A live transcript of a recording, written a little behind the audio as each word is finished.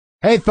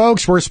Hey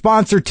folks, we're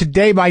sponsored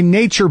today by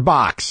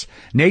NatureBox.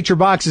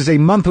 NatureBox is a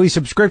monthly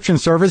subscription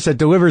service that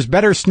delivers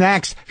better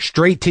snacks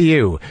straight to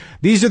you.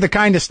 These are the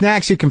kind of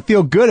snacks you can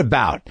feel good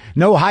about.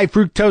 No high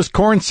fructose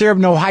corn syrup,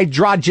 no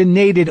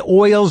hydrogenated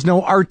oils,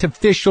 no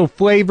artificial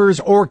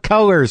flavors or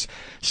colors.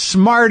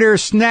 Smarter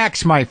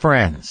snacks, my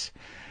friends.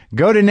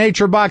 Go to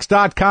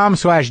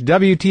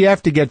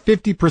naturebox.com/WTF to get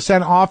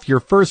 50% off your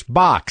first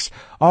box.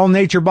 All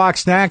NatureBox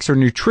snacks are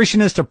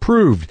nutritionist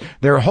approved.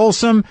 They're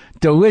wholesome,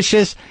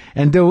 delicious,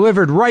 and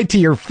delivered right to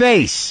your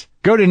face.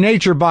 Go to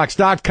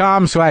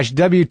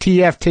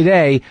naturebox.com/WTF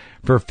today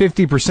for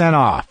 50%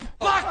 off.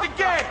 Lock the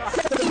gate!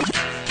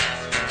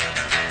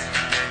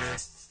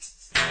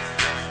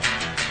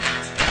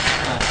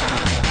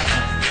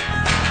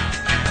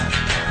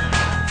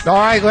 All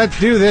right, let's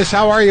do this.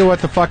 How are you, what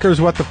the fuckers,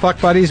 what the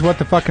fuck buddies, what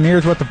the fucking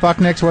ears, what the fuck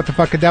nicks, what the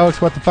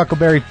fuckadelics, what the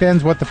fuckleberry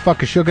fins, what the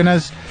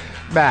fuckashuganas?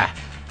 Bah.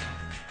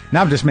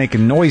 Now I'm just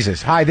making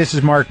noises. Hi, this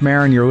is Marc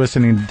Maron. You're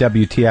listening to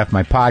WTF,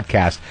 my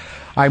podcast.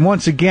 I'm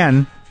once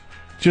again,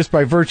 just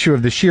by virtue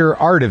of the sheer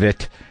art of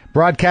it,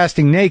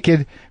 broadcasting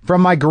naked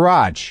from my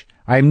garage.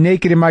 I'm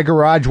naked in my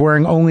garage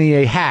wearing only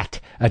a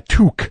hat, a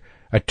toque.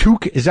 A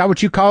toque, is that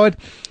what you call it?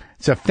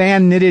 It's a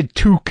fan-knitted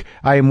toque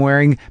I am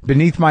wearing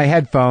beneath my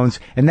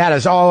headphones, and that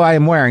is all I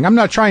am wearing. I'm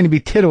not trying to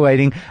be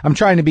titillating. I'm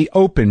trying to be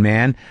open,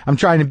 man. I'm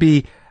trying to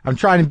be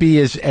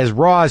as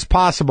raw as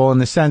possible in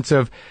the sense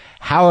of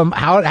how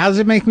does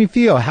it make me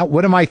feel?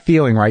 What am I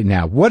feeling right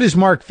now? What is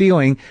Mark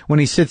feeling when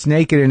he sits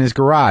naked in his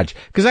garage?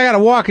 Because I got to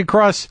walk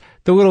across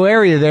the little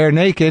area there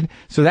naked,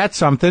 so that's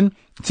something.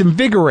 It's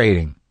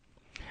invigorating.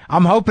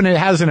 I'm hoping it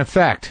has an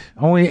effect,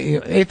 only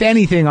if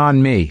anything,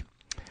 on me.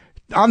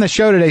 On the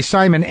show today,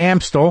 Simon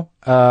Amstell,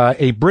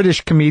 a British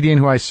comedian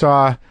who I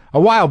saw a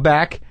while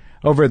back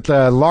over at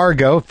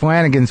Largo,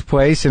 Flanagan's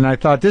place, and I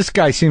thought this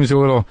guy seems a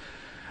little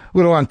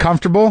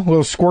uncomfortable, a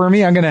little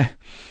squirmy.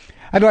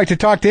 I'd like to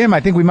talk to him.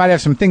 I think we might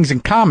have some things in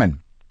common.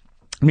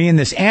 Me and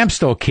this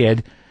Amstell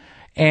kid,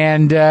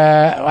 and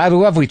I had a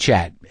lovely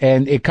chat,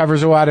 and it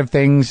covers a lot of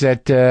things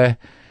that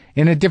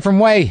in a different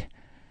way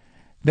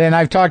than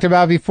I've talked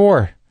about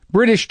before.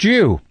 British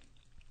Jew.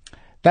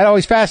 That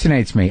always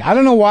fascinates me. I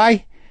don't know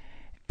why.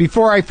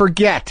 Before I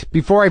forget.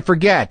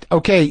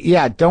 Okay,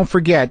 yeah, don't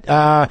forget.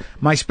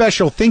 My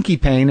special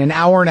Thinky Pain, an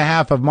hour and a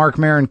half of Marc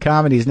Maron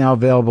comedy, is now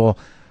available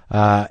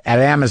at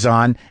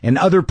Amazon and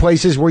other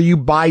places where you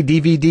buy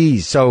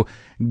DVDs. So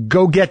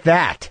go get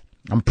that.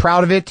 I'm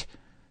proud of it.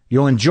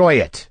 You'll enjoy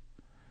it.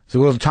 It's a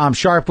little Tom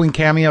Sharpling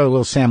cameo, a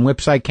little Sam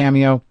Lipsyte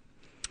cameo.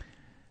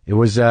 It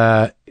was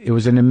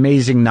an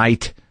amazing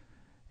night.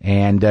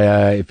 And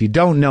if you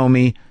don't know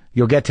me,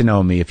 you'll get to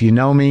know me. If you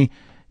know me,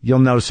 you'll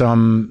know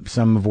some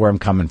of where I'm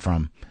coming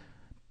from.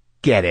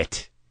 Get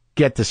it.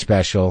 Get the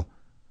special.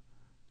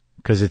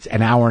 Because it's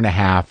an hour and a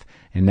half,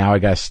 and now I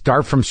got to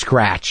start from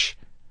scratch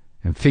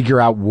and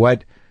figure out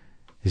what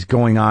is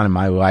going on in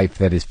my life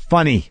that is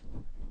funny.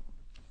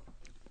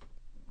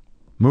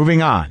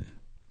 Moving on.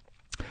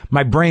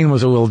 My brain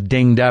was a little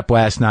dinged up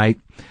last night.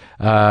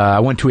 I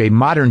went to a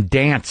modern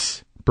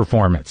dance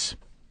performance.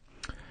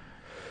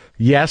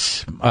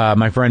 Yes,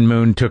 my friend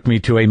Moon took me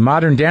to a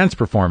modern dance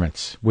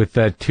performance with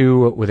a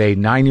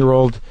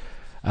 9-year-old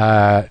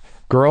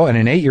girl and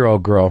an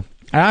 8-year-old girl.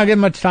 I don't get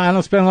much time. I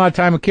don't spend a lot of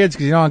time with kids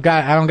because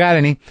I don't got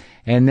any.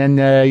 And then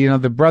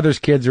the brothers'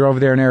 kids are over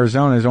there in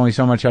Arizona. There's only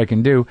so much I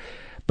can do.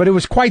 But it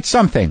was quite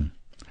something,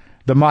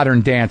 the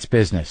modern dance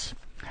business.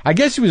 I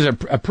guess he was a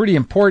pretty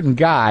important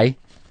guy.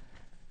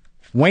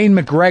 Wayne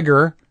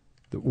McGregor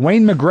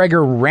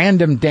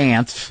Random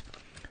Dance.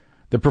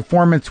 The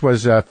performance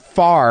was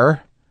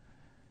far.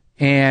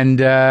 And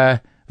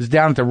it was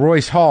down at the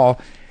Royce Hall.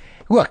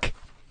 Look,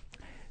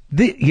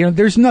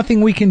 there's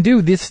nothing we can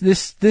do.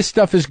 This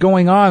stuff is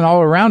going on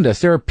all around us.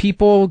 There are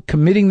people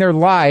committing their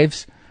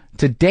lives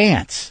to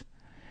dance,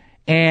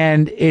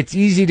 and it's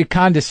easy to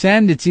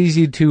condescend. It's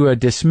easy to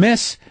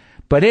dismiss,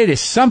 but it is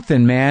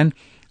something, man.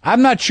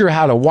 I'm not sure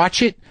how to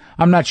watch it.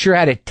 I'm not sure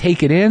how to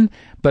take it in,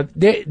 but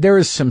there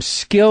is some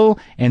skill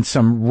and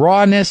some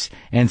rawness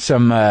and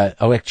some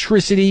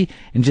electricity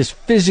and just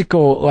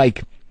physical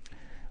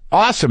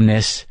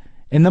awesomeness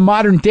in the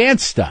modern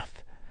dance stuff.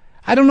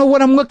 I don't know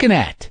what I'm looking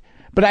at,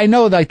 but I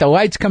know the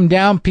lights come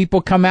down, people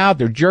come out,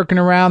 they're jerking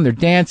around, they're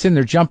dancing,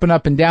 they're jumping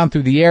up and down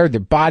through the air, their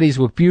bodies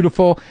look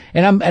beautiful,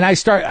 and I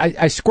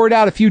squirt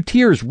out a few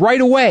tears right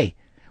away.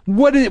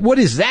 What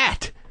is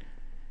that?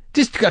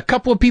 Just a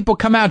couple of people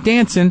come out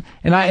dancing,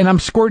 and I'm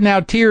squirting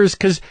out tears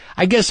because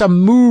I guess I'm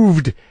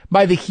moved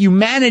by the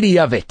humanity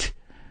of it,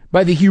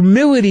 by the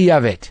humility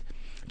of it.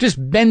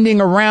 Just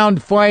bending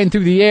around, flying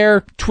through the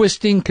air,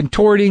 twisting,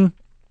 contorting,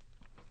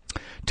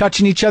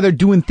 touching each other,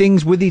 doing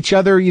things with each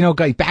other, you know,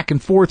 like back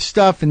and forth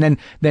stuff. And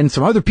then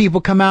some other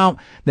people come out,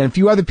 then a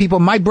few other people.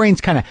 My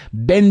brain's kind of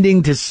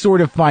bending to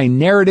sort of find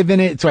narrative in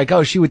it. It's like,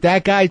 oh, she with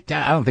that guy?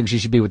 I don't think she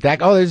should be with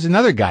that. Oh, there's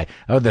another guy.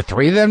 Oh, the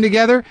three of them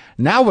together?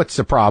 Now what's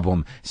the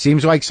problem?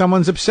 Seems like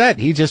someone's upset.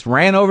 He just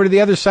ran over to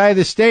the other side of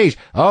the stage.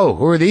 Oh,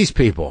 who are these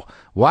people?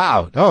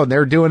 Wow. Oh,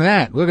 they're doing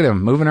that. Look at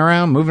them moving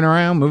around.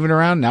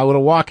 Now a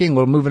little walking, a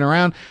little moving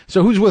around.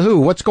 So who's with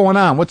who? What's going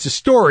on? What's the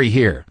story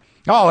here?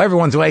 Oh,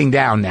 everyone's laying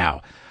down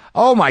now.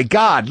 Oh my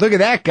God. Look at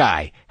that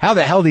guy. How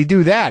the hell did he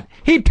do that?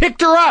 He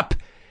picked her up.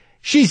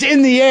 She's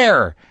in the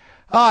air.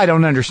 Oh, I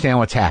don't understand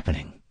what's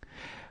happening.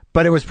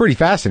 But it was pretty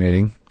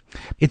fascinating.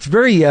 It's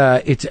very,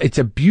 it's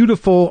a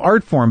beautiful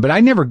art form, but I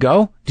never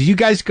go. Do you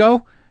guys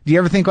go? Do you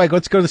ever think like,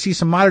 let's go to see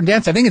some modern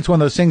dance? I think it's one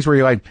of those things where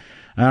you're like,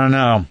 I don't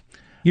know.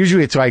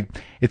 Usually it's like,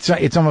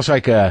 it's almost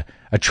like a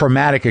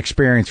traumatic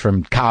experience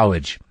from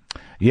college.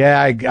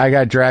 Yeah, I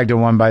got dragged to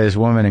one by this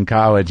woman in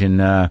college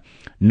and,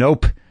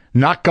 nope,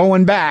 not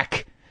going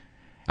back.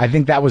 I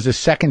think that was the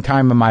second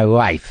time in my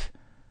life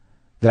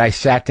that I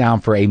sat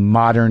down for a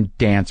modern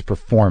dance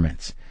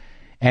performance.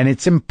 And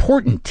it's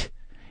important.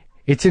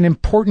 It's an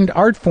important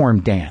art form,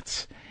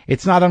 dance.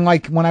 It's not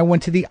unlike when I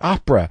went to the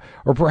opera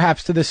or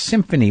perhaps to the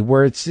symphony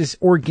where it's this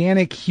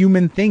organic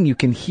human thing. You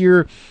can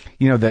hear,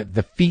 you know,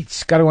 the feet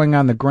scuttling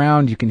on the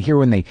ground. You can hear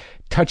when they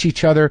touch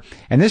each other.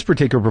 And this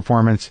particular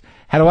performance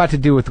had a lot to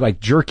do with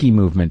like jerky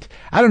movement.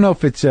 I don't know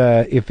if it's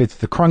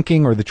the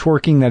crunking or the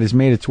twerking that has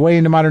made its way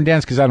into modern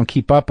dance because I don't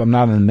keep up. I'm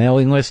not on the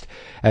mailing list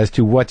as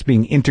to what's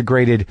being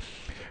integrated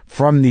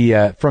from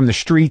the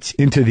streets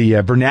into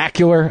the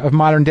vernacular of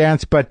modern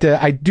dance. But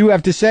I do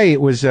have to say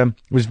it was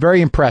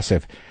very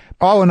impressive.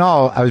 All in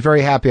all, I was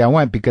very happy I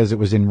went because it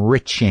was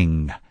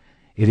enriching.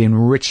 It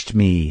enriched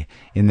me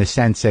in the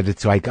sense that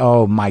it's like,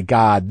 oh my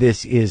God,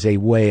 this is a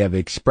way of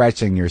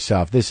expressing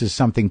yourself. This is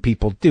something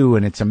people do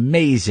and it's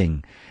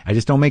amazing. I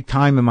just don't make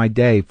time in my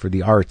day for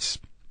the arts.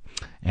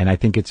 And I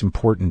think it's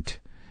important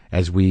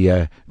as we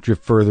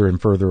drift further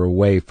and further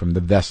away from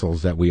the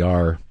vessels that we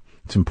are.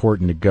 It's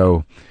important to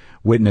go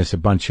witness a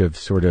bunch of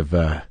sort of,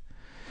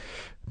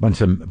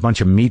 bunch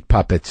of meat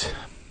puppets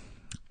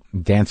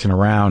dancing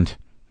around,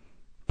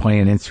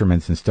 playing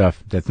instruments and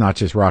stuff. That's not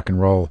just rock and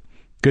roll.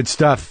 Good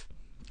stuff.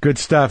 Good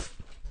stuff.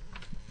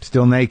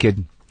 Still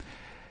naked.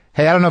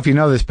 Hey, I don't know if you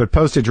know this, but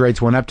postage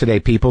rates went up today,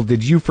 people.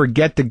 Did you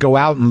forget to go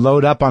out and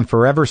load up on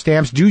Forever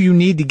stamps? Do you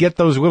need to get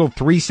those little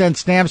 3-cent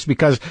stamps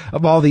because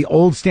of all the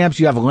old stamps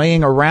you have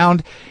laying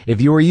around? If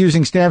you were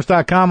using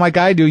Stamps.com like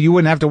I do, you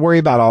wouldn't have to worry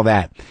about all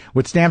that.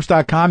 With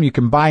Stamps.com, you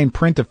can buy and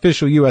print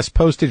official U.S.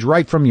 postage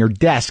right from your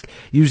desk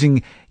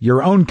using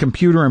your own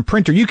computer and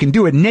printer. You can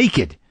do it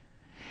naked.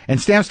 And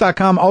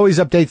Stamps.com always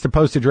updates the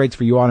postage rates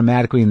for you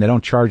automatically, and they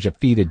don't charge a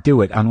fee to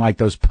do it, unlike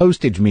those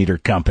postage meter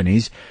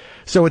companies.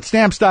 So at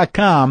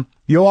Stamps.com,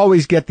 you'll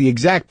always get the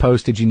exact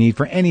postage you need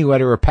for any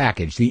letter or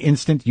package, the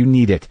instant you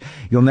need it.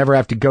 You'll never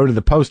have to go to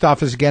the post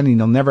office again, and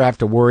you'll never have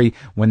to worry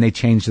when they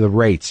change the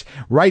rates.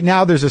 Right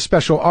now, there's a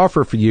special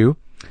offer for you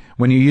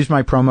when you use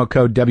my promo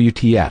code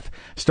WTF.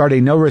 Start a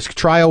no-risk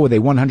trial with a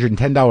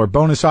 $110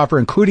 bonus offer,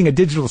 including a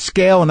digital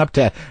scale and up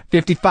to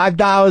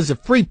 $55 of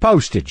free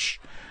postage.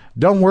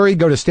 Don't worry,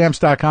 go to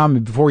Stamps.com,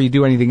 and before you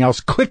do anything else,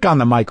 click on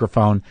the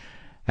microphone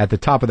at the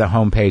top of the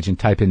homepage and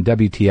type in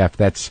WTF.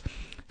 That's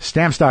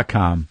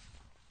Stamps.com.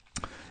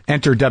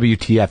 Enter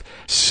WTF.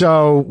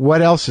 So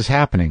what else is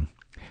happening?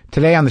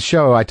 Today on the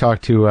show, I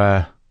talked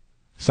to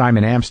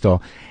Simon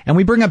Amstell, and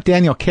we bring up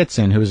Daniel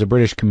Kitson, who is a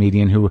British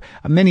comedian who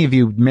many of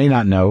you may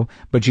not know,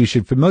 but you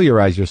should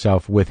familiarize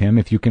yourself with him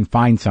if you can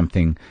find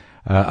something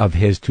of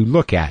his to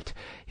look at.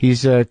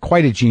 He's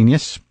quite a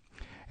genius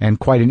and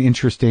quite an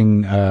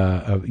interesting,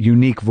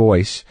 unique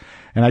voice.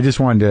 And I just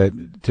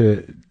wanted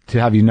to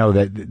have you know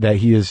that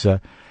he is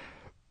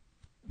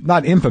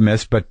not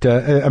infamous, but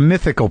a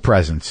mythical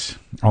presence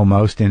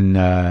almost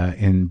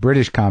in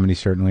British comedy,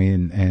 certainly,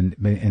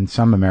 and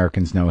some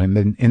Americans know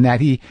him in that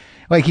he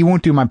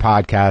won't do my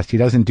podcast. He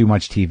doesn't do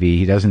much TV.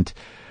 He doesn't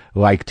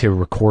like to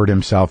record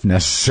himself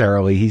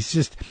necessarily. He's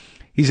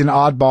an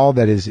oddball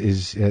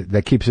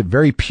that keeps it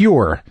very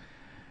pure.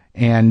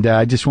 And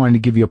I just wanted to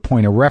give you a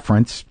point of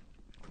reference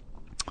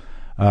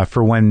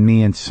for when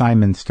me and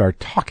Simon start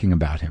talking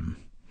about him.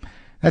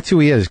 That's who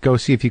he is. Go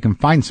see if you can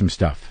find some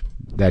stuff.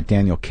 That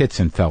Daniel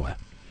Kitson fella.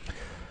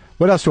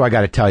 What else do I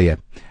got to tell you?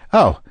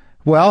 Oh,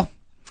 well,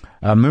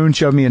 Moon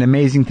showed me an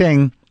amazing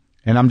thing,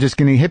 and I'm just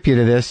going to hip you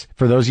to this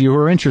for those of you who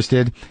are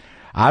interested.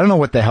 I don't know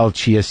what the hell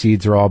chia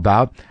seeds are all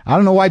about. I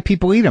don't know why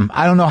people eat them.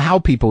 I don't know how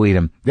people eat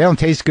them. They don't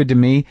taste good to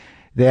me.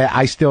 That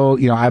I still,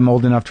 I'm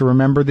old enough to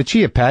remember the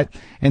Chia Pet,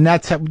 and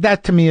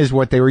that to me is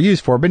what they were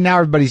used for. But now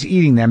everybody's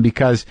eating them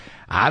because,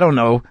 I don't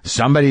know,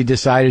 somebody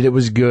decided it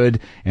was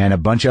good, and a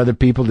bunch of other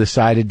people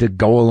decided to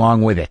go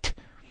along with it.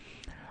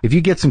 If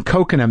you get some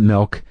coconut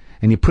milk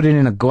and you put it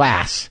in a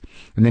glass,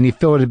 and then you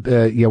fill it,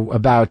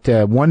 about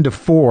 1 to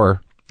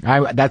 4.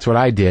 That's what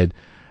I did.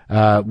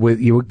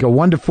 You would go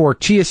 1 to 4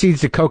 chia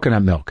seeds to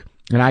coconut milk,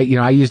 and I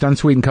used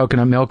unsweetened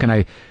coconut milk, and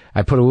I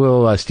put a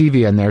little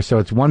stevia in there, so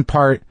it's 1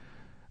 part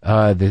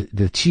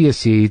the chia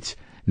seeds,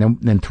 and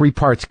then 3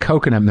 parts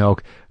coconut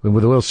milk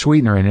with a little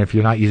sweetener in it if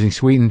you're not using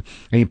sweetened,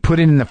 and you put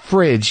it in the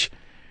fridge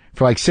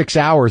for like 6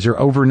 hours or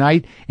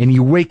overnight, and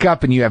you wake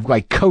up and you have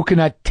like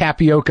coconut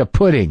tapioca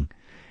pudding,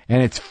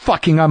 and it's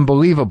fucking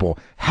unbelievable.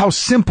 How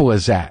simple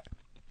is that?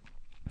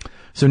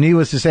 So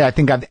needless to say, I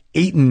think I've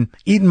eaten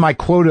my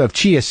quota of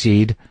chia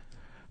seed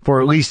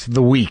for at least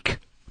the week.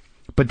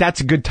 But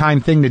that's a good time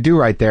thing to do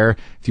right there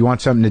if you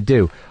want something to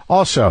do.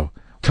 Also,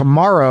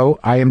 tomorrow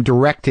I am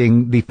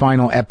directing the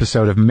final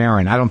episode of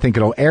Maron. I don't think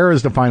it'll air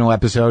as the final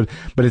episode,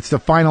 but it's the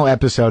final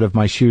episode of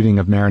my shooting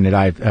of Maron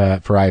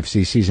for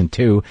IFC Season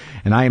 2.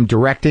 And I am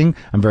directing.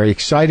 I'm very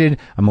excited.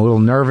 I'm a little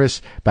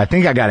nervous, but I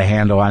think I got a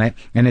handle on it.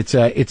 And it's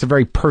a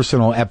very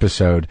personal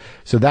episode.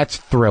 So that's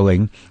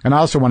thrilling. And I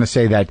also want to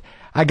say that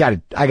I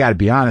got to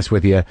be honest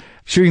with you.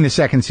 Shooting the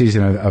second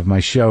season of my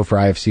show for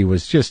IFC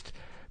was just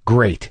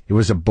great. It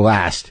was a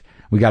blast.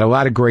 We got a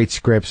lot of great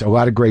scripts. A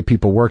lot of great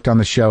people worked on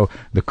the show.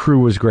 The crew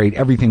was great.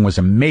 Everything was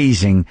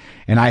amazing.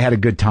 And I had a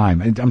good time.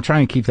 I'm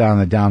trying to keep that on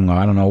the down low.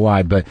 I don't know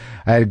why, but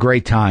I had a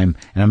great time.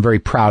 And I'm very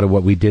proud of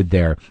what we did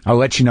there. I'll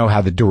let you know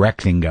how the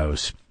directing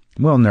goes.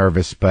 I'm a little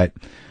nervous, but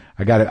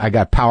I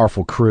got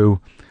powerful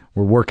crew.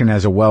 We're working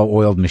as a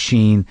well-oiled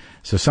machine.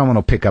 So someone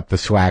will pick up the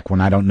slack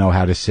when I don't know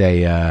how to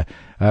say,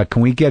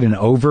 can we get an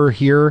over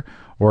here?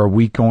 Or are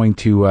we going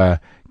to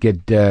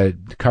get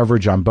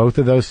coverage on both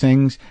of those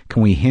things?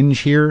 Can we hinge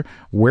here?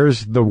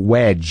 Where's the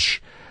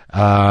wedge?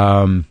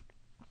 Okay,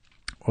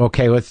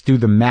 let's do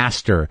the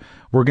master.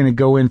 We're going to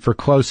go in for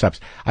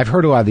close-ups. I've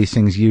heard a lot of these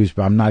things used,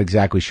 but I'm not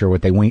exactly sure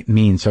what they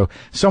mean. So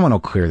someone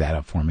will clear that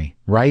up for me,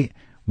 right?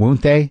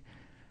 Won't they?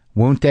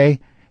 Won't they?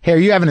 Hey, are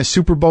you having a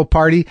Super Bowl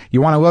party? You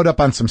want to load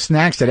up on some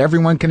snacks that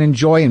everyone can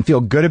enjoy and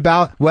feel good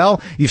about?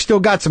 Well, you've still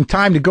got some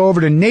time to go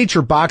over to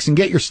Nature Box and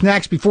get your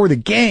snacks before the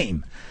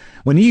game.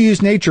 When you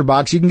use Nature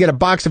Box, you can get a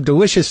box of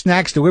delicious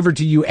snacks delivered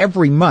to you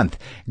every month.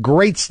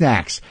 Great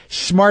snacks,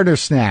 smarter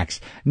snacks,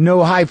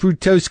 no high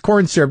fructose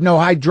corn syrup, no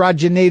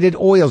hydrogenated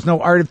oils,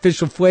 no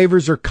artificial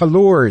flavors or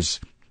colors.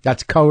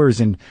 That's colors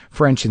in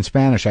French and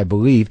Spanish, I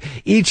believe.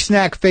 Each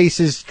snack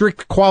faces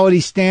strict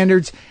quality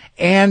standards,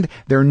 and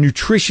they're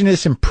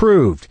nutritionist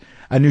approved.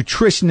 A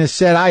nutritionist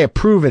said, I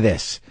approve of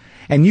this.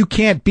 And you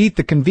can't beat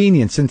the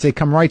convenience since they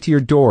come right to your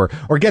door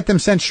or get them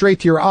sent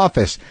straight to your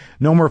office.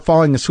 No more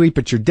falling asleep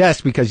at your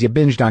desk because you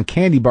binged on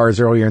candy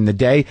bars earlier in the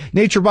day.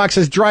 Nature Box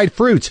has dried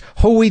fruits,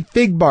 whole wheat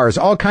fig bars,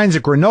 all kinds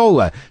of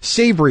granola,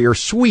 savory or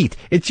sweet.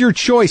 It's your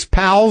choice,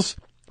 pals,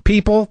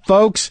 people,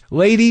 folks,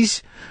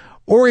 ladies.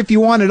 Or if you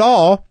want it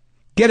all,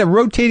 get a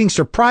rotating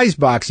surprise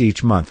box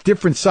each month.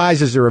 Different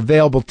sizes are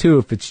available too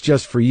if it's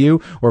just for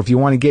you or if you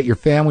want to get your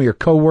family or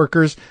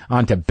coworkers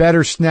onto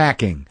better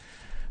snacking.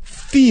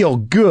 Feel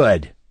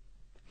good.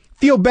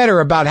 Feel better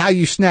about how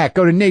you snack.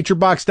 Go to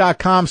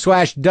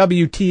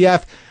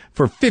naturebox.com/WTF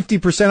for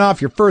 50% off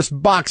your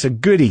first box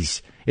of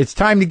goodies. It's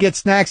time to get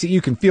snacks that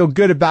you can feel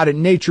good about at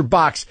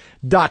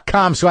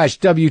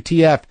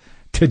naturebox.com/WTF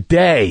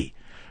today.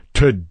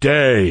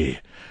 Today.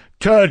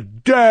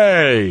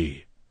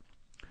 Today.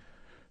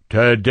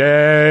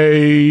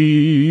 Today.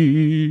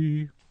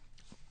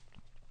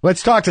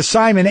 Let's talk to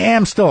Simon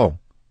Amstell,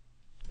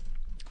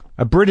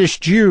 a British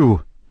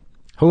Jew.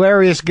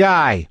 Hilarious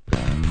guy.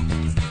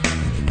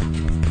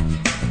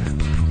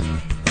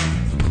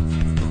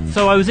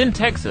 So I was in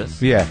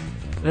Texas. Yeah.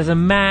 There's a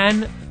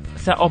man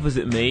sat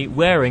opposite me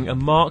wearing a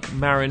Marc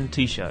Maron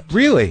t-shirt.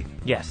 Really?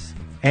 Yes.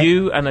 And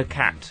you and a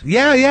cat.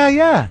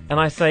 Yeah. And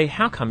I say,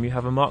 how come you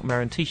have a Marc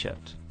Maron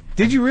t-shirt?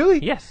 Did you really?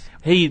 Yes.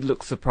 He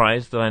looks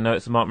surprised that I know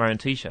it's a Marc Maron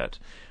t-shirt.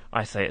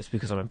 I say it's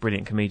because I'm a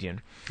brilliant comedian.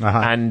 Uh-huh.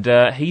 And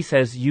he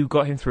says you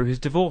got him through his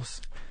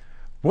divorce.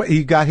 What,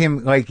 you got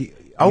him like...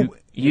 Oh,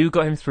 you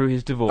got him through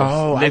his divorce.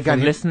 Oh, I got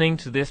him listening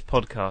to this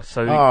podcast.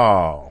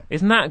 So,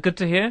 isn't that good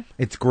to hear?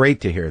 It's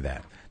great to hear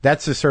that.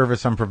 That's the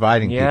service I'm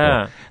providing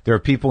people. There are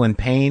people in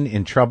pain,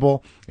 in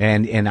trouble,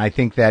 and I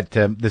think that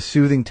the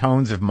soothing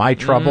tones of my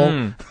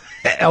trouble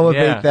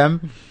elevate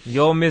them.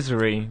 Your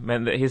misery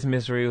meant that his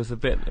misery was a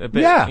bit,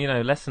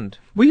 lessened.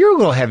 Well, you're a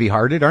little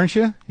heavy-hearted, aren't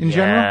you? In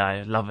general, yeah,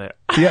 I love it.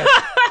 Yeah,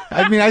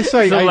 I mean, I saw.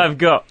 That's all I've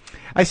got.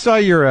 I saw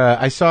your.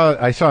 I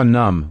saw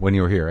Numb when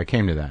you were here. I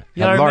came to that.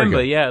 Yeah, I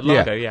remember. Yeah,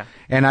 Largo. Yeah.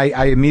 And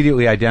I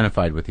immediately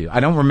identified with you. I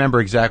don't remember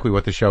exactly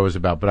what the show was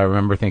about, but I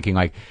remember thinking,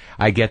 like,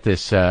 I get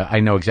this. I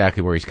know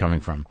exactly where he's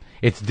coming from.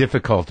 It's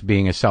difficult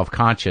being as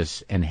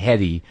self-conscious and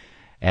heady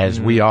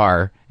as we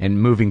are,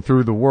 and moving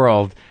through the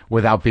world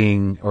without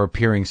being or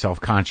appearing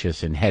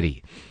self-conscious and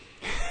heady.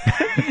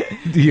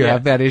 Do you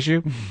have that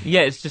issue?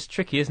 Yeah, it's just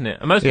tricky, isn't it?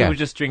 And most people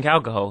just drink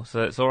alcohol,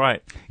 so it's all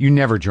right. You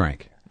never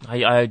drank.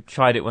 I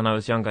tried it when I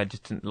was younger. I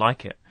just didn't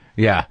like it.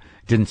 Yeah,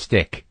 didn't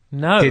stick.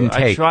 No, didn't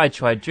take. I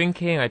tried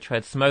drinking. I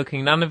tried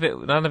smoking. None of it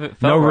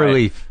felt no right.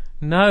 relief.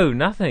 No,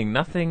 nothing.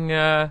 Nothing.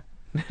 The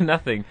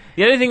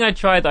only thing I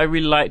tried that I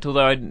really liked,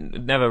 although I'd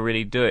never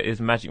really do it,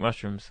 is magic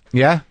mushrooms.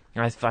 Yeah.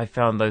 I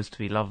found those to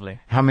be lovely.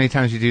 How many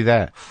times did you do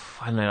that?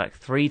 I don't know, like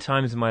 3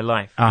 times in my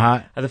life.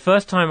 Uh-huh. And the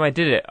first time I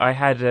did it, I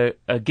had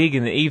a gig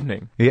in the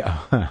evening. Yeah.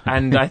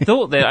 And I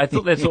thought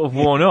they'd sort of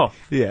worn off.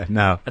 Yeah,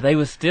 no. They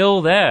were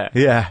still there.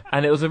 Yeah.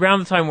 And it was around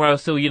the time where I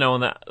was still,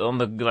 on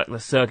the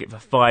circuit for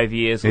 5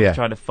 years,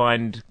 trying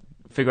to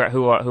figure out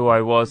who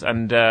I was,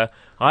 and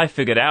I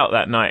figured out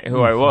that night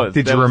who I was.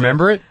 Did you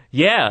remember it?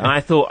 Yeah, and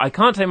I thought, I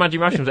can't take magic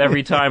mushrooms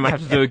every time I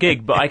have to do a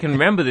gig, but I can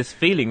remember this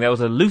feeling. There was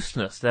a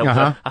looseness, there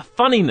was a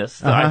funniness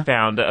that I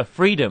found, a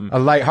freedom. A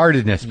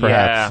lightheartedness,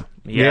 perhaps.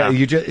 Yeah.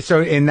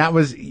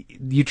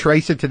 You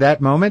trace it to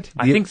that moment?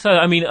 I think so.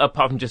 I mean,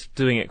 apart from just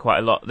doing it quite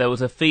a lot, there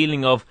was a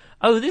feeling of,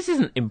 oh, this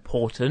isn't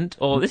important,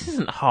 or this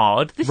isn't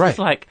hard. This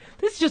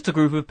is just a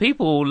group of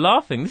people all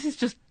laughing. This is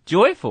just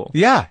joyful.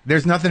 Yeah,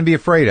 there's nothing to be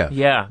afraid of.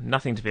 Yeah,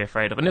 nothing to be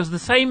afraid of. And it was the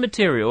same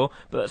material,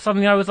 but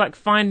suddenly I was like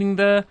finding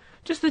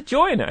just the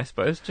joy in it, I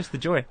suppose. Just the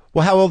joy.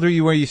 Well, how old were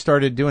you when you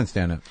started doing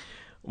stand-up?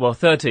 Well,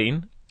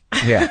 13.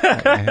 Yeah,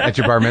 at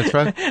your bar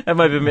mitzvah? At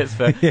my bar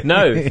mitzvah.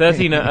 No,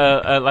 13,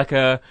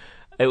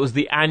 it was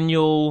the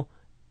annual,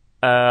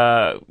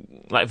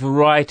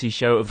 variety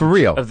show For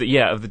real? of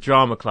the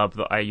drama club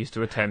that I used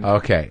to attend.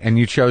 Okay, and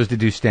you chose to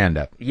do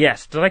stand-up?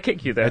 Yes. Did I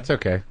kick you there? That's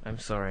okay. I'm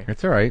sorry.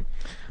 It's all right.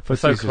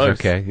 So close.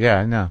 Okay, yeah,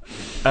 I know.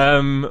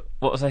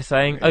 What was I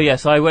saying? Oh, yeah,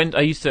 so I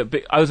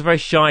was a very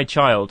shy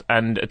child,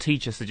 and a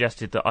teacher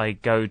suggested that I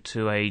go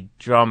to a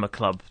drama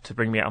club to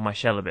bring me out of my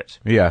shell a bit.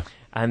 Yeah.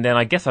 And then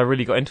I guess I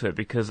really got into it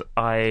because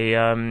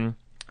I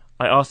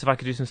asked if I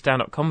could do some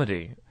stand-up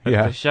comedy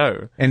at the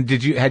show. And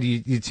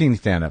you'd seen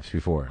stand-ups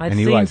before? I'd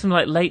seen some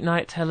late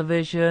night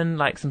television,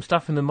 some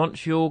stuff in the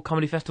Montreal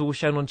Comedy Festival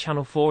shown on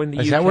Channel 4 in the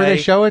UK. Is that where they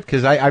show it?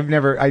 Because I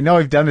know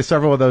I've done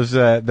several of those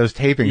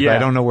tapings, but I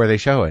don't know where they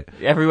show it.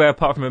 Everywhere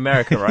apart from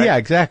America, right? Yeah,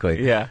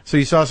 exactly. Yeah. So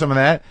you saw some of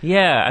that?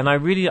 Yeah, and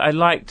I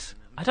liked,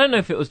 I don't know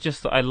if it was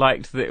just that I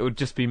liked that it would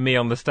just be me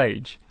on the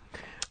stage.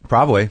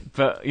 Probably.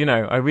 But,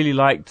 I really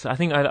liked, I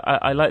think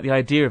I liked the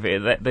idea of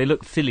it. They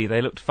looked silly,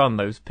 they looked fun,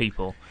 those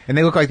people. And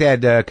they look like they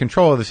had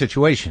control of the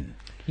situation.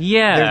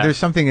 Yeah. There's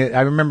something that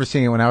I remember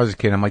seeing it when I was a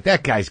kid. I'm like,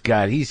 that guy's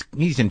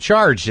he's in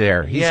charge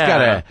there. He's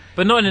got a...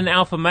 But not in an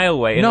alpha male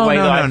way, in a way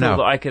that I thought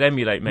that I could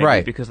emulate,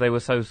 maybe, because they were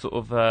so sort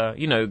of,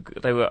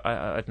 they were,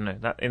 I don't know,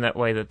 that in that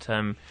way that...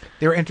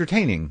 they were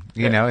entertaining,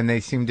 and they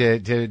seemed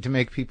to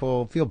make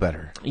people feel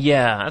better.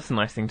 Yeah, that's a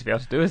nice thing to be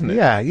able to do, isn't it?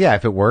 Yeah,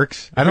 if it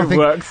works. I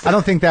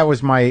don't think that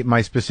was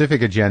my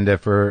specific agenda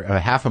for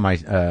half of my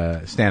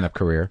stand-up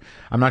career.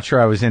 I'm not sure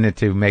I was in it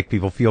to make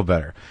people feel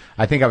better.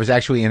 I think I was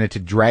actually in it to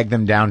drag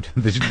them down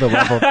to the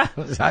level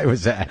I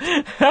was at.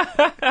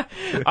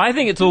 I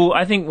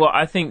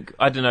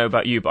don't know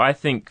about you, but I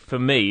think for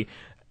me,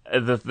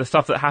 the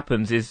stuff that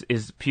happens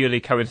is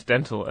purely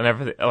coincidental and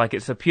everything.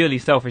 It's a purely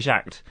selfish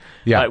act.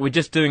 Yeah. We're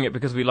just doing it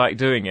because we like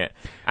doing it,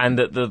 and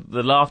that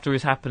the laughter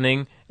is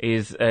happening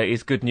is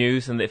good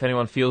news, and if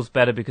anyone feels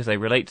better because they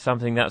relate to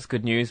something, that's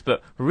good news.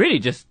 But we're really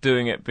just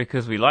doing it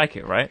because we like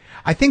it, right?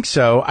 I think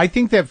so. I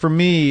think that for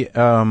me,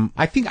 I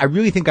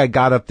really think I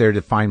got up there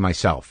to find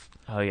myself.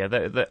 Oh yeah,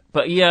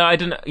 but yeah, I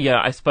don't.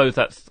 Yeah, I suppose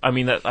that's. I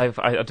mean, I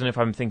don't know if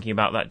I'm thinking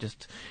about that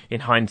just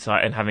in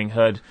hindsight and having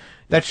heard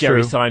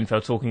Jerry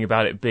Seinfeld talking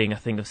about it being a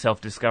thing of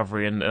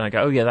self-discovery, and I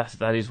go, oh yeah,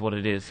 that is what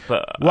it is.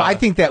 But I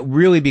think that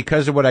really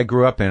because of what I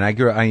grew up in, I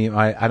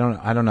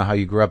don't know how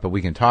you grew up, but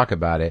we can talk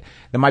about it.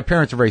 That my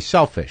parents are very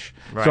selfish,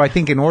 right. So I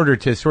think in order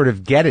to sort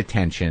of get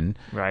attention,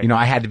 right.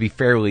 I had to be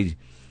fairly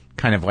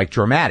kind of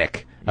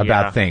dramatic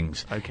about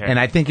things. Okay. And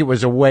I think it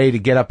was a way to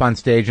get up on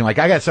stage and I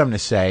got something to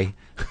say.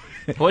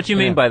 What do you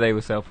mean by they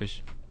were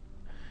selfish?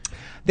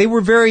 They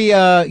were very,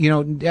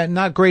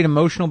 not great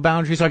emotional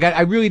boundaries.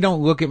 I really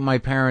don't look at my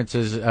parents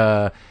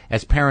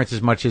as parents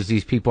as much as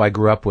these people I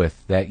grew up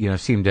with that,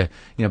 seem to,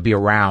 be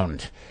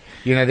around.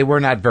 They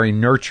were not very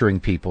nurturing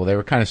people. They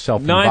were kind of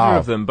self-involved. Neither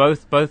of them,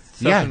 both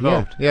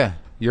self-involved. Yeah.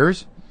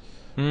 Yours?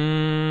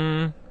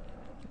 I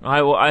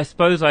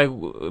suppose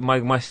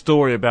my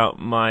story about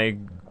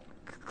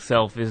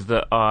myself is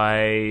that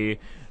I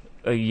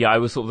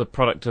was sort of the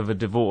product of a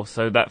divorce.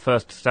 So that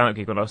first stand-up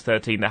gig when I was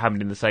 13, that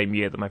happened in the same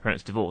year that my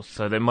parents divorced.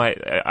 So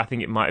I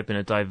think it might have been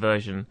a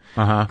diversion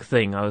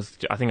thing. I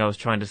think I was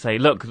trying to say,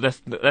 look,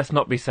 let's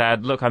not be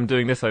sad. Look, I'm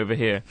doing this over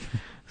here.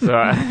 So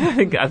I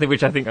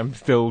think I'm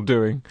still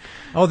doing.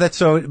 Oh, that's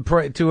so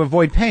to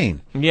avoid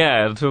pain.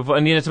 Yeah,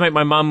 to make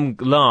my mum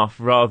laugh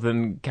rather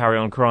than carry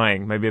on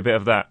crying. Maybe a bit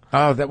of that.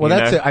 Oh,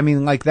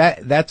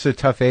 that's a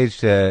tough age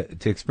to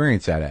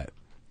experience that at,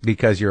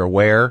 because you're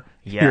aware.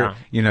 Yeah.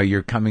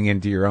 You're coming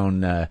into your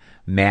own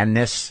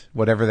madness,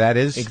 whatever that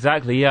is.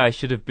 Exactly. Yeah, I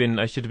should have been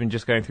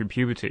just going through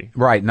puberty.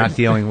 Right, not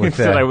dealing with.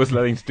 Instead, I was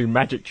learning to do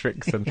magic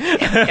tricks and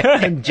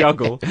and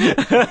juggle.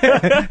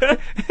 To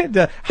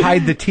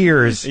hide the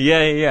tears.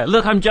 Yeah.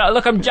 Look, I'm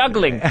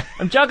juggling.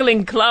 I'm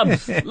juggling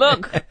clubs.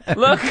 Look.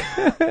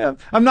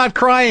 I'm not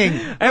crying.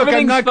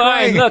 Everything's fine.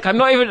 Crying. Look,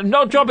 I'm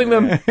not dropping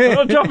them. I'm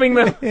not dropping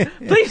them.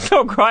 Please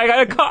stop crying.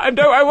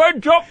 I won't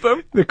drop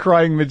them. The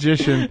crying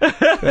magician.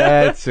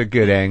 That's a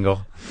good angle.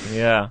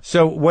 Yeah.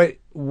 So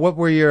what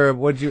were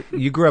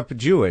you grew up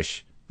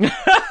Jewish?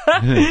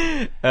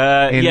 in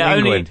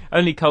England.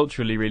 only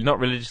culturally, really, not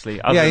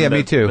religiously. Other Yeah, than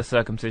me too. The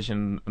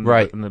circumcision and,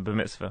 Right. and the bar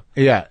mitzvah.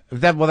 Yeah,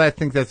 I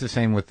think that's the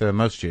same with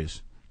most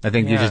Jews. I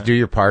think you just do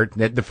your part.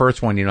 The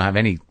first one you don't have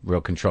any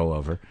real control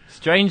over.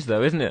 Strange,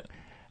 though, isn't it?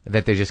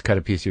 That they just cut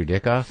a piece of your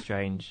dick off.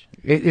 Strange.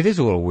 It is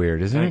a little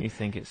weird, isn't Don't it? you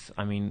think it's?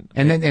 I mean,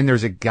 And then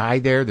there's a guy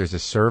there. There's a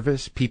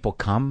service. People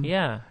come.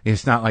 yeah,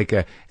 It's not like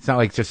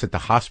just at the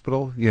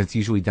hospital. You know, it's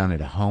usually done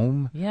at a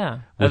home.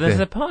 yeah. With There's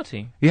the- a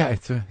party. Yeah,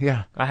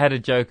 yeah. I had a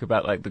joke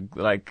about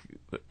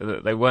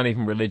they weren't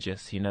even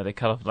religious. You know, they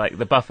cut off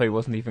the buffet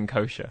wasn't even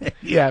kosher.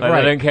 Yeah, Like,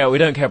 right. They don't care. We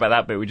don't care about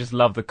that bit. We just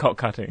love the cock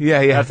cutting.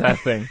 Yeah. That's our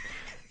thing.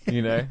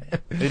 You know,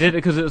 they did it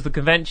because it was the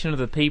convention of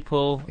the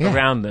people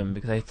around them,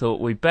 because they thought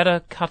we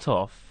better cut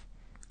off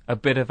a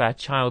bit of our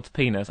child's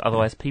penis,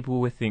 otherwise people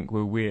will think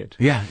we're weird.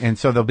 Yeah, and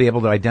so they'll be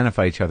able to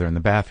identify each other in the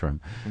bathroom.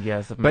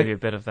 Yeah, so maybe a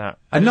bit of that.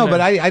 No, but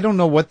I don't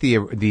know what the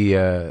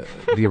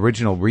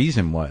original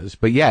reason was.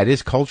 But yeah, it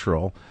is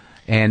cultural,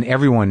 and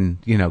everyone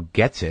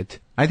gets it.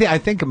 I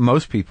think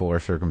most people are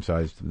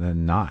circumcised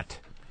than not.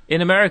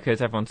 In America,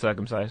 is everyone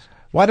circumcised?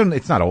 Well,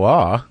 it's not a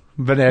law,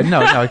 but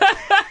no.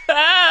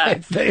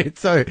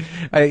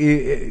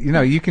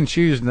 You can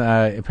choose.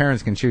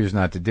 Parents can choose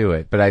not to do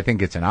it, but I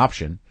think it's an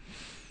option.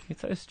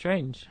 It's so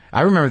strange.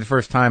 I remember the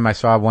first time I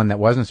saw one that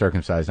wasn't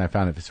circumcised, and I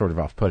found it sort of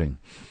off-putting.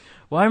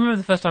 Well, I remember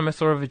the first time I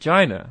saw a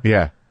vagina.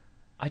 Yeah.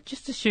 I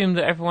just assumed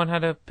that everyone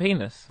had a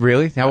penis.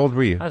 Really? How old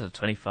were you? I was at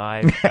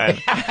 25.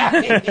 Such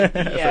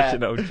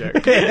an old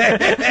joke.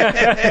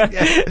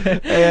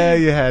 Yeah,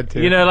 you had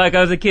to. You know, like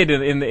I was a kid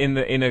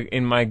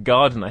in my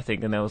garden, I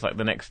think, and there was like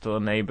the next door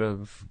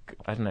neighbour's,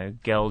 I don't know,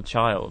 girl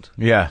child.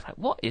 Yeah. Like,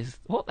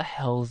 what the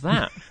hell's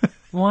that?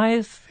 Why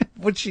is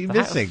What's she that?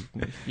 missing?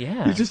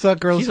 Yeah. You just thought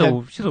girls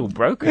she's all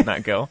broken,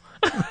 that girl.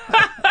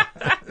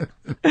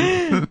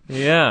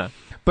 Yeah.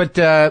 But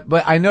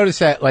I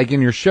noticed that, like,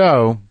 in your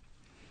show,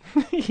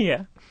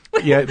 Yeah.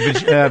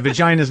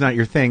 vagina's not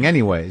your thing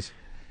anyways.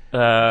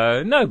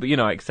 No, but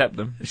I accept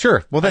them.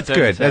 Sure. Well, that's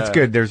good. That's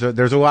good. There's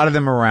a lot of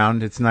them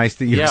around. It's nice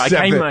that you accept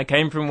it. I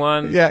came from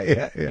one.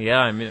 Yeah.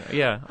 I'm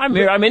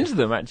into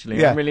them, actually.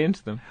 Yeah. I'm really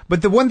into them.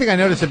 But the one thing I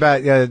noticed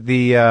about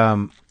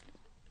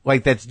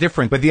that's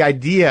different, but the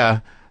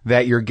idea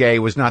that you're gay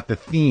was not the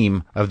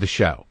theme of the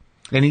show.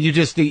 And you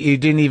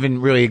didn't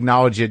even really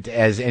acknowledge it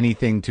as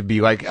anything to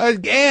be like,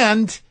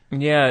 and.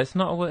 Yeah, it's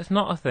not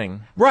a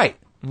thing. Right.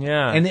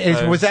 Yeah.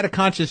 And was that a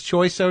conscious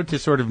choice, though, to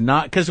sort of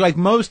not, because like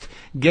most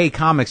gay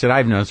comics that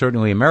I've known,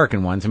 certainly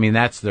American ones, I mean,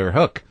 that's their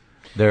hook.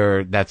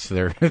 They're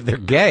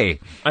gay.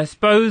 I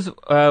suppose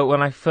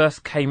when I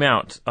first came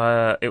out,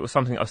 it was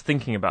something I was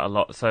thinking about a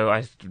lot, so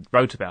I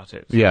wrote about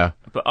it. Yeah.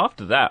 But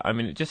after that, I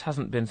mean, it just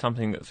hasn't been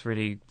something that's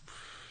really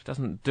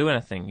doesn't do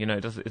anything.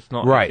 It's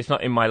not. Right. It's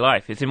not in my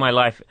life. It's in my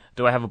life.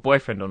 Do I have a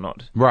boyfriend or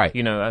not? Right.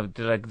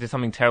 Did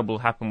something terrible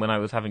happen when I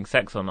was having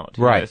sex or not?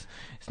 Right.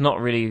 It's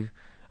not really.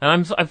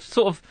 And I've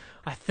sort of,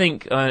 I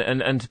think,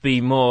 and to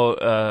be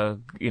more,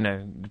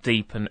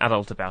 deep and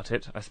adult about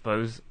it, I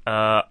suppose,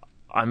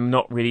 I'm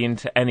not really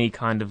into any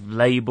kind of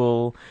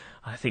label.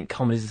 I think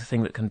comedy is a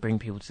thing that can bring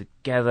people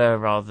together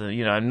rather,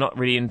 I'm not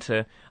really into,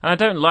 and I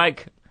don't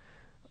like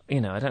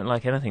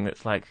anything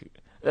that's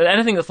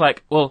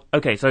like, well,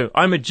 okay, so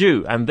I'm a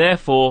Jew and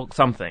therefore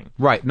something.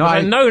 Right.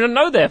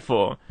 No,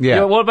 therefore.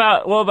 Yeah. What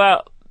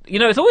about,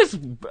 it's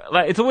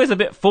always a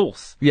bit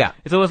false. Yeah.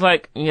 It's always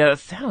like, it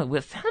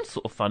sounds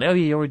sort of funny. Oh,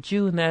 yeah, you're a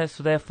Jew and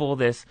so therefore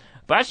this.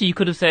 But actually you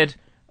could have said,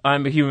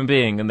 I'm a human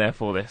being and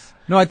therefore this.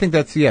 No, I think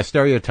that's,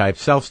 stereotype,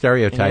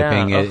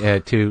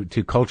 self-stereotyping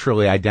to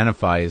culturally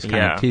identify is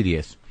kind of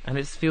tedious. And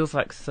it feels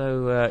like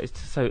it's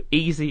so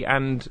easy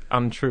and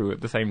untrue at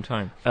the same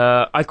time.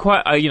 I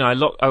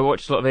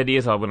watched a lot of Eddie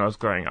Izzard when I was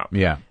growing up.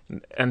 Yeah.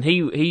 And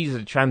he's a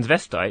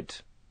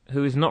transvestite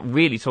who is not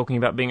really talking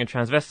about being a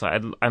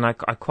transvestite. And I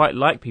quite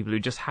like people who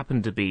just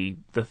happen to be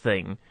the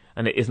thing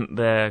and it isn't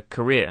their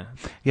career.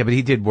 Yeah, but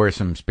he did wear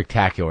some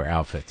spectacular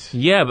outfits.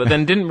 Yeah, but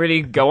then didn't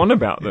really go on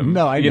about them.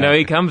 No, I know.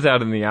 He comes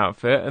out in the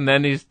outfit and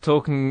then he's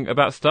talking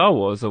about Star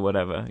Wars or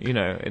whatever.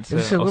 It's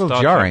a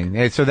little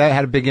jarring. So that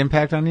had a big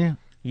impact on you?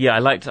 Yeah, I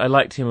liked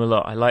him a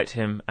lot. I liked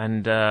him,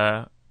 and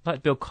I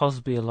liked Bill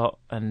Cosby a lot,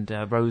 and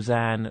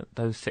Roseanne,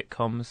 those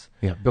sitcoms.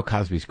 Yeah, Bill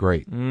Cosby's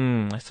great.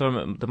 I saw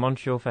him at the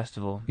Montreal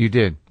Festival. You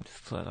did?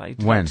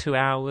 When? 2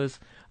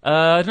 hours.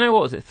 I don't know,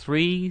 what was it,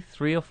 3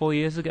 or 4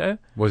 years ago?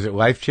 Was it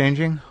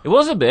life-changing? It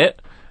was a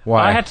bit.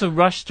 Why? I had to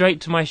rush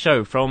straight to my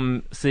show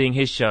from seeing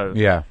his show.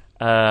 Yeah.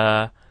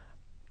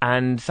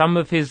 And some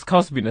of his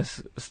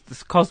Cosbyness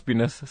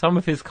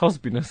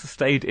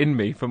stayed in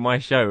me from my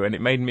show, and it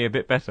made me a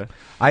bit better.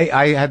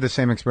 I had the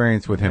same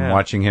experience with him,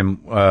 watching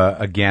him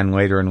again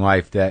later in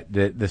life. That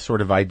the sort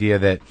of idea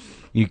that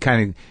you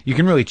can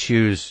really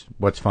choose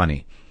what's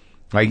funny,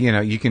 like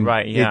you can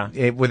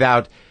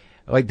without,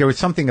 like, there was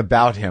something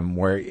about him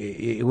where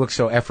it looks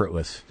so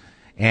effortless,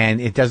 and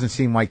it doesn't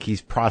seem like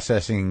he's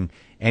processing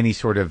any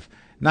sort of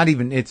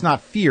it's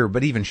not fear,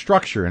 but even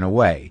structure in a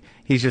way.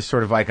 He's just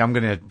sort of like, I'm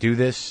going to do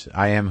this.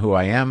 I am who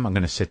I am. I'm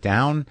going to sit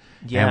down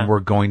and we're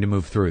going to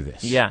move through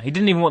this. Yeah, he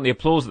didn't even want the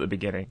applause at the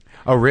beginning.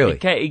 Oh, really?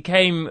 He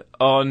came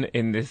on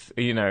in this,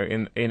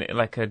 in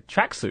like a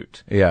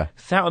tracksuit. Yeah.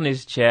 Sat on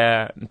his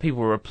chair and people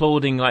were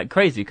applauding like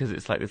crazy because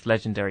it's like this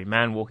legendary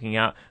man walking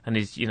out and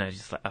he's,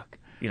 just like,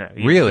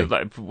 he's really? sort of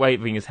like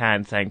waving his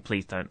hand saying,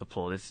 please don't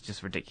applaud. It's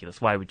just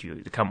ridiculous. Why would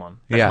you? Come on.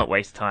 Let's not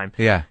waste time.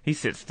 Yeah. He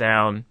sits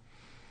down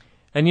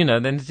and,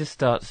 then just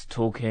starts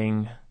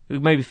talking.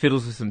 Maybe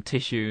fiddles with some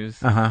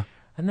tissues. Uh-huh.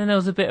 And then there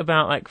was a bit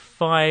about like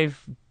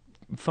five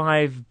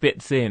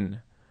bits in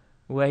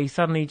where he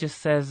suddenly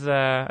just says,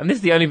 and this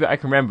is the only bit I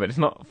can remember. It's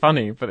not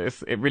funny, but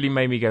it really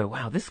made me go,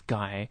 wow, this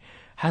guy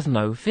has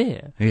no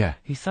fear. Yeah.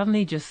 He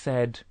suddenly just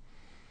said,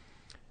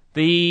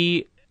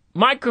 the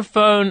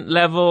microphone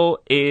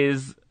level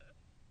is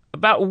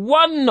about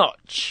 1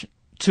 notch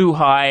too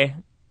high.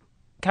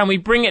 Can we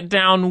bring it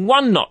down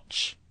 1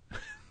 notch?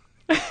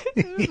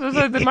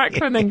 So the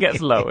microphone then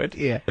gets lowered.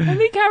 Yeah. And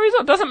he carries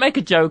on. Doesn't make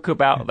a joke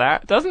about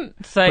that.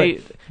 Doesn't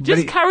say,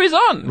 just carries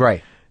on.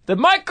 Right. The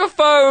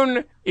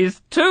microphone is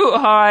too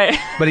high.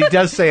 But he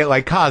does say it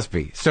like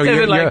Cosby. So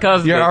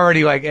you're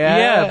already like,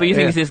 yeah, but you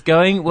think, is this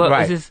going? Well,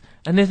 right. is this?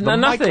 And there's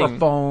nothing.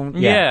 Microphone.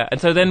 Yeah.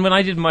 And so then when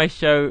I did my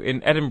show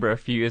in Edinburgh a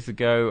few years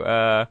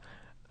ago,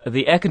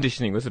 the air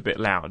conditioning was a bit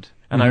loud.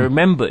 And I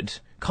remembered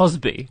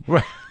Cosby.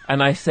 Right.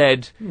 And I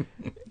said,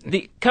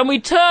 can we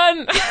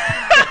turn? But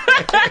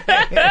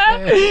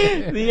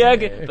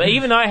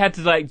even I had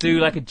to like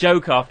do like a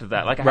joke after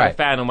that. Like I had a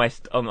fan on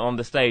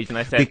the stage, and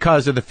I said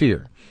because of the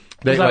fear.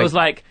 Because I was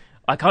like,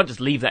 I can't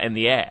just leave that in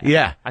the air.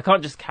 Yeah, I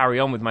can't just carry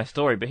on with my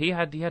story. But he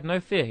had no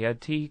fear.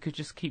 He could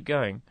just keep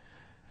going.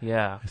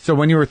 Yeah. So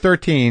when you were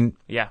 13,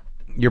 yeah,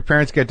 your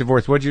parents get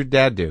divorced. What did your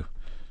dad do?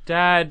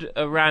 Dad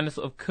ran a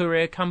sort of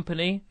courier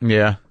company.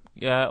 Yeah.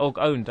 Yeah, or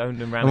owned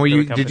and ran.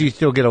 And did you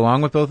still get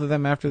along with both of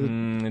them after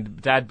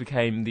Dad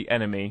became the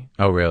enemy.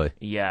 Oh, really?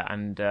 Yeah,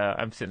 and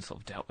I've since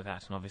sort of dealt with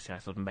that, and obviously I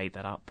sort of made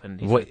that up.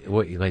 And how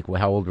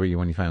old were you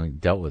when you finally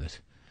dealt with it?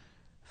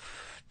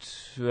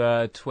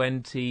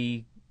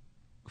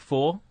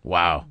 24.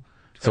 Wow,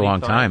 it's a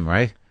long time,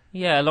 right?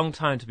 Yeah, a long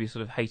time to be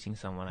sort of hating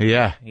someone.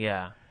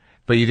 Yeah.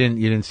 But you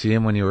didn't see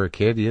him when you were a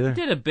kid either? I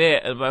did a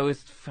bit, but I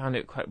always found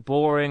it quite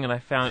boring, and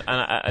I'd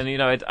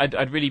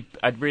really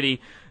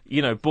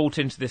bought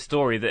into this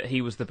story that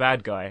he was the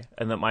bad guy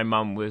and that my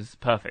mum was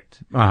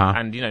perfect. Uh-huh.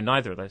 And,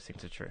 neither of those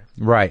things are true.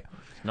 Right.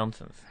 It's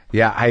nonsense.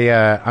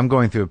 Yeah, I'm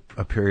going through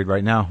a period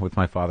right now with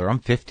my father. I'm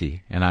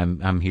 50, and I'm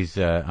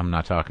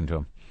not talking to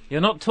him. You're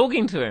not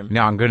talking to him?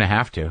 No, I'm going to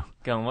have to.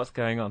 Go on, what's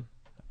going on?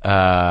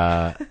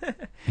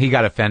 He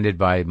got offended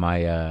by my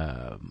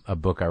a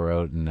book I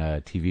wrote and a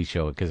TV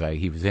show because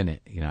he was in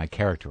it. I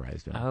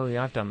characterized him. Oh,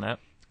 yeah, I've done that.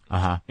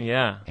 Uh-huh.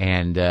 Yeah.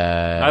 And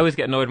I always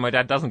get annoyed when my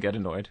dad doesn't get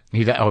annoyed.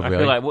 Really? I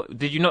feel like, what,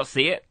 did you not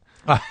see it?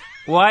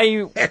 Why are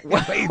you...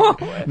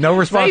 No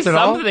response at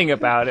all? Say something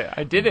about it.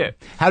 I did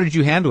it. How did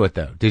you handle it,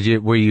 though?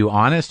 Were you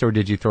honest, or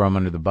did you throw him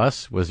under the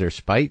bus? Was there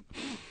spite?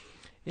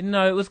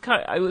 No, it was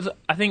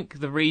I think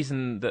the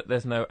reason that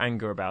there's no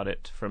anger about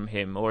it from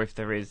him, or if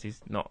there is, he's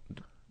not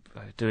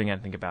doing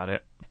anything about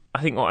it.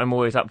 I think what I'm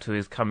always up to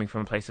is coming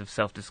from a place of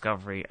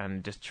self-discovery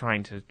and just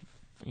trying to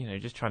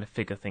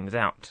figure things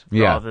out,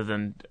 rather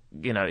than,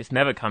 it's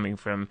never coming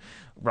from,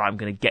 right, I'm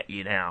going to get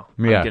you now.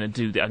 Yeah. I'm going to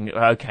do that.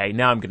 Okay,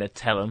 now I'm going to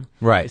tell him.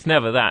 Right. It's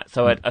never that.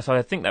 So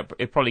I think that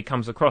it probably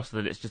comes across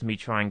that it's just me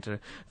trying to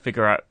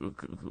figure out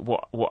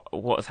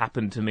what has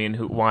happened to me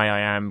and why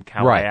I am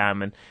how I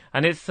am, and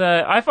it's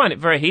I find it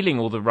very healing,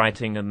 all the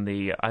writing and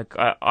the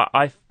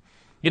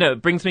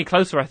it brings me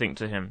closer, I think,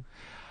 to him.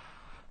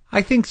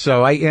 I think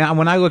so.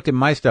 When I looked at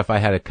my stuff, I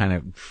had to kind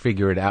of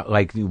figure it out.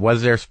 Like,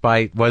 was there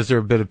spite? Was there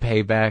a bit of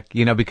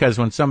payback? Because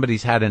when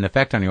somebody's had an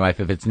effect on your life,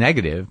 if it's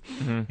negative,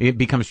 it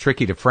becomes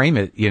tricky to frame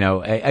it.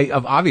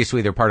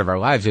 Obviously they're part of our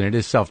lives, and it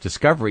is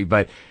self-discovery.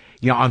 But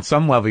on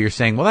some level, you're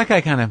saying, well, that guy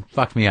kind of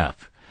fucked me up.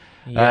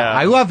 Yeah.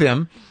 I love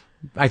him,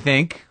 I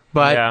think,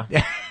 but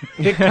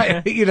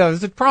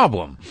it's a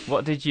problem.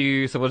 What did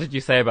you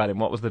say about him?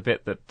 What was the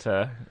bit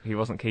that he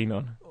wasn't keen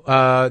on?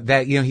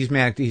 That he's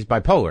manic, he's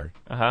bipolar,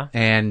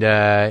 and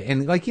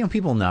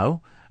people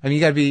know. I mean,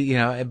 you got to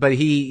be, but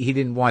he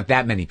didn't want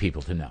that many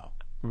people to know.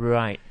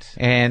 Right.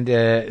 And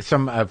a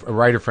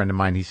writer friend of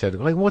mine, he said,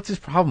 like, what's his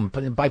problem?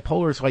 But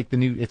bipolar is like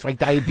it's like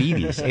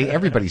diabetes.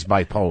 Everybody's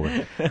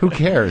bipolar. Who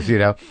cares,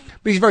 But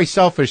he's very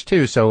selfish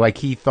too. So like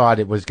he thought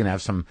it was going to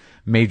have some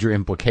major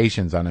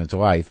implications on his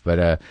life.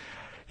 But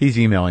he's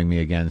emailing me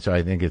again, so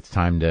I think it's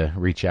time to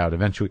reach out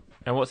eventually.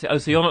 And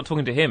so you're not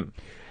talking to him?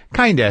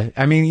 Kinda.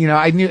 I mean,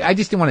 I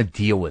just didn't want to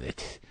deal with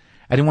it.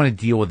 I didn't want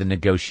to deal with the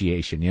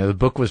negotiation. The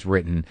book was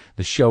written,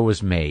 the show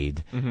was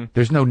made. Mm-hmm.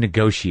 There's no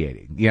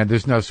negotiating.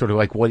 There's no sort of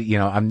like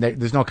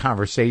there's no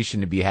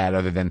conversation to be had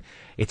other than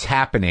it's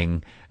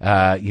happening.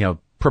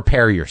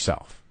 Prepare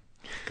yourself.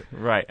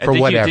 Right. For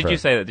whatever. Did you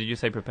say that? Did you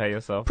say prepare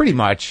yourself? Pretty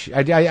much.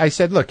 I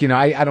said, look,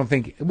 I don't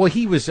think. Well,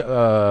 he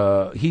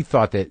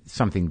thought that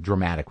something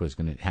dramatic was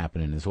going to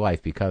happen in his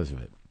life because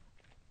of it.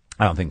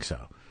 I don't think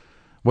so.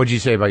 What'd you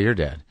say about your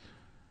dad?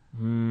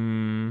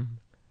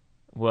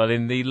 Well,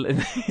 in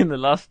the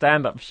last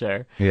stand-up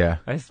show, Yeah.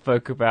 I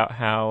spoke about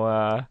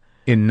how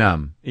In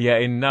Numb.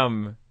 in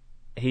Numb,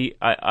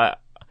 I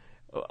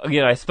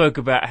spoke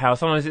about how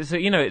sometimes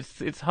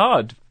it's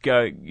hard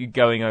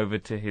going over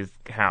to his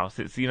house.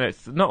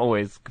 It's not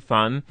always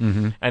fun,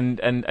 and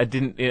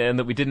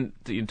that we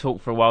didn't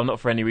talk for a while, not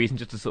for any reason,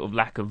 just a sort of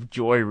lack of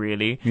joy,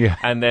 really. Yeah.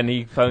 And then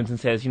he phones and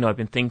says, I've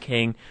been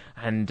thinking,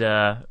 and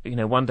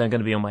one day I'm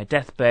going to be on my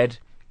deathbed,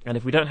 and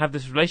if we don't have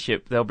this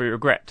relationship, there'll be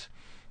regret.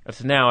 And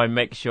so now I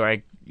make sure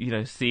I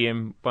see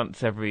him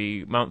once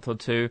every month or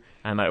two,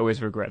 and I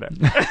always regret it.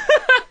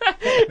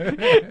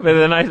 But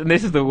then and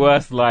this is the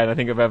worst line I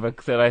think I've ever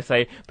said. I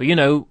say, but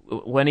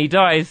when he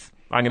dies,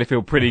 I'm going to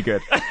feel pretty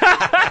good.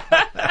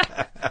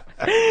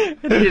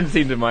 And he didn't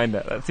seem to mind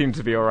that. That seemed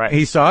to be all right.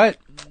 He saw it?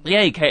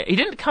 Yeah, he came. He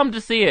didn't come to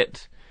see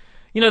it.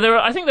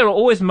 I think there are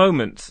always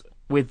moments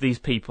with these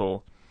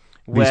people.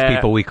 These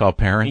people we call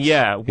parents?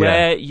 Yeah,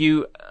 where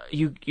you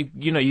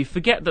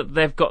forget that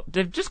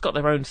they've just got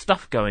their own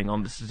stuff going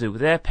on that's to do with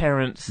their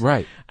parents.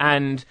 Right.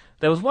 And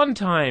there was one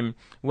time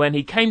when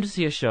he came to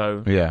see a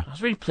show. Yeah. I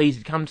was really pleased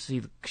he'd come to see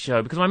the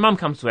show because my mum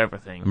comes to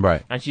everything.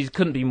 Right. And she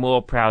couldn't be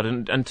more proud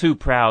and too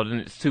proud, and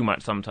it's too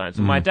much sometimes.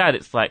 And my dad,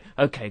 it's like,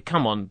 okay,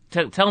 come on,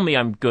 tell me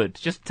I'm good.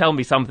 Just tell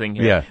me something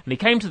here. Yeah. And he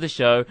came to the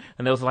show,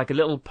 and there was like a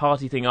little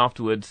party thing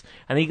afterwards,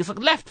 and he just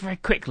left very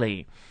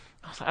quickly.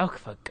 I was like, oh,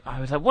 fuck. I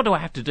was like, what do I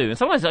have to do? And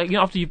sometimes,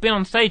 after you've been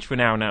on stage for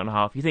an hour and a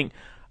half, you think,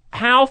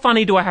 how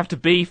funny do I have to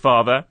be,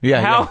 Father?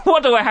 Yeah.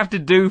 What do I have to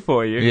do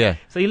for you? Yeah.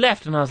 So he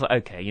left, and I was like,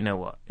 okay, you know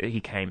what? He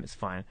came, it's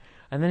fine.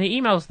 And then he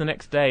emails the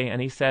next day,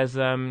 and he says,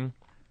 I'm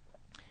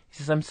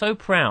so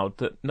proud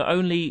that not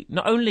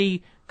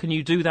only can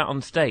you do that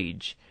on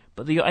stage,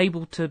 but that you're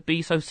able to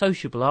be so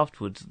sociable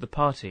afterwards at the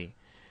party.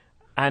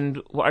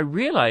 And what I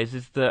realised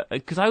is that,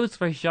 because I was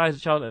very shy as a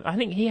child, I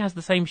think he has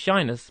the same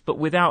shyness, but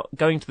without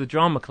going to the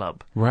drama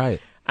club. Right.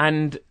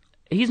 And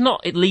he's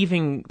not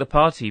leaving the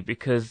party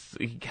because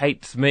he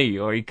hates me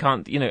or he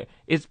can't,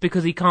 it's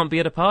because he can't be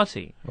at a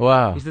party.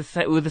 Wow. He's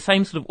with the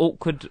same sort of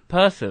awkward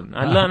person.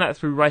 I learned that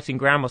through writing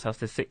Grandma's House,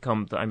 this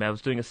sitcom that I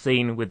was doing a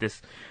scene with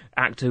this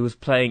actor who was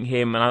playing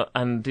him, and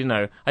I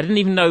didn't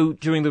even know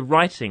during the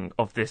writing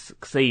of this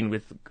scene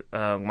with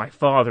my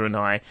father and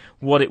I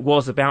what it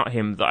was about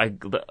him that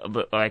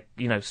I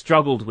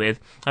struggled with.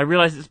 I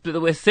realised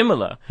that we're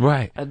similar.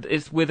 Right.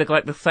 It's with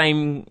the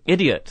same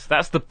idiot.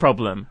 That's the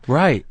problem.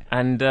 Right.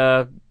 And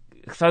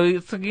so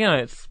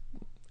it's.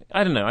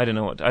 I don't know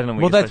what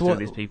you're supposed to do with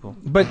these people.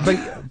 But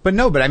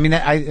I mean,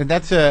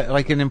 that's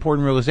an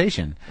important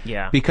realization.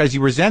 Yeah. Because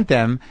you resent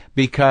them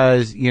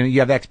because you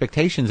have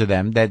expectations of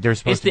them that they're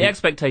supposed to be. It's the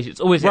expectations.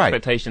 It's always the Right.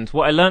 expectations.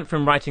 What I learned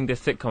from writing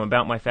this sitcom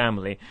about my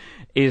family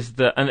is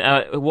that,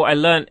 and what I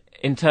learned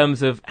in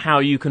terms of how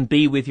you can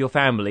be with your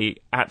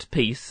family at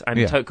peace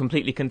and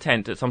completely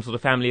content at some sort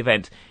of family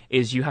event,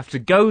 is you have to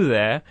go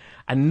there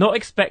and not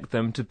expect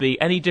them to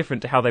be any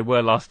different to how they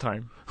were last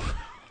time.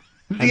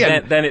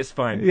 And then it's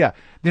fine. Yeah,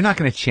 they're not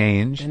going to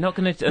change. They're not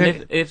going to.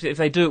 And if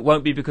they do, it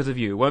won't be because of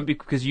you. It won't be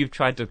because you've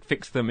tried to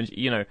fix them.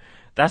 And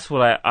that's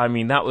what I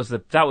mean. That was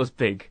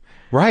big.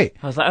 Right.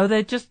 I was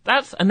like,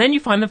 that's, and then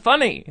you find them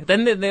funny.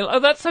 Then they're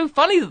that's so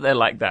funny that they're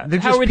like that. They're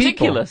How just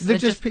ridiculous. people. They're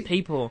just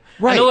people.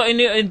 Right.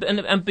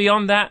 And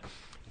beyond that,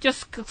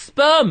 just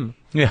sperm.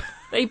 Yeah.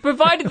 They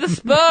provided the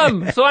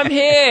sperm, so I'm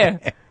here.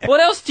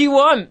 What else do you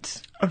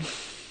want?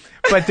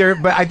 But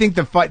I think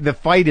the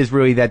fight is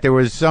really that there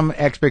was some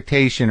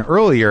expectation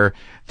earlier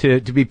to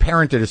be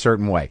parented a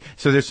certain way.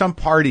 So there's some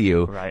part of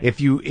you, Right.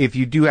 if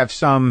you do have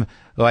some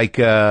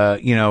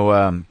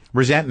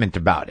resentment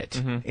about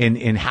it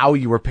in how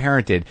you were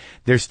parented,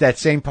 there's that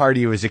same part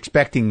of you is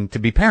expecting to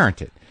be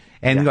parented,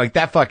 and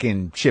that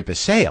fucking ship has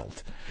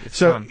sailed. It's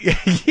so gone.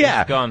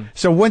 yeah, It's gone.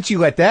 So once you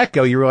let that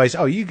go, you realize,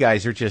 oh, you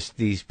guys are just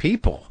these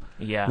people.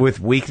 Yeah. With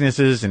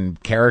weaknesses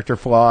and character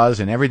flaws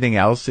and everything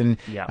else, and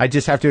I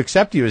just have to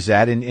accept you as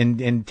that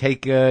and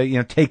take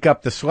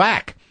up the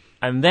slack.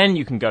 And then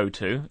you can go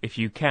to, if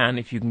you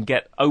can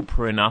get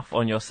Oprah enough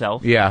on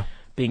yourself. Yeah.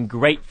 Being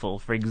grateful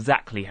for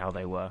exactly how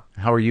they were.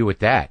 How are you with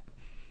that?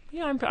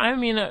 Yeah,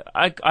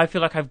 I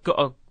feel like I've got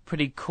a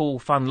pretty cool,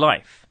 fun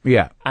life.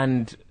 Yeah.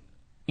 And,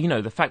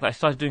 the fact that I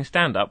started doing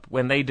stand-up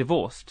when they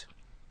divorced,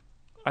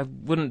 I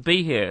wouldn't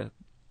be here.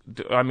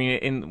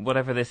 In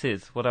whatever this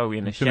is. What are we,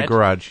 in a shed? In a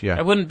garage, yeah.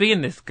 I wouldn't be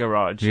in this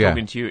garage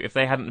talking to you if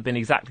they hadn't been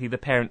exactly the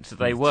parents that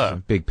they were. It's a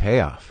big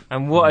payoff.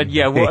 And what a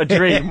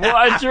dream.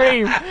 What a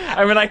dream.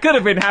 I could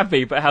have been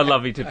happy, but how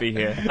lovely to be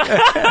here.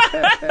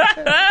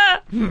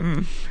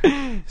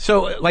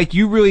 So,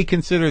 you really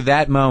consider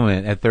that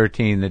moment at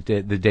 13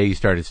 the day you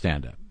started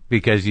stand-up?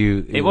 Because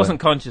it wasn't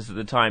conscious at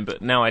the time,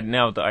 but now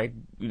that I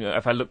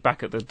if I look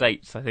back at the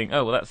dates, I think,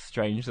 oh, well, that's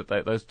strange that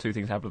those two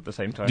things happened at the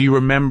same time. Do you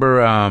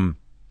remember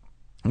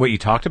what you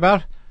talked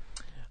about?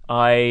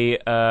 I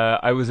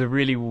was a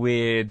really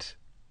weird.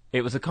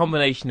 It was a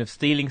combination of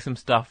stealing some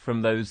stuff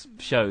from those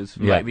shows,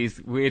 from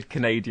these weird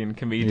Canadian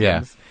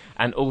comedians,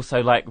 and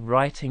also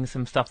writing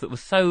some stuff that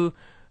was so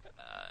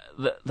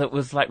that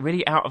was like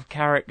really out of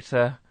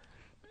character.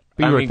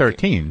 But you were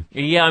 13.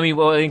 Yeah, I mean,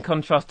 well, in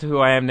contrast to who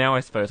I am now,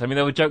 I suppose. I mean,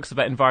 there were jokes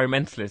about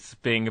environmentalists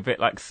being a bit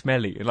like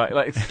smelly,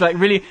 like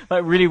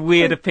really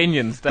weird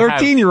opinions to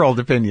have. 13-year-old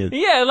opinions.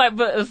 Yeah,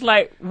 but it's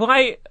like,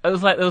 why? It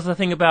was like there was a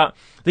thing about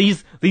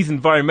these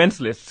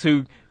environmentalists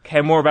who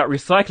care more about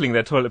recycling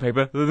their toilet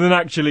paper than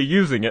actually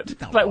using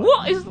it. Like,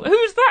 who's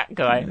that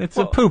guy? It's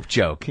a poop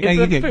joke. It's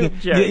a poop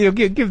joke. You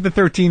give the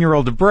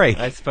 13-year-old a break.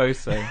 I suppose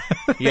so.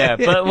 Yeah,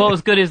 but what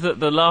was good is that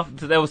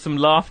there was some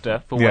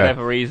laughter for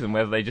whatever reason,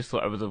 whether they just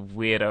thought I was a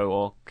weirdo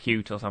or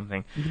cute or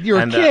something.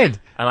 You're a kid.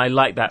 And I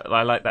like that.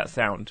 I like that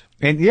sound.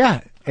 And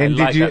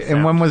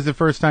and when was the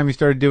first time you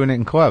started doing it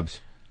in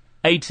clubs?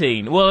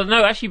 18. Well,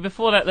 no, actually,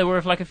 before that, there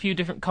were like a few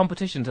different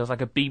competitions. There was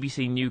like a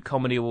BBC New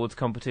Comedy Awards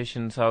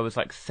competition, so I was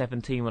like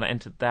 17 when I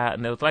entered that,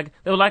 and there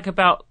were like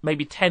about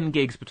maybe 10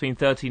 gigs between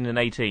 13 and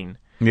 18.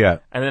 Yeah.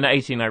 And then at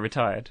 18, I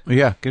retired.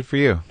 Yeah, good for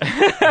you.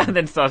 And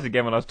then started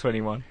again when I was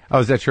 21. Oh,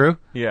 is that true?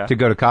 Yeah. To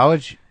go to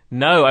college?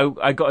 No,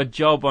 I got a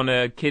job on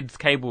a kids'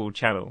 cable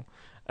channel,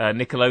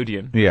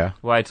 Nickelodeon. Yeah.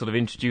 Where I'd sort of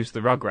introduced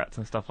the Rugrats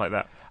and stuff like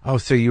that. Oh,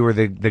 so you were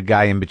the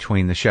guy in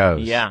between the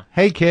shows. Yeah.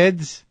 Hey,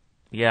 kids.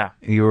 Yeah.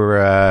 You were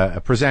a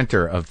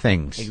presenter of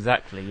things.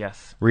 Exactly,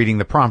 yes. Reading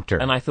the prompter.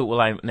 And I thought, well,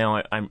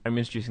 I'm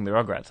introducing the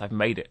Rugrats. I've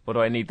made it. What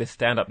do I need this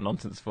stand-up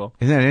nonsense for?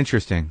 Isn't that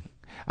interesting?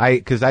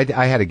 Because I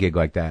had a gig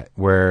like that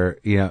where,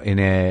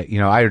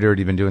 I had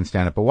already been doing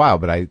stand-up a while,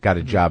 but I got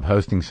a job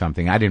hosting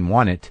something. I didn't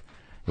want it.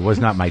 It was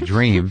not my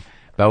dream,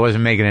 but I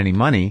wasn't making any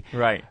money.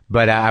 Right.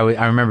 But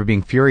I remember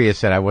being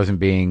furious that I wasn't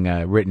being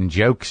written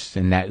jokes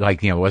and that,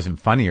 it wasn't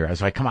funnier. I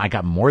was like, come on, I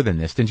got more than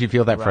this. Didn't you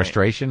feel that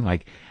frustration?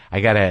 Like, I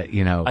gotta,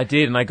 I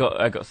did, and I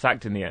got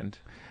sacked in the end.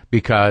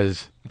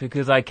 Because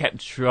I kept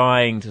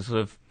trying to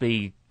sort of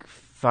be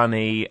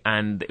funny,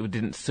 and it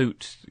didn't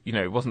suit.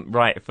 It wasn't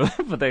right for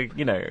the.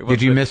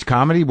 Did you miss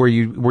comedy? Were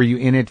you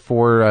in it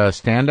for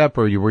stand up,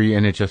 or were you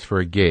in it just for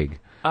a gig?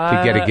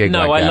 To get a gig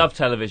no, like that? I love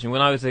television. When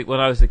I was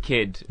a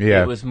kid,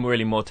 Yeah. It was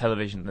really more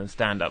television than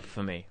stand-up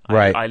for me.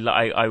 Right.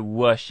 I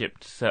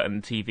worshipped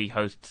certain TV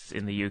hosts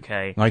in the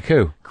UK. Like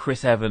who?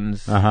 Chris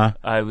Evans. Uh-huh.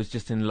 I was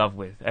just in love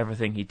with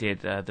everything he did.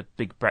 The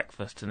Big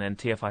Breakfast, and then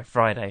TFI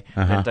Friday,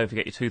 Uh-huh. and then Don't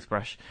Forget Your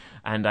Toothbrush.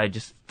 And I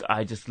just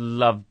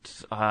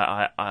loved.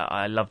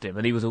 I loved him,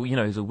 and he was he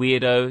was a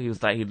weirdo.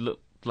 He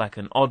looked like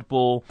an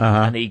oddball,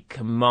 Uh-huh. and he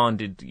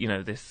commanded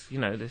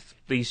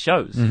these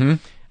shows, Mm-hmm.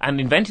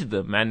 and invented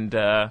them,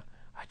 and.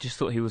 I just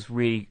thought he was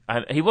really.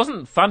 He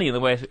wasn't funny in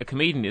the way a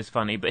comedian is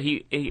funny, but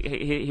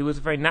he was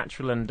very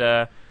natural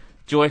and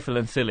joyful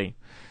and silly,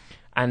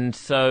 and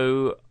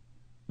so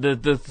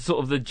the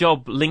sort of the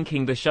job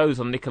linking the shows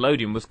on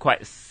Nickelodeon was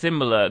quite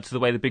similar to the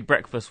way the Big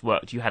Breakfast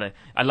worked.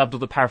 I loved all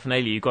the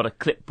paraphernalia. You got a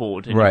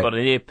clipboard and Right. you got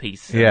an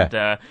earpiece, Yeah.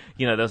 and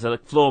there was a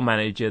floor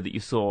manager that you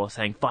saw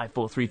saying 5,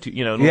 4, 3, 2,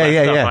 and all Yeah, that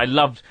yeah,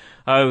 stuff.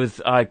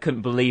 yeah. I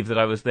couldn't believe that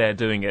I was there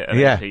doing it at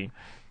Yeah.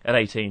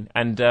 18,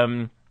 and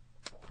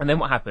then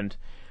what happened?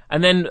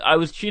 And then I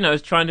was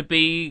trying to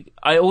be.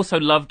 I also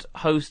loved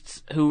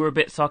hosts who were a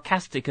bit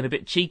sarcastic and a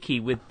bit cheeky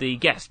with the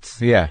guests.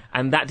 Yeah.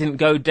 And that didn't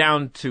go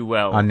down too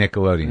well On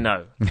Nickelodeon.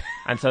 No.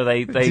 And so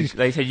they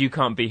said you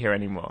can't be here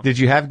anymore. Did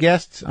you have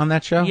guests on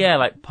that show? Yeah,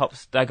 like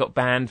I got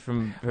banned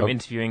from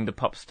interviewing the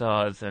pop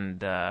stars, and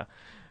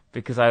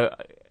because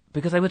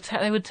they were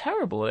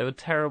terrible. They were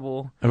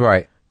terrible.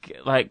 Right.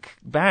 Like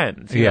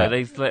bands, Yeah.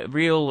 they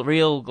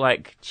real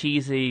like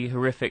cheesy,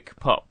 horrific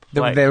pop.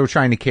 They were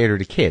trying to cater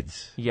to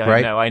kids. Yeah,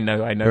 right? I know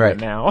Right. that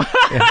now.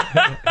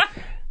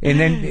 And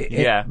then,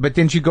 Yeah. But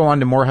didn't you go on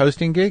to more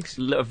hosting gigs?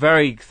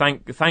 Very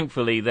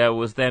thankfully, there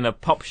was then a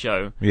pop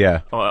show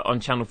Yeah.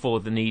 on Channel 4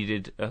 that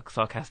needed a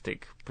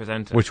sarcastic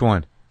presenter. Which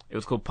one? It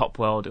was called Pop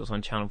World. It was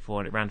on Channel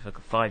 4, and it ran for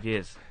 5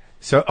 years.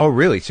 So, oh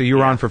really? So you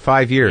were on for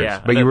 5 years,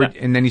 Yeah, but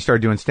and then you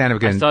started doing stand up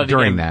again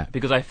during that.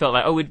 Because I felt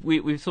like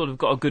we've sort of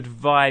got a good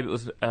vibe. It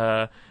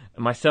was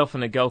myself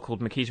and a girl called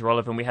Makita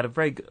Oliver, and we had a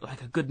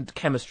good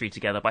chemistry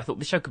together. But I thought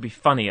the show could be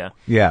funnier.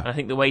 Yeah. And I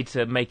think the way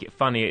to make it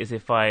funnier is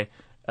if I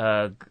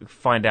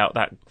find out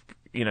that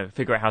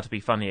figure out how to be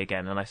funny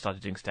again, and I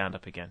started doing stand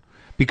up again.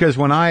 Because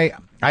when I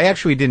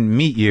actually didn't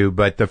meet you,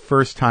 but the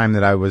first time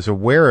that I was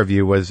aware of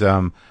you was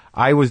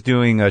I was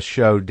doing a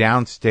show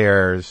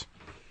downstairs.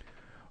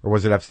 Or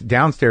was it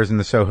downstairs in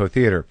the Soho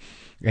Theater?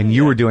 And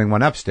you were doing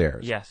one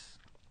upstairs. Yes.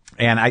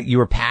 And you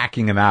were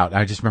packing them out.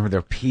 I just remember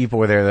there were people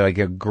there,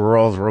 like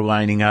girls were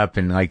lining up,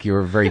 and like you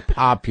were very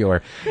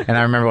popular. And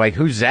I remember like,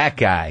 who's that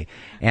guy?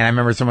 And I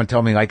remember someone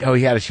told me like, oh,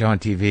 he had a show on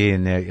TV,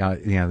 and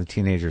the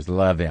teenagers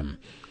love him.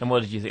 And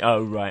what did you think?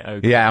 Oh, right.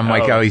 Okay. Yeah, I'm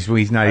like,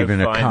 he's not even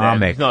a comic.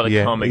 Then. He's not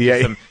a comic. Yeah.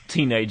 Just some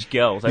teenage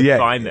girls.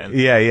 Fine then.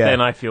 Yeah, yeah.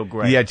 Then I feel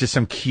great. Yeah, just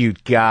some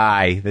cute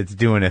guy that's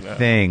doing a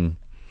thing.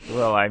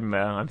 Well,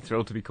 I'm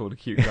thrilled to be called a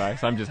cute guy,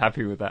 so I'm just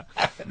happy with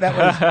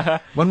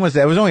that. When was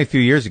that? It was only a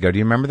few years ago. Do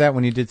you remember that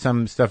when you did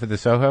some stuff at the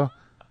Soho?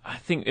 I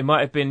think it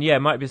might have been. Yeah, it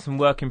might have been some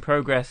work in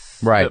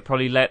progress. Right. That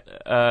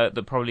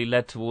probably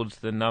led towards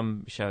the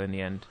Numb show in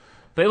the end.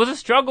 But it was a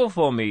struggle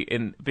for me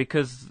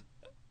because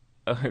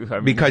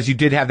Because you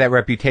did have that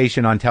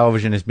reputation on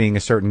television as being a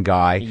certain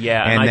guy.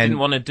 Yeah, and I didn't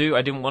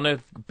want to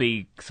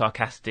be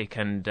sarcastic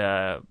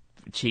and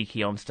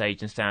cheeky on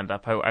stage and stand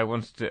up. I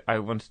wanted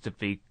to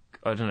be.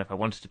 I don't know if I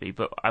wanted to be,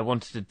 but I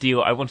wanted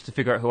to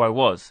figure out who I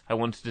was. I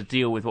wanted to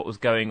deal with what was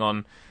going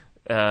on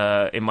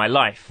in my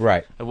life.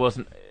 Right. I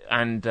wasn't,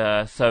 and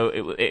so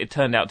it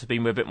turned out to be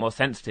a bit more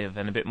sensitive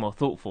and a bit more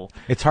thoughtful.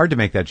 It's hard to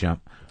make that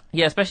jump.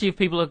 Yeah, especially if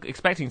people are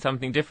expecting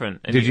something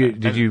different. And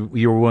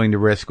you were willing to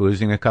risk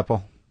losing a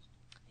couple?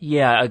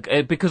 Yeah,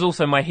 because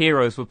also my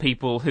heroes were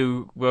people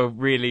who were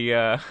really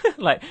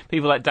like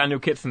people like Daniel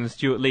Kitson and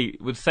Stuart Lee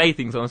would say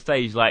things on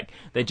stage like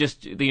they're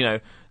just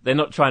they're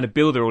not trying to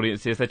build their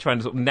audiences, they're trying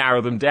to sort of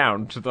narrow them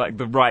down to like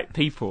the right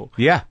people.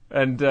 Yeah,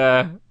 and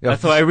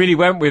that's why I really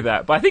went with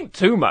that. But I think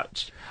too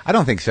much. I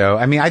don't think so.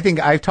 I mean, I think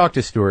I've talked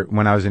to Stuart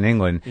when I was in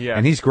England,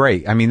 and he's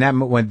great. I mean,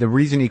 when the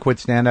reason he quit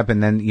stand up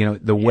and then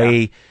the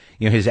way.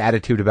 His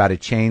attitude about it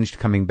changed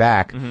coming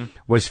back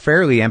was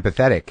fairly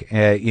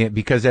empathetic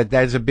because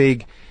that's a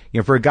big,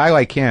 for a guy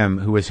like him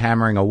who was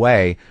hammering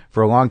away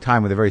for a long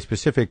time with a very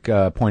specific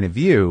point of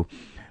view,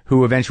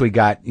 who eventually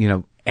got,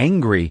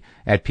 angry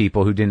at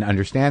people who didn't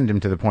understand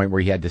him to the point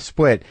where he had to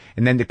split,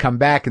 and then to come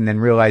back and then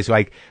realize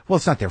like, well,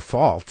 it's not their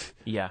fault.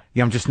 Yeah.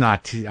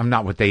 I'm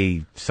not what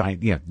they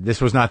signed. This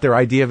was not their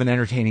idea of an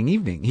entertaining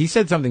evening. He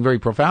said something very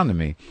profound to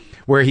me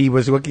where he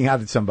was looking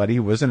out at somebody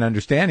who wasn't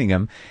understanding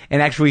him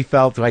and actually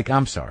felt like,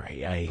 I'm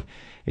sorry.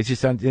 It's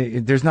just,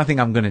 there's nothing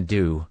I'm going to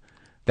do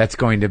that's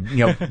going to,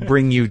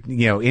 bring you,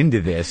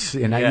 into this.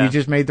 And you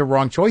just made the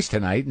wrong choice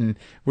tonight, and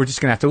we're just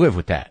going to have to live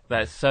with that.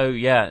 That's so,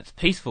 it's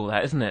peaceful,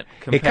 that, isn't it?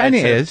 It kind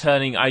of is.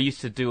 I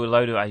used to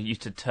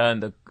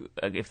turn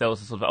if there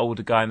was a sort of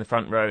older guy in the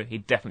front row,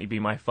 he'd definitely be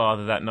my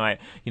father that night.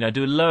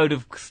 Do a load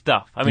of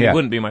stuff. I mean, he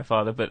wouldn't be my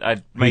father, but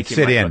I'd make him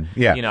sit in.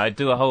 Yeah. I'd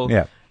do a whole,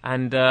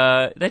 and,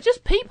 they're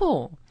just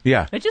people.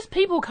 Yeah. They're just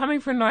people coming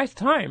for a nice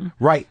time.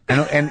 Right.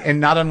 And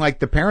not unlike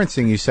the parents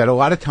thing you said, a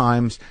lot of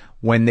times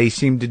when they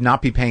seem to not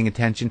be paying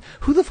attention,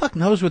 who the fuck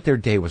knows what their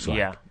day was like?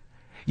 Yeah.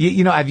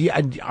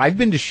 I've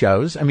been to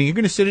shows. I mean, you're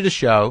going to sit at a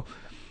show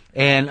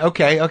and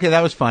okay,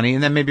 that was funny.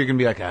 And then maybe you're going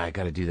to be like, I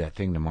got to do that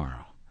thing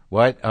tomorrow.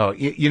 What? Oh,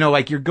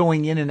 like you're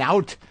going in and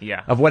out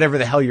of whatever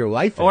the hell your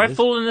life is. Or I've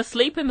fallen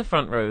asleep in the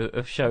front row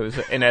of shows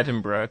in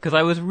Edinburgh because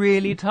I was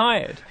really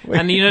tired.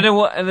 And you know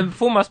what? And the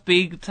performance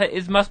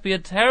must be a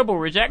terrible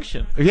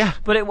rejection. Yeah.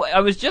 But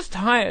I was just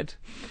tired.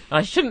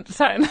 I shouldn't have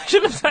sat in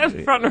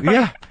the front row.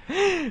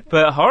 Yeah.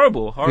 But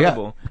horrible.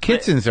 Yeah.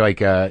 Kitson's like,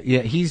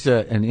 he's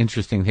an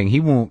interesting thing. He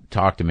won't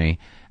talk to me,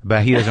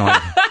 but he doesn't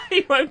want.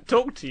 He won't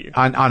talk to you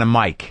on a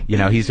mic.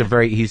 He's a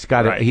very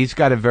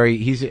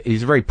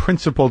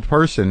principled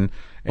person.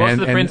 What's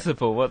the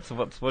principle? What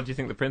do you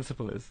think the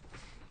principle is?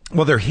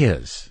 Well, they're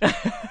his.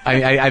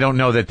 I don't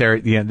know that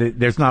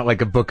there's not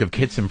like a book of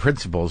Kitson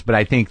principles, but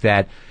I think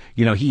that,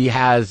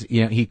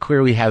 he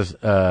clearly has,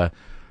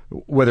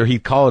 whether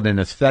he'd call it an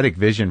aesthetic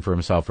vision for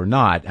himself or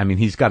not. I mean,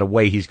 he's got a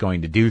way he's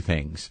going to do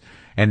things,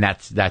 and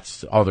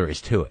that's all there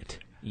is to it.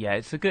 Yeah,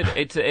 he's got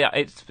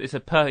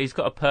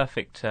a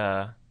perfect,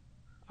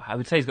 I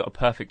would say he's got a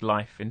perfect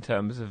life in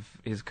terms of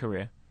his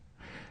career.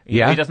 He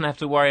doesn't have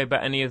to worry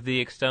about any of the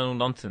external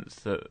nonsense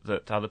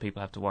that other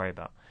people have to worry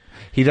about.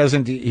 He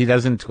doesn't do,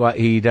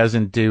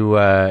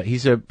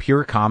 he's a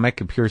pure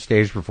comic, a pure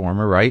stage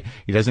performer, right?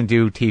 He doesn't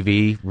do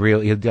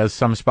TV, he does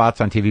some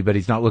spots on TV, but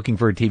he's not looking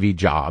for a TV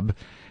job.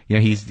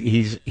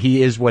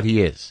 He is what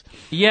he is.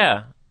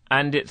 Yeah.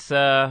 And it's,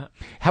 how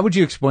would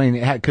you explain,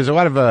 because a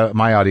lot of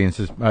my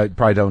audiences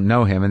probably don't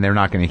know him, and they're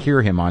not going to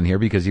hear him on here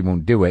because he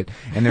won't do it.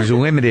 And there's a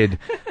limited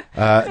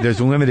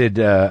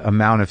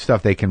amount of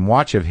stuff they can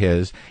watch of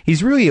his.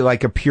 He's really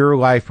like a pure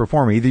live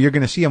performer. Either you're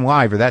going to see him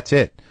live or that's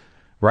it.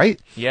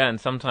 Right? Yeah,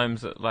 and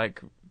sometimes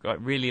like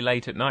really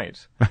late at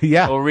night.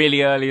 Yeah. Or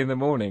really early in the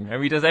morning.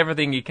 And he does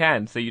everything he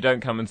can so you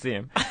don't come and see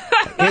him.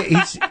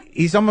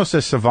 He's almost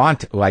a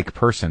savant-like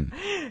person.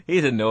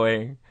 He's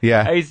annoying.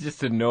 Yeah. He's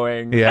just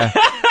annoying. Yeah.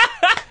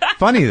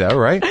 Funny though,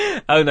 right?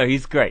 Oh no,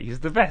 he's great. He's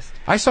the best.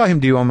 I saw him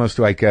do almost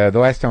like the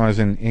last time I was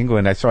in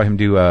England. I saw him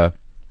do a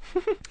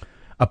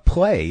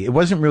play. It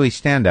wasn't really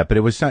stand up, but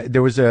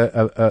there was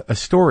a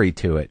story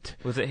to it.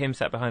 Was it him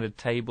sat behind a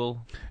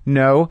table?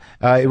 No,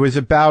 it was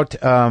about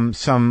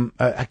some.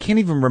 I can't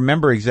even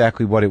remember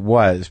exactly what it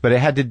was, but it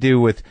had to do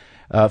with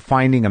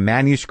finding a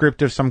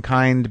manuscript of some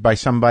kind by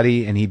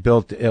somebody, and he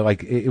built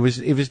it was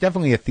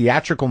definitely a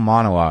theatrical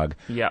monologue.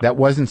 Yeah. That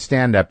wasn't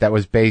stand up. That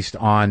was based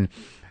on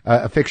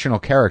a fictional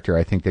character,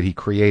 I think, that he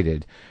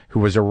created,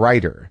 who was a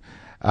writer.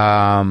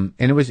 And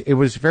it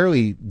was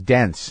fairly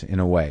dense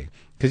in a way,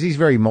 because he's a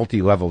very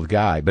multi-leveled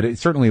guy, but it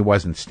certainly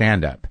wasn't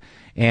stand-up.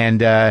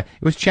 And it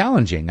was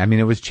challenging. I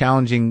mean, it was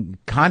challenging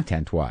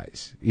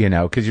content-wise,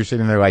 because you're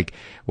sitting there like,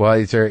 well,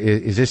 is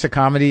this a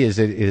comedy? Is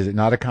it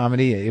not a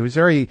comedy? It was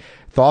very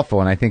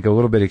thoughtful and I think a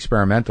little bit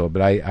experimental,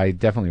 but I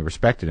definitely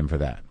respected him for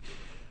that.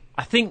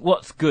 I think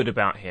what's good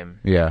about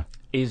him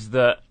is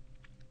that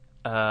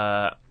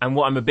and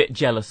what I'm a bit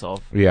jealous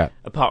of,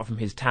 apart from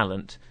his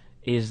talent,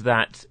 is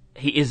that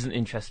he isn't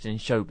interested in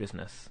show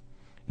business.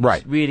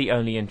 Right. He's really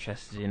only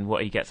interested in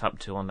what he gets up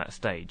to on that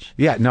stage.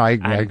 Yeah, no, I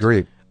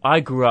agree. I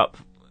grew up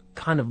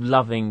kind of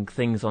loving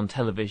things on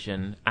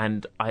television,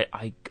 and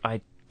I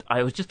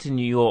was just in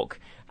New York,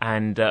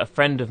 and a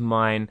friend of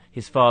mine,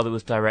 his father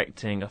was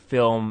directing a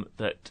film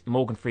that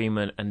Morgan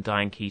Freeman and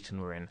Diane Keaton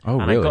were in. Oh,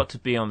 and really? I got to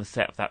be on the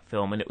set of that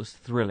film, and it was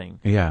thrilling.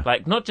 Yeah.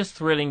 Like, not just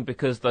thrilling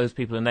because those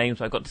people are names,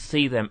 but I got to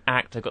see them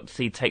act, I got to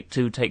see take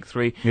 2, take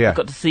 3. Yeah. I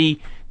got to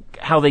see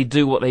how they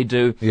do what they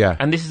do. Yeah.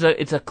 And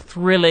it's a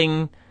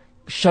thrilling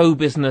show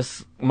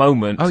business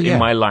moment in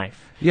my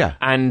life. Yeah.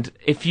 And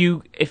if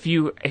you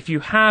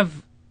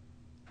have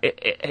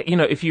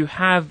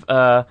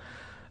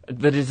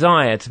the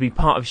desire to be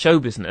part of show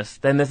business,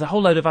 then there's a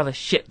whole load of other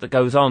shit that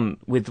goes on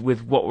with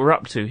what we're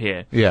up to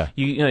here. Yeah.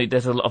 You know,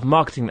 there's a lot of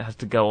marketing that has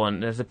to go on.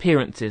 There's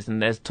appearances,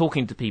 and there's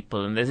talking to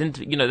people, and there's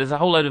there's a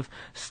whole load of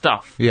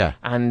stuff. Yeah.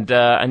 And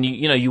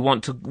you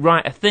want to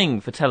write a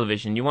thing for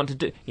television. You want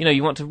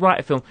to write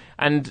a film,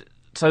 and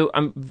so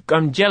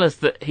I'm jealous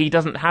that he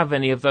doesn't have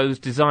any of those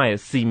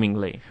desires,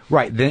 seemingly.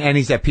 Right. And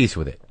he's at peace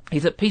with it.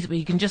 He's at peace, but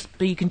he can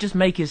just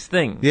make his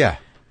thing. Yeah.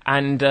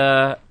 And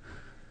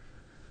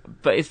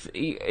but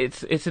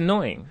it's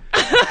annoying.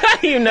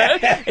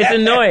 It's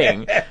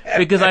annoying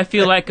because I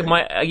feel like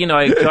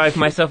I drive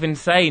myself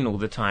insane all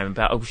the time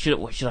about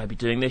what should I be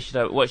doing this? Should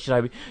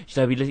I be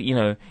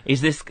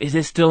is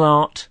this still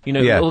art?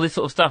 All this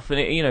sort of stuff. And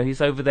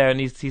he's over there and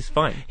he's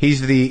fine.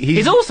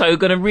 He's also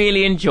going to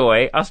really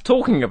enjoy us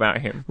talking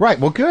about him. Right.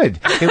 Well, good.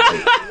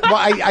 Well,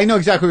 I know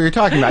exactly what you're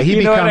talking about. He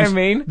You know becomes what I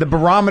mean? the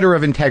barometer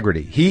of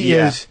integrity. He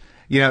is.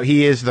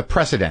 He is the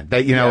precedent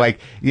that,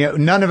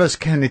 none of us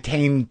can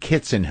attain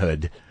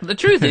Kitsenhood. The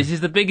truth is,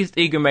 he's the biggest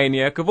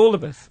egomaniac of all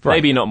of us. Right.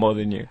 Maybe not more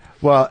than you.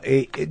 Well,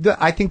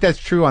 I think that's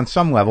true on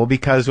some level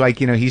because,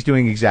 he's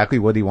doing exactly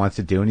what he wants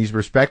to do, and he's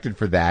respected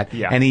for that.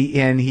 Yeah. And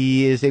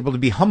he is able to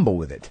be humble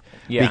with it.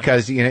 Yeah.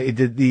 Because,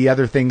 the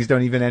other things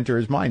don't even enter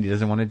his mind. He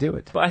doesn't want to do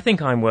it. But I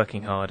think I'm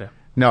working harder.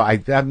 No,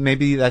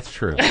 maybe that's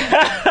true.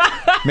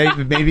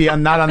 maybe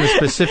I'm not on the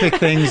specific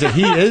things that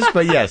he is,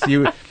 but yes,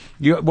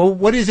 well,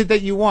 what is it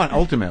that you want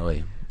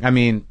ultimately? I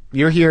mean,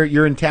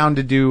 you're in town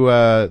to do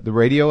the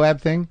Radio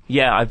Lab thing?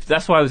 Yeah,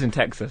 that's why I was in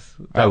Texas.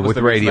 With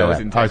Radio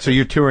Lab. Oh, so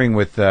you're touring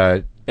with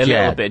a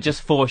little bit,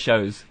 just 4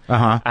 shows.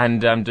 Uh-huh.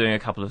 And I'm doing a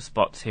couple of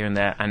spots here and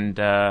there, and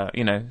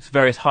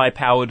various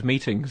high-powered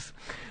meetings.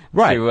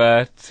 Right.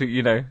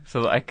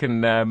 So that I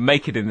can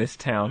make it in this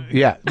town.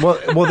 Yeah.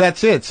 Well,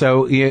 that's it.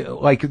 So,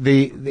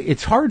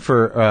 it's hard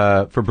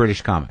for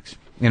British comics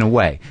in a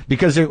way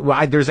because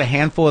there's a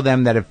handful of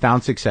them that have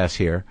found success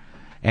here.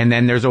 And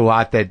then there's a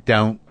lot that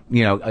don't,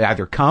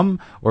 either come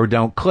or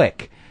don't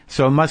click.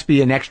 So it must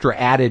be an extra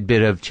added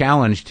bit of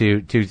challenge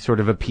to sort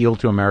of appeal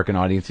to American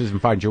audiences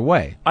and find your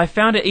way. I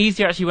found it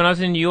easier actually when I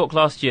was in New York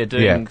last year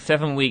doing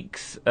 7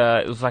 weeks.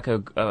 It was like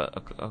a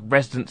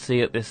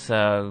residency at this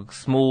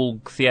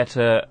small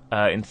theatre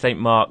in St.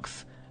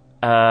 Mark's.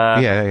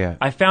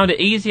 I found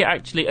it easier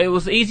actually. It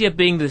was easier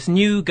being this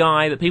new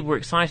guy that people were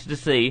excited to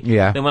see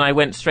than when I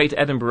went straight to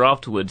Edinburgh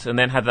afterwards and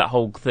then had that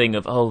whole thing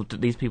of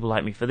these people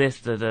like me for this.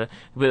 But,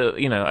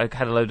 I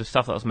had a load of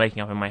stuff that I was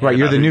making up in my head. Right,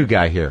 you're the new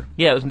guy here.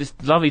 Yeah, it's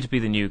lovely to be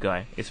the new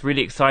guy. It's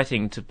really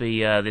exciting to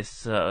be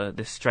this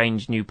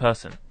strange new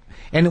person.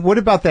 And what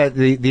about that?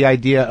 The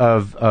idea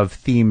of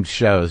themed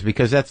shows,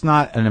 because that's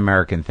not an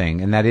American thing,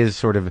 and that is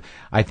sort of,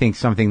 I think,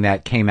 something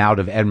that came out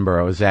of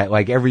Edinburgh. Is that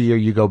every year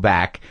you go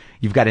back,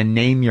 you've got to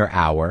name your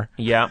hour,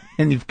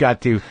 and you've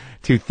got to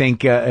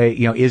think,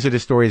 is it a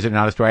story? Is it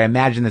not a story? I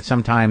imagine that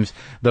sometimes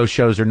those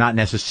shows are not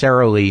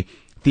necessarily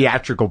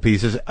theatrical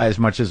pieces as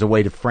much as a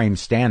way to frame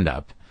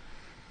stand-up.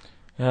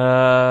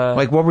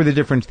 What were the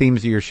different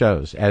themes of your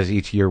shows as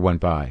each year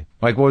went by?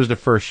 What was the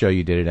first show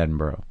you did at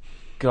Edinburgh?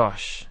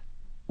 Gosh.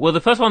 Well,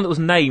 the first one that was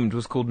named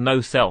was called No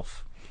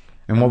Self.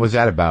 And what was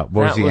that about?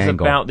 What was the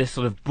angle? About this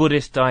sort of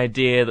Buddhist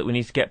idea that we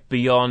need to get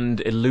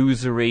beyond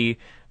illusory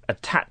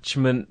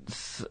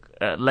attachments,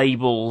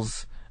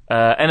 labels,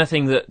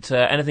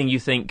 anything you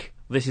think,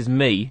 this is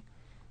me,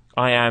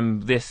 I am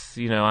this,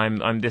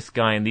 I'm this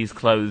guy in these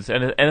clothes,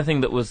 and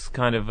anything that was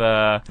kind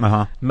of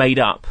made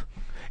up.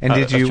 And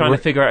I was trying to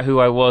figure out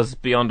who I was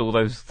beyond all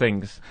those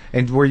things.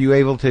 And were you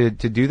able to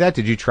do that?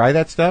 Did you try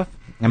that stuff?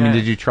 I mean,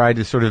 did you try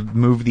to sort of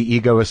move the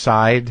ego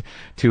aside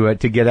to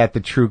get at the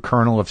true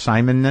kernel of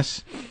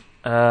Simonness?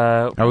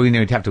 We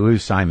would have to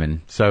lose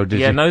Simon. So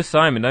no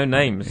Simon, no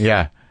names.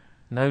 Yeah,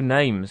 no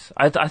names.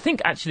 I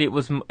think actually it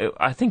was.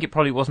 I think it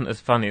probably wasn't as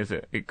funny as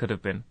it could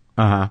have been.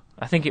 I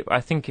think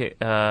it.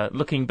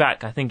 Looking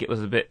back, I think it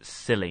was a bit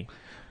silly.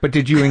 But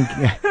did you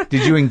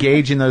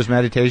engage in those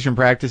meditation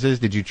practices?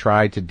 Did you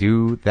try to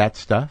do that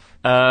stuff?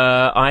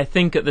 I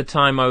think at the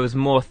time I was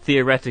more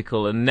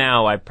theoretical, and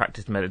now I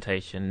practice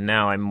meditation.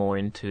 Now I'm more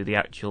into the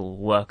actual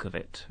work of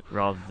it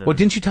rather than. Well,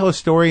 didn't you tell a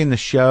story in the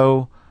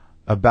show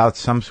about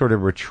some sort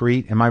of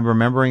retreat? Am I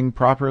remembering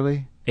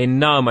properly? In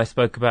Nome, I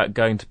spoke about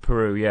going to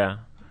Peru. Yeah.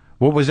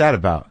 What was that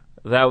about?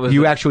 That was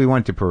actually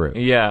went to Peru.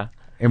 Yeah.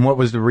 And what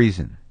was the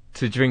reason?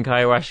 To drink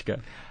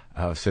ayahuasca.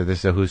 Oh, so this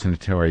is a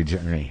hallucinatory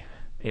journey.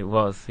 It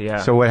was,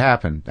 yeah. So what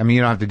happened? I mean,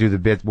 you don't have to do the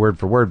bit word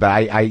for word, but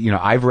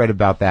I've read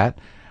about that.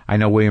 I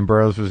know William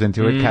Burroughs was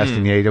into it.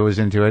 Castaneda was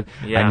into it.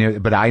 Yeah.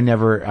 But I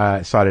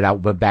never sought it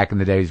out. But back in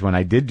the days when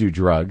I did do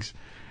drugs,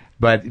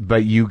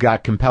 but you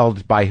got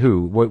compelled by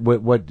who?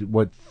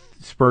 What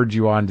spurred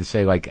you on to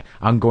say, like,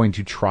 I'm going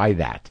to try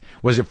that?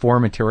 Was it for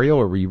material,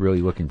 or were you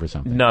really looking for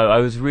something? No, I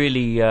was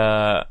really,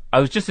 I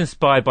was just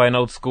inspired by an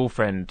old school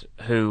friend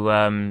who,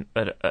 at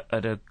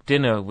a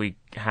dinner we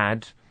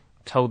had,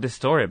 told this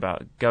story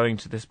about going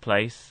to this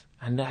place.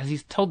 And as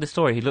he's told this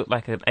story, he looked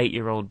like an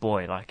 8-year-old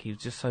boy. Like, he was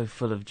just so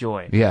full of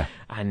joy. Yeah.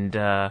 And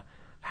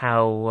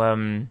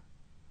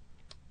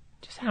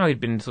how he'd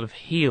been sort of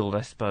healed,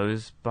 I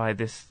suppose, by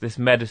this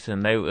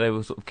medicine. They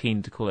were sort of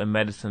keen to call it a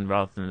medicine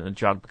rather than a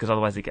drug, because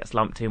otherwise it gets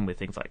lumped in with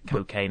things like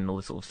cocaine and all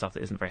this sort of stuff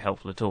that isn't very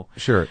helpful at all.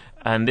 Sure.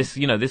 And this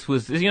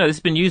has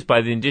been used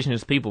by the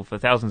indigenous people for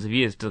thousands of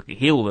years to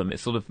heal them.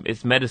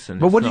 It's medicine.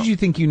 But what did you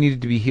think you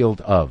needed to be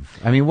healed of?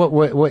 I mean, what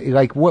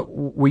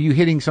were you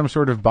hitting some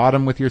sort of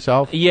bottom with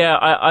yourself? Yeah,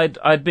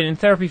 I'd been in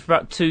therapy for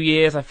about 2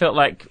 years. I felt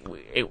like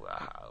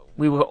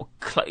we were,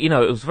 it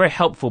was very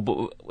helpful,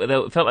 but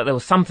it felt like there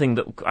was something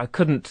that I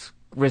couldn't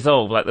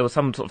resolve. Like there was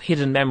some sort of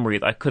hidden memory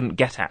that I couldn't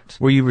get at.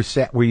 Were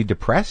you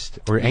depressed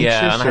or anxious?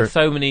 Yeah, and I had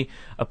so many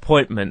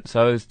appointments.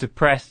 I was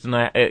depressed, and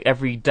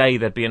every day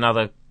there'd be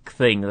another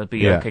thing. There'd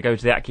be, okay, go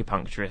to the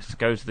acupuncturist,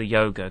 go to the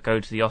yoga,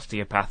 go to the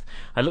osteopath.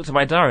 I looked at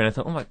my diary and I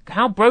thought, oh my,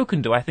 how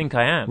broken do I think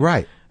I am?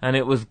 Right. And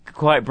it was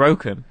quite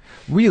broken.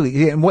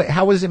 Really? And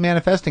how was it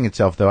manifesting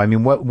itself, though? I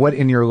mean, what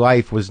in your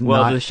life was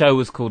Well, the show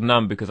was called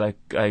Numb because I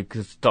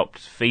stopped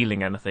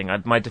feeling anything.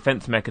 My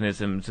defense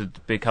mechanisms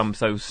had become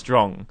so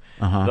strong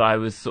that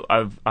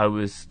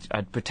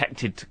I'd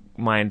protected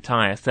my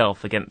entire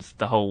self against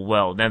the whole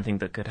world, anything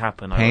that could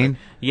happen. Pain?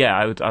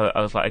 I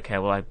was like, okay,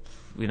 well, I'd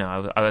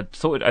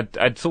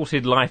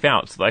sorted life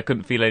out so that I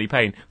couldn't feel any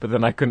pain, but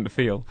then I couldn't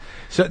feel.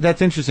 So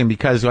that's interesting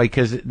because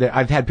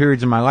I've had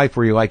periods in my life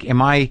where you're like,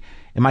 am I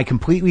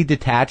completely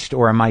detached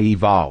or am I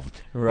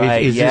evolved?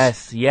 Right.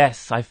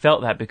 Yes. I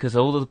felt that because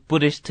all the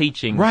Buddhist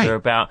teachings are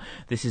about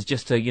this is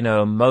just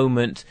a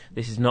moment.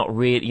 This is not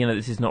real.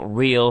 This is not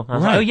real.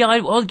 And I was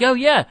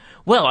like,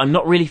 Well, I'm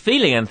not really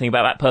feeling anything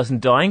about that person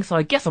dying, so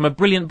I guess I'm a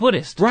brilliant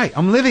Buddhist. Right.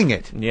 I'm living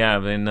it. Yeah,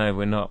 but no,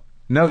 we're not.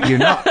 No, you're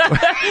not.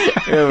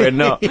 No, we're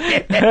not.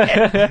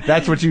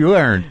 That's what you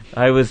learned.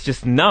 I was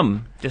just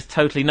numb, just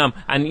totally numb,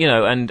 and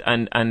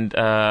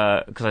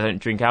because I don't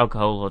drink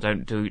alcohol or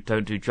don't do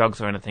drugs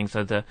or anything,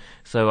 so there'd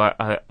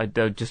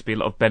just be a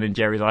lot of Ben and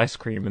Jerry's ice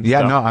cream and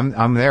stuff. Yeah, no,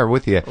 I'm there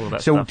with you.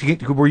 So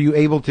were you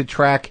able to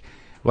track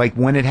like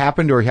when it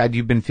happened, or had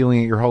you been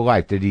feeling it your whole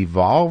life? Did it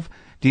evolve?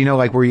 Do you know,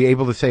 like, were you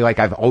able to say, like,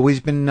 I've always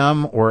been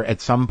numb, or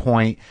at some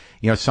point,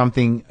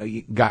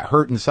 something got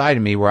hurt inside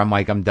of me where I'm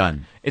like, I'm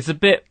done? It's a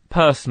bit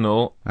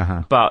personal,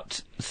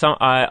 but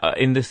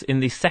in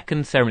the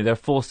second ceremony, there are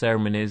 4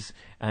 ceremonies,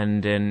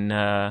 and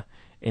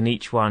in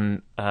each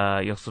one,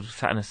 you're sort of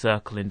sat in a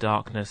circle in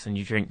darkness, and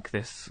you drink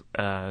this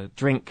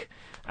drink,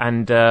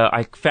 and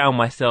I found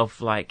myself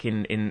like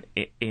in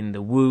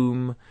the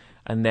womb,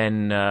 and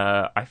then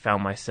I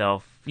found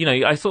myself.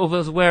 I sort of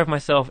was aware of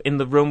myself in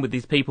the room with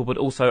these people, but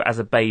also as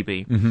a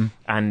baby,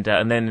 and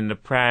then in the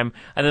pram,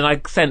 and then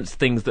I sensed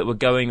things that were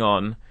going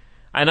on,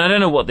 and I don't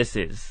know what this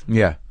is.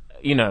 Yeah.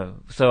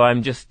 So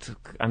I'm just,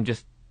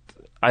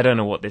 I don't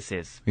know what this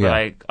is,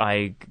 but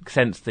I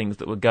sensed things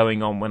that were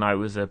going on when I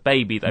was a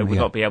baby that I would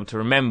not be able to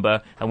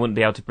remember and wouldn't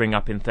be able to bring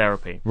up in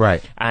therapy.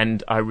 Right.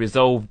 And I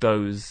resolved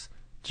those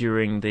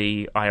during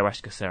the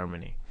ayahuasca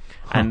ceremony,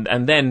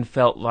 and then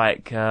felt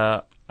like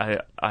I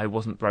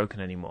wasn't broken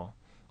anymore.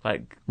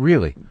 Like,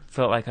 really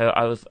felt like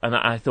I was, and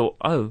I thought,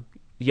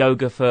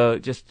 yoga for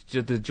just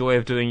the joy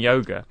of doing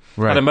yoga.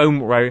 Right.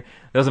 There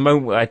was a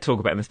moment where I talk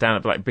about in the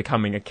stand-up, like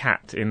becoming a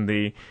cat in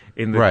the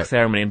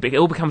ceremony, and it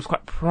all becomes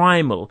quite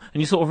primal,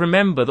 and you sort of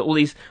remember that all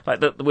these,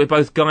 like, that we're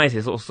both guys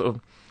here, sort of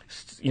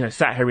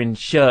sat here in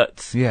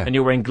shirts, and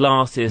you're wearing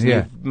glasses, and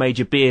you've made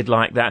your beard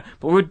like that,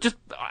 but we're just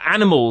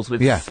animals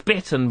with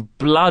spit and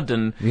blood,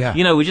 and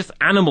we're just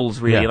animals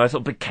really. And I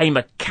sort of became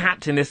a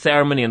cat in this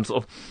ceremony, and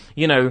sort of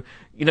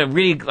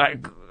really,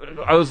 like,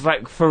 I was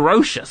like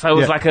ferocious. I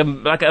was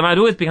and I'd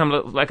always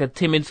become like a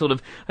timid sort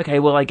of, okay,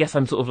 well, I guess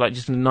I'm sort of like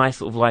just a nice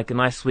sort of like a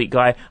nice sweet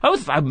guy. I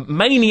was a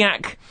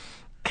maniac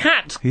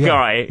cat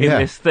guy in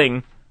this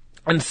thing,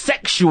 and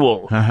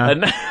sexual,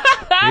 and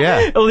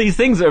all these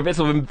things are a bit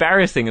sort of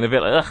embarrassing and a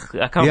bit like, ugh,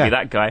 I can't be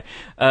that guy.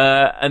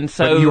 And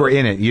so, but you were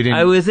in it. You didn't.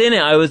 I was in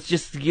it. I was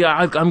just,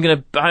 I'm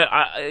gonna.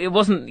 It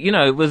wasn't,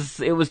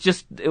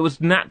 it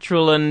was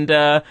natural, and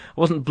I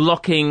wasn't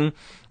blocking.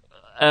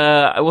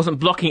 I wasn't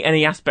blocking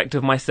any aspect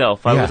of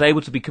myself. I was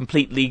able to be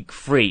completely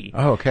free.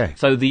 Oh, okay.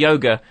 So the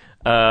yoga,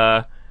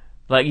 I've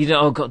got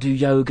to do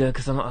yoga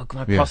because I'm not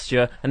my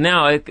posture. And then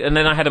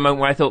I had a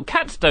moment where I thought,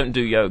 cats don't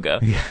do yoga.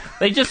 Yeah.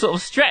 They just sort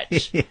of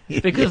stretch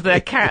because they're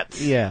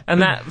cats. Yeah.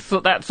 And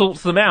that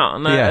sorts them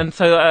out. And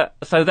so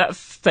that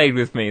stayed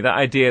with me. That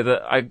idea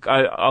that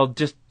I'll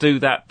just do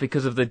that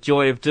because of the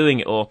joy of doing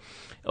it, or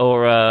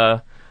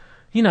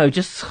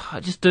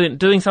just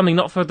doing something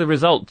not for the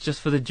results,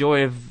 just for the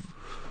joy of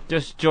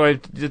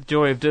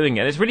doing it.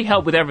 And it's really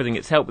helped with everything.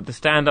 It's helped with the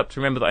stand-up to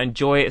remember that I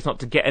enjoy it. It's not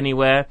to get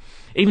anywhere.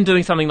 Even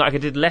doing something like I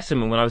did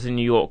Letterman when I was in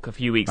New York a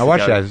few weeks ago. I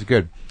watched that. It was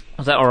good.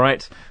 Was that all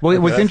right? Well, it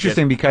was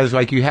interesting because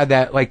like you had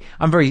that, like,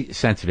 I'm very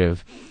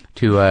sensitive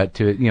to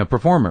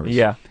performers.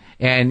 Yeah.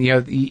 And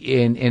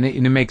and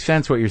it makes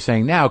sense what you're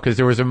saying now, because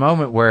there was a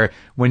moment where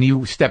when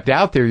you stepped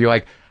out there, you're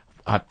like,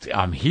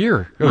 I'm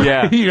here.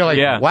 Yeah. You're like,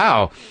 yeah.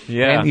 wow.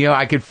 Yeah. And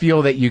I could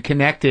feel that you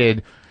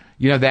connected.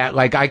 That,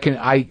 like, I can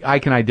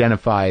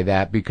identify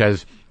that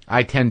because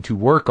I tend to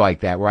work like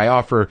that, where I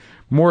offer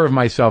more of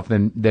myself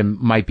than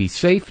might be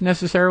safe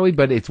necessarily,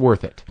 but it's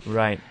worth it.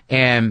 Right.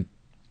 And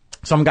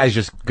some guys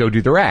just go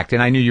do their act.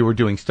 And I knew you were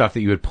doing stuff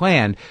that you had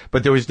planned,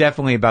 but there was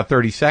definitely about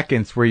 30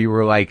 seconds where you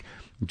were like,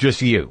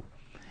 just you.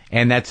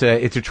 And it's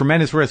a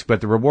tremendous risk,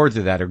 but the rewards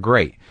of that are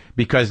great,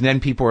 because then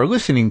people are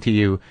listening to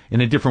you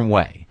in a different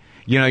way.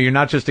 You're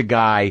not just a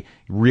guy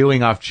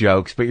reeling off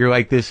jokes, but you're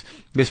like this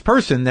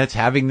person that's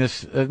having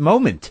this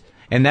moment.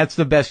 And that's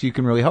the best you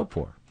can really hope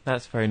for.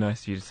 That's very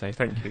nice of you to say.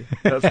 Thank you.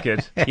 That's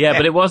good. Yeah,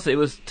 but it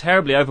was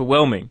terribly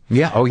overwhelming.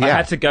 Yeah. Oh, yeah. I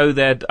had to go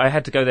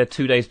there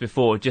 2 days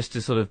before just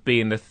to sort of be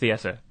in the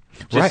theatre.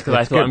 Just because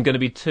I thought I'm going to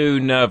be too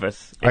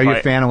nervous. Are you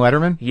a fan of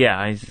Letterman? Yeah,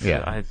 I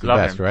love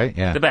best, him. Right?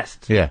 Yeah, the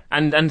best. Yeah,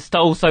 and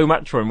stole so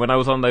much from him when I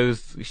was on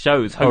those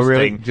shows hosting. Oh,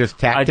 really? Just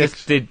tactics? I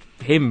just did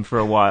him for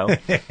a while,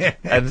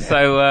 and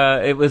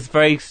so it was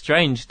very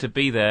strange to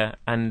be there.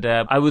 And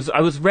I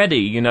was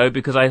ready,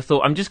 because I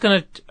thought I'm just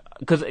going to.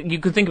 Because you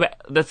can think about,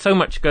 there's so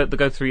much that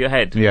go through your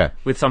head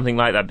with something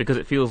like that, because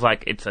it feels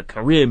like it's a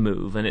career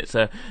move, and it's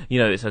a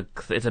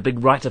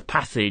big rite of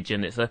passage,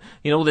 and it's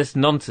all this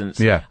nonsense.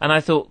 Yeah. And I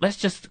thought,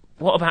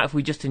 what about if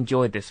we just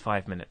enjoyed this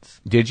 5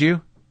 minutes? Did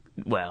you?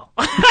 Well,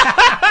 maybe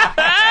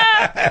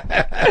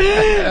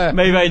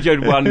I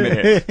enjoyed 1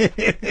 minute.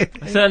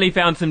 I certainly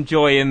found some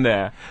joy in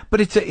there.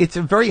 But it's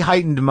a very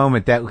heightened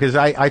moment, because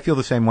I feel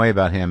the same way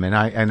about him, and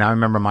I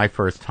remember my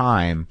first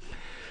time.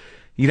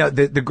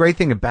 The great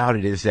thing about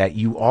it is that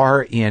you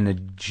are in a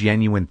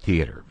genuine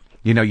theater.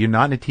 You're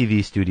not in a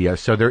TV studio,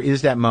 so there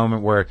is that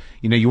moment where,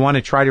 you want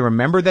to try to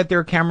remember that there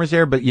are cameras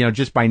there, but,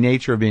 just by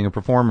nature of being a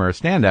performer or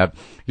stand-up,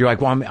 you're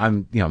like, well,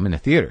 I'm in a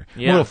theater.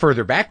 Yeah. A little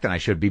further back than I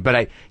should be,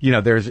 but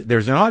there's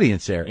an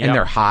audience there, and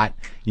they're hot,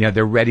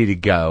 they're ready to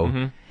go.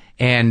 Mm-hmm.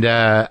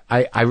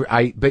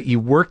 And, but you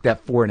work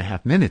that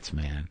 4.5 minutes,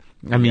 man.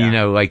 I mean,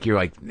 you're like,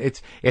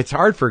 it's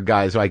hard for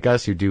guys like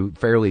us who do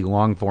fairly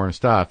long form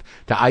stuff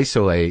to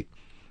isolate,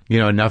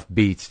 enough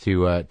beats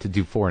to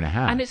do 4.5.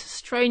 And it's a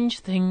strange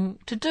thing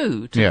to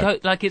do. Go,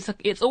 like,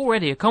 it's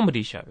already a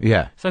comedy show.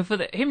 Yeah. So for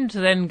him to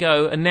then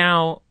go, and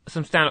now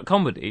some stand-up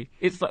comedy,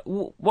 it's like,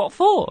 what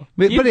for?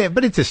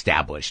 But it's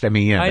established. I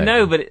mean, I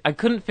know, but I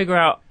couldn't figure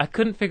out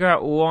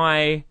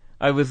why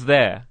I was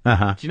there.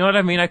 Uh-huh. Do you know what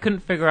I mean? I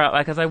couldn't figure out,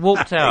 like, as I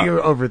walked out.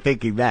 You're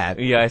overthinking that.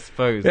 Yeah, I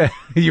suppose.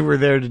 You were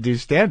there to do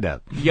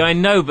stand-up. Yeah, I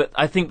know, but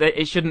I think that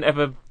it shouldn't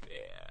ever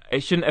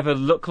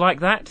look like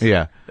that.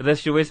 Yeah. There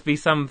should always be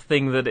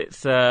something that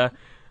it's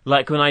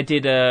like when I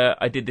did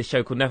this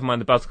show called Nevermind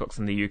the Buzzcocks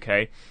in the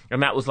UK,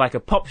 and that was like a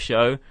pop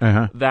show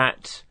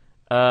that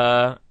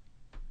it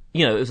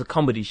was a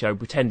comedy show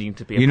pretending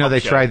to be a pop show. They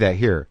tried that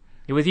here.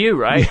 With you,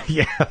 right?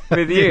 Yeah.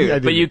 With you.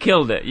 But you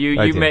killed it. You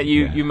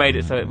made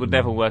it so it Mm-hmm. would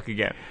never work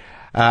again.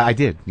 I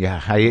did,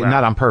 yeah.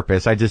 Not on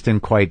purpose. I just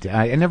didn't quite.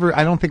 I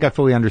don't think I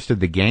fully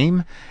understood the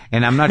game,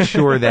 and I'm not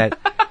sure that.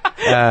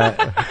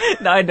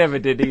 No, I never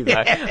did either.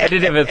 I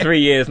did it for 3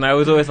 years, and I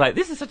was always like,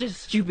 "This is such a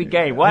stupid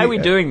game. Why are we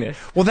doing this?"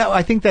 Well,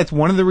 I think that's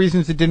one of the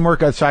reasons it didn't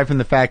work. Aside from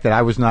the fact that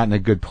I was not in a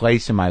good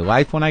place in my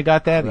life when I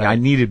got that, right. I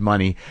needed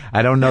money.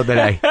 I don't know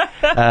that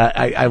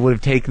I would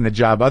have taken the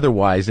job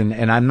otherwise,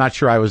 and I'm not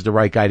sure I was the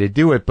right guy to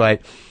do it.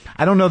 But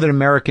I don't know that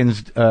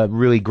Americans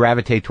really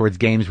gravitate towards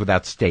games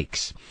without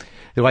stakes.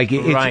 Like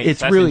it's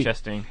that's really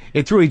interesting.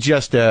 It's really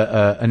just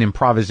an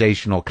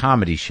improvisational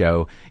comedy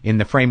show in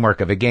the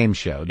framework of a game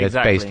show that's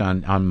based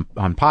on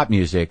pop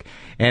music,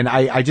 and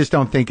I just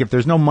don't think if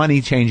there's no money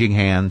changing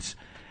hands,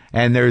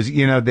 and there's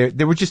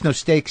there were just no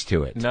stakes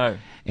to it. No.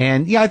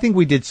 And I think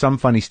we did some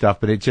funny stuff,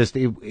 but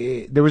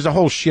there was a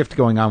whole shift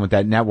going on with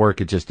that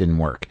network. It just didn't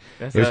work.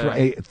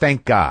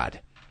 Thank God.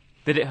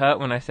 Did it hurt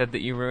when I said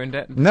that you ruined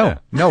it? No,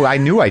 I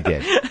knew I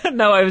did.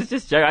 No, I was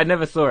just joking. I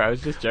never saw it. I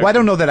was just joking. Well, I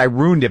don't know that I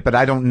ruined it, but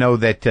I don't know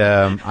that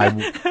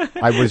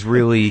I was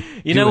really.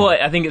 You know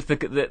what? I think it's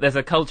there's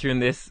a culture in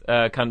this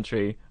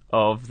country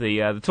of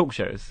the talk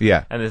shows.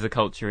 Yeah. And there's a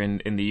culture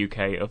in the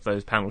UK of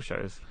those panel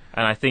shows.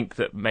 And I think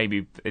that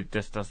maybe it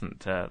just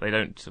doesn't.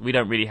 We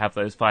don't really have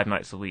those 5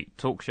 nights a week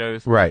talk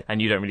shows. Right.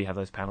 And you don't really have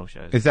those panel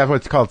shows. Is that what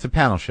it's called? It's a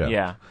panel show.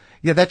 Yeah.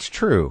 Yeah, that's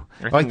true.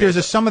 Like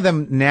there's some of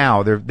them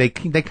now. They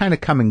kind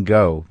of come and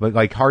go. But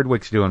like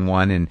Hardwick's doing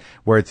one, and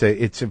where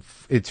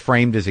it's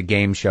framed as a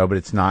game show, but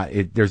it's not.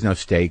 There's no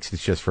stakes.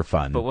 It's just for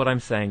fun. But what I'm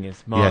saying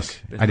is, Mark,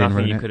 there's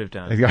nothing you could have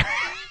done.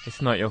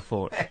 It's not your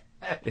fault.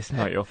 It's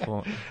not your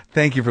fault.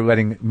 Thank you for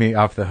letting me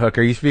off the hook.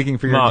 Are you speaking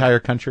for your entire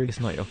country?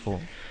 It's not your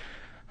fault.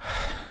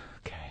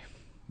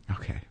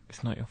 Okay.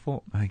 It's not your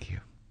fault. Thank you.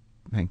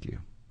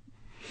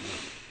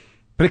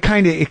 But it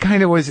kind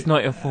of was. It's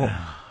not your fault.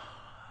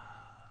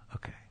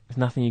 Okay. There's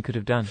nothing you could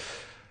have done,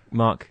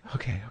 Mark.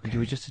 Okay. You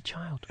were just a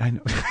child. I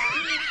know.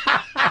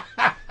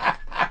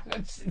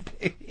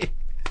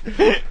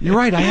 You're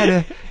right.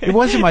 It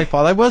wasn't my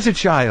fault. I was a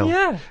child.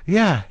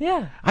 Yeah.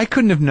 I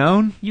couldn't have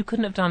known. You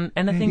couldn't have done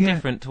anything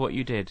different to what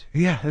you did.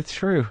 Yeah, that's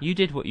true. You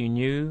did what you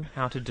knew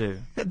how to do.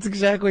 That's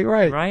exactly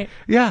right. Right?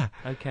 Yeah.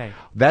 Okay.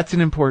 That's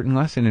an important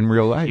lesson in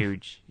real life.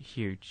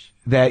 Huge.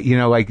 That,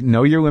 like,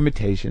 know your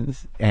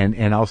limitations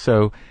and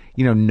also,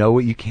 know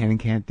what you can and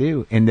can't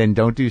do. And then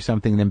don't do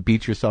something and then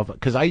beat yourself up.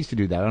 Because I used to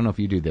do that. I don't know if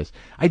you do this.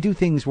 I do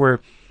things where,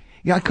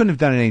 I couldn't have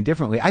done it any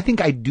differently. I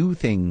think I do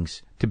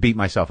things to beat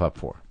myself up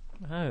for.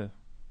 Oh.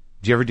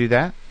 Do you ever do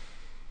that?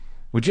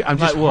 Would you? I'm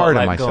just like what? hard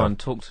on Like, myself. Go on,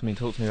 talk to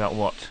me about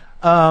what?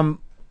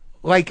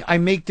 Like I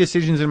make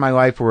decisions in my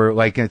life where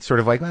like it's sort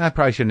of like, well, I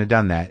probably shouldn't have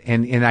done that,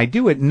 and I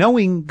do it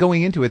knowing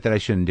going into it that I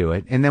shouldn't do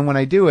it, and then when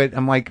I do it,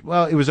 I'm like,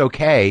 well, it was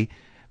okay,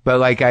 but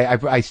like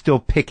I still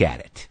pick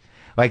at it.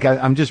 Like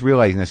I'm just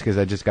realizing this because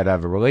I just got out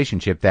of a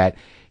relationship that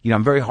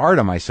I'm very hard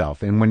on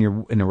myself, and when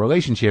you're in a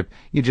relationship,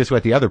 you just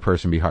let the other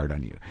person be hard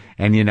on you,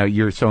 and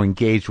you're so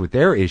engaged with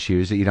their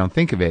issues that you don't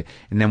think of it,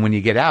 and then when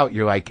you get out,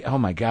 you're like, oh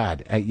my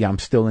God, I'm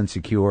still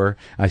insecure,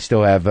 I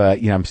still have,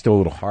 I'm still a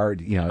little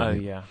hard, Oh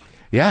yeah.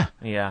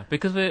 Yeah,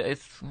 because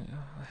it's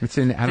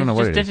I don't know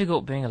what it is. It's just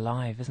difficult being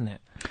alive, isn't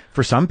it?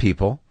 For some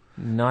people.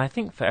 No, I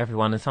think for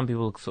everyone, and some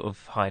people sort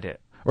of hide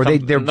it. Or no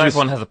just...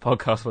 one has a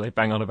podcast where they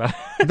bang on about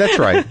it. That's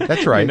right.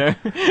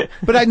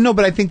 But I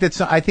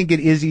think it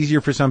is easier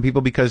for some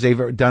people because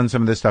they've done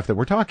some of the stuff that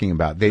we're talking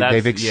about.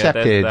 They've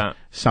accepted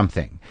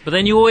something. But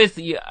then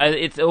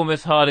it's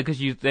almost harder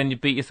because you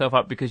beat yourself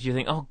up because you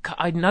think, oh, God,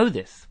 I know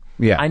this.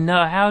 Yeah. I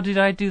know. How did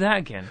I do that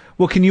again?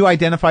 Well, can you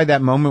identify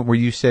that moment where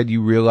you said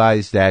you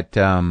realized that,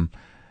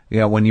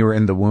 when you were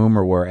in the womb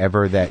or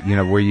wherever that,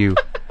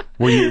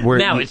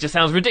 now it just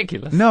sounds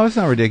ridiculous. No, it's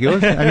not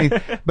ridiculous. I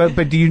mean, but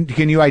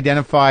can you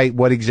identify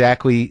what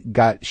exactly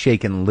got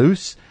shaken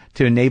loose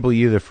to enable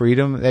you the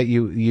freedom that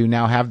you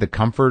now have, the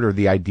comfort or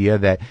the idea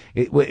that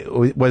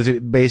was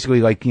it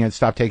basically like,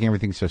 stop taking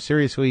everything so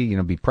seriously,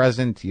 be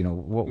present,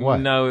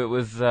 what? No, it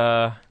was,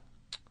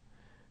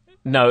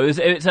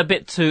 it's a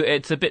bit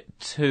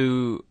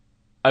too,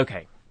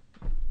 okay.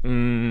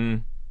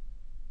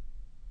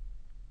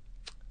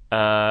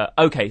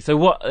 Okay, so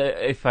what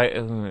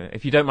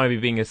if you don't mind me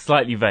being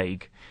slightly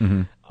vague?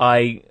 Mm-hmm.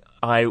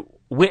 I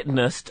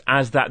witnessed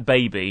as that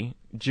baby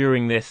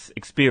during this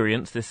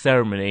experience, this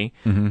ceremony,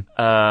 mm-hmm.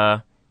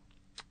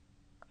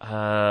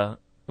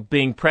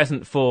 Being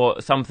present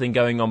for something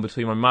going on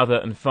between my mother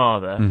and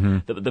father. Mm-hmm.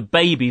 That the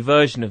baby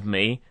version of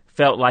me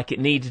felt like it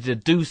needed to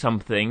do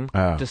something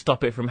to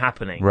stop it from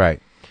happening.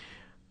 Right.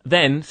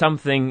 Then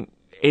something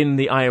in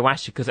the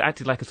ayahuasca, because it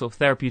acted like a sort of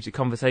therapeutic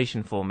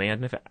conversation for me. I don't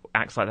know if it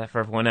acts like that for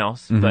everyone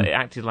else, mm-hmm. but it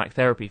acted like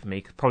therapy for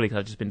me, probably because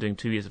I'd just been doing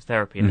 2 years of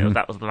therapy, and mm-hmm.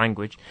 that was the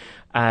language.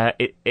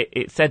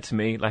 It said to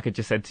me, like I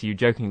just said to you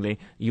jokingly,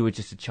 you were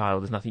just a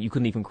child, there's nothing, you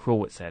couldn't even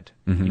crawl, it said.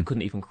 Mm-hmm. You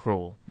couldn't even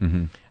crawl.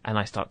 Mm-hmm. And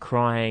I start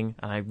crying,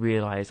 and I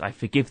realise I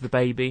forgive the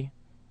baby.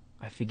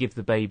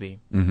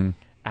 Mm-hmm.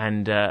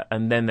 And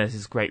then there's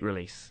this great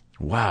release.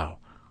 Wow.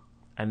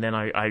 And then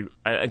I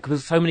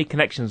because so many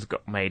connections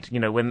got made,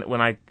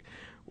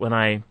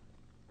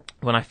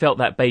 when I felt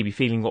that baby,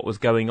 feeling what was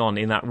going on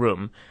in that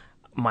room,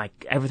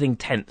 everything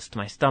tensed,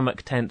 my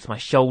stomach tensed, my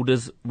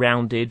shoulders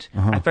rounded.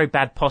 Uh-huh. I had very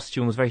bad posture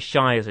and was very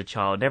shy as a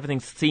child.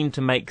 Everything seemed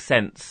to make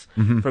sense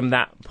mm-hmm. from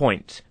that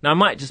point. Now, I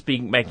might just be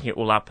making it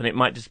all up, and it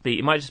might just be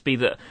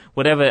that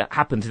whatever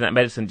happens in that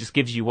medicine just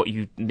gives you what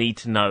you need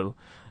to know,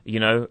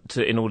 in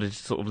order to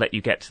sort of let you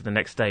get to the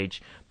next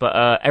stage.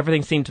 But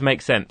everything seemed to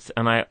make sense,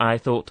 and I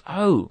thought,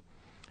 I'm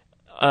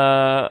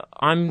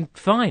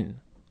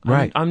fine.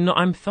 Right.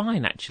 I'm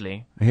fine,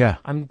 actually. Yeah.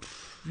 I'm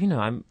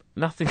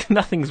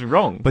nothing's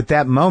wrong. But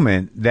that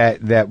moment,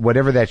 that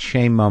whatever that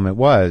shame moment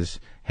was,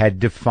 had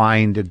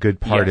defined a good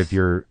part of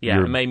your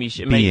it made me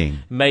being.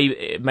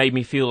 It made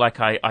me feel like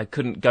I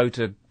couldn't go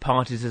to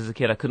parties as a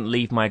kid. I couldn't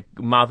leave my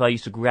mother. I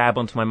used to grab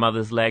onto my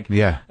mother's leg.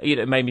 Yeah.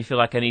 It made me feel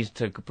like I needed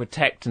to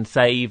protect and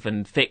save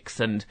and fix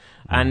and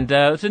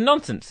it's a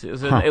nonsense. It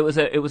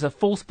was a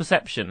false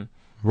perception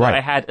that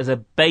I had as a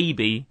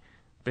baby.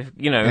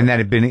 And that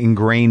had been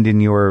ingrained in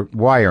your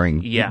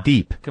wiring,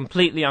 deep,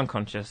 completely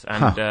unconscious,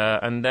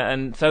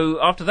 and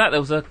so after that there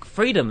was a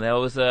freedom. There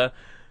was a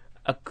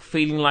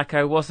feeling like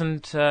I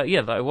wasn't,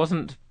 that I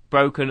wasn't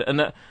broken,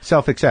 and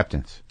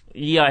self-acceptance.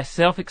 Yeah,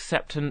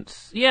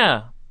 self-acceptance.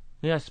 Yeah,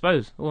 I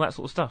suppose all that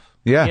sort of stuff.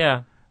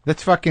 Yeah,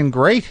 that's fucking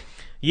great.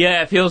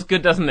 Yeah, it feels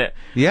good, doesn't it?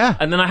 Yeah.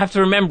 And then I have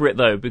to remember it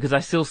though, because I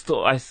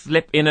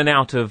slip in and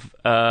out of,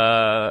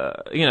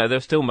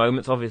 there's still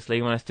moments,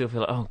 obviously, when I still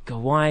feel like, oh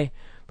God,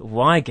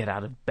 why get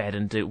out of bed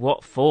and do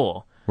what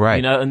for?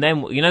 Right. And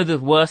then, the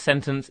worst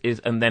sentence is,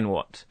 and then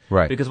what?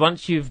 Right. Because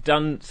once you've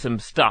done some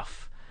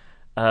stuff,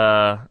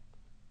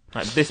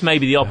 Like, this may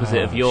be the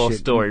opposite of your shit.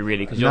 story,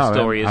 really, because your No,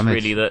 story is I'm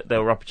really that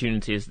there were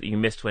opportunities that you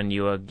missed when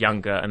you were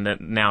younger, and that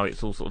now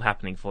it's all sort of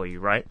happening for you,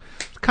 right?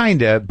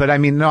 Kinda, but I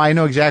mean, no, I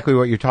know exactly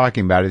what you're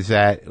talking about. Is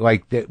that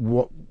like that?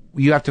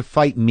 You have to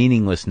fight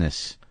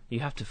meaninglessness. You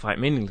have to fight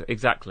meaningless,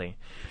 exactly.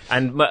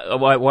 And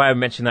why I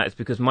mention that is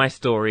because my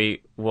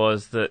story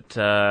was that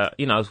I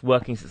was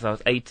working since I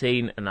was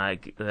 18, and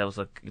there was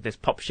this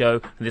pop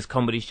show and this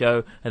comedy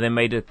show, and then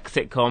made a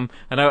sitcom,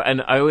 and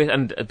I always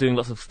doing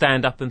lots of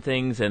stand up and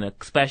things, and a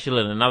special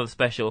and another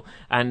special,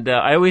 and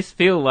I always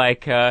feel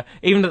like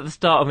even at the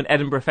start of an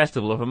Edinburgh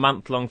festival, of a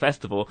month-long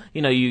festival,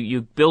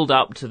 you build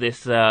up to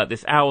this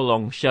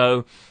hour-long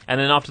show,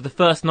 and then after the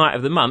first night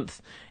of the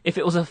month, if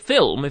that was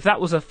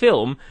a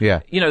film,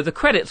 Yeah. The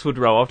credits would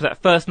roll after that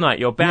first night.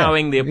 You're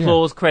bowing, the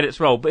applause, credits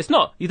roll. But it's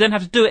not. You then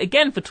have to do it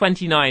again for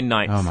 29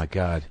 nights. Oh, my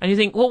God. And you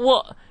think, well,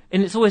 what?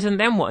 And it's always, and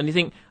then what? And you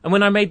think, and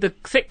when I made the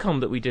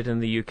sitcom that we did in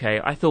the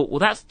UK, I thought, well,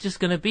 that's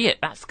just going to be it.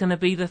 That's going to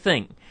be the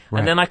thing. Right.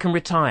 And then I can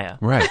retire.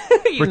 Right.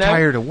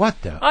 Retire to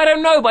what, though? I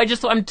don't know, but I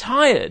just thought, I'm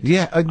tired.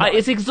 Yeah.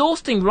 It's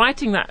exhausting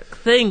writing that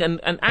thing and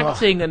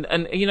acting and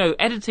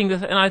editing the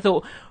and I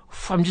thought,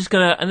 I'm just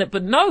going to,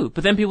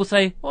 but then people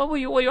say, well, what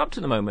are you up to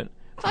at the moment?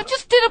 I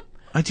just did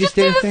I just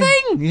did a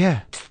thing.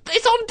 Yeah.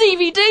 It's on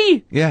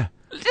DVD. Yeah.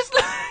 Just,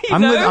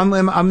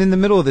 I'm in the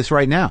middle of this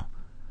right now.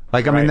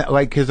 Like I'm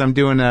Right. because I'm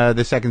doing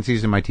the second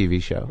season of my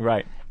TV show.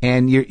 Right.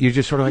 And you're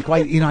just sort of like, why?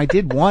 I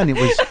did one. It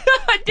was.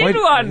 I did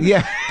one.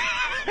 Yeah.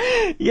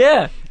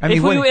 Yeah. I mean,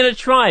 if we were in a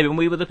tribe and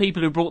we were the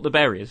people who brought the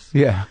berries,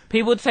 Yeah.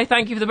 people would say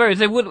thank you for the berries.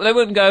 They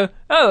wouldn't go,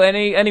 oh,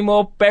 any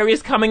more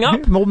berries coming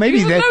up? Well, maybe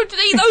People that- go to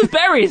eat those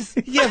berries.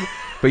 Yeah.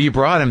 But you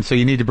brought him, so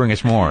you need to bring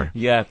us more.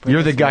 Yeah. bring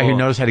You're the us guy who more.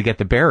 knows how to get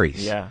the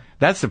berries. Yeah.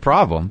 That's the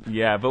problem.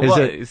 Yeah, but Is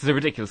it's a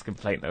ridiculous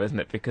complaint, though, isn't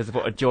it? Because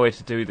what a joy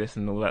to do this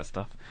and all that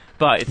stuff.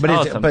 But it's hard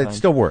But sometimes. it's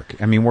still work.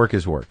 I mean, work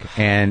is work.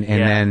 And Yeah.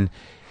 then,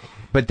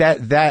 but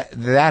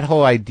that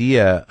whole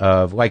idea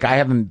of, like, I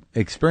haven't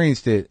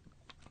experienced it,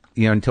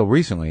 until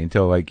recently,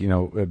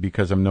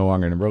 because I'm no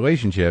longer in a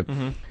relationship,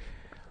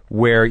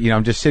 where,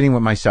 I'm just sitting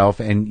with myself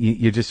and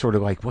you're just sort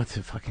of like, what's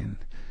the fucking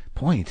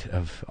point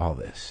of all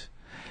this?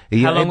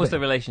 How long was the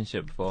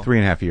relationship for?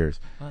 3.5 years.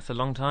 Well, that's a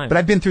long time. But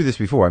I've been through this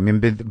before. I mean,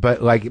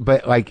 but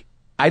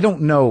I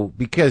don't know,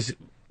 because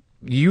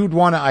you'd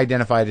want to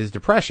identify it as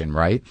depression,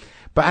 right?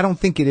 But I don't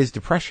think it is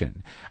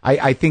depression.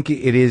 I think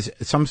it is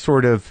some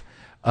sort of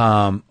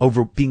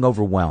being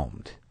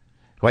overwhelmed.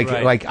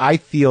 Right. Like I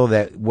feel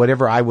that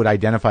whatever I would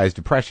identify as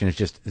depression is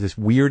just this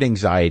weird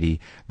anxiety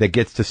that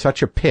gets to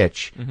such a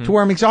pitch to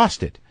where I'm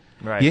exhausted.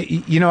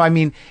 Right. I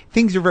mean,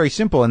 things are very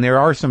simple, and there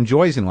are some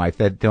joys in life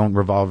that don't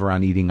revolve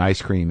around eating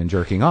ice cream and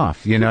jerking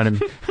off. You know what I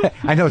mean?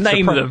 I know. It's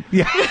Name them.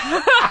 Yeah.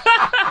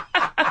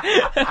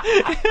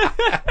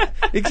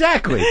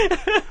 Exactly.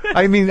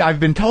 I mean, I've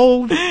been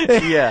told.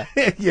 Yeah.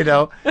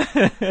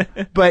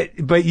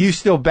 But you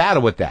still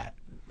battle with that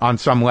on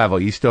some level.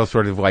 You still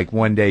sort of like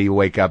one day you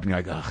wake up and you're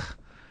like, ugh.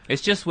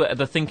 It's just where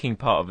the thinking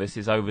part of this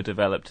is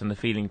overdeveloped and the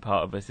feeling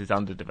part of this is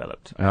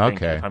underdeveloped.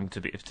 Okay. If I'm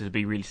to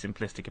be really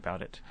simplistic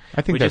about it.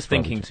 I think we're that's just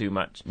thinking probably too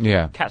much.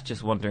 Yeah. Cats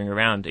just wandering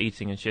around,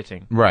 eating and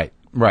shitting. Right.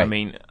 I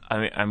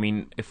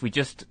mean, if we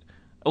just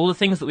all the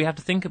things that we have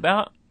to think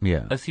about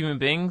Yeah. as human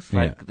beings,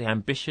 like the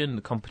ambition,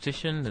 the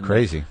competition, and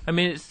crazy. I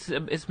mean,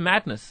 it's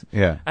madness.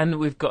 Yeah. And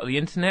we've got the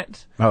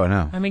internet. Oh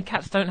no. I mean,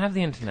 cats don't have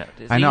the internet.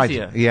 It's I know.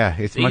 easier.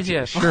 It's much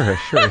easier. Sure.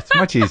 It's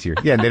much easier.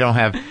 Yeah. They don't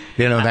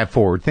have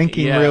forward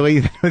thinking Yeah.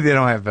 really. They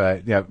don't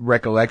have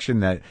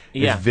recollection that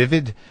is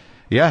vivid.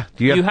 Yeah.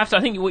 You have to.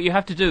 I think what you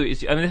have to do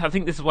is. I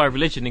think this is why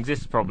religion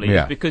exists. Probably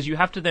Yeah. is because you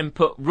have to then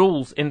put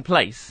rules in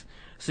place.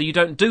 So you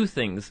don't do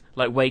things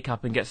like wake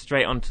up and get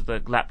straight onto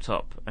the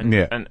laptop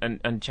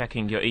and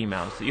checking your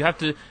emails. So you have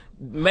to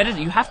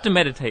meditate. You have to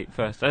meditate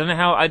first. I don't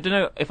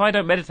know if I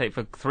don't meditate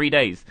for 3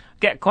 days, I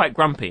get quite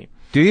grumpy.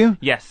 Do you?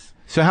 Yes.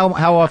 So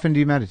how often do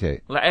you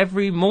meditate? Like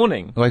every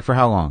morning. Like for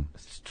how long?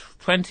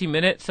 20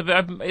 minutes.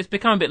 It's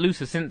become a bit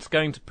looser since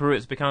going to Peru.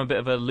 It's become a bit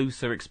of a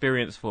looser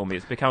experience for me.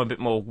 It's become a bit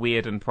more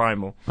weird and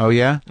primal. Oh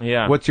yeah?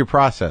 Yeah. What's your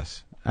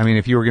process? I mean,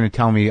 if you were going to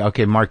tell me,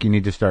 okay, Mark, you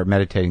need to start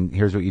meditating,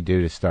 here's what you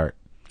do to start.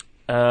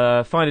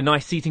 Find a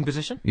nice seating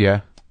position.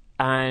 Yeah.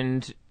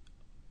 And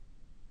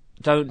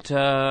don't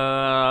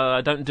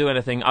do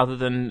anything other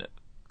than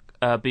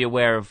be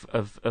aware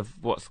of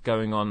what's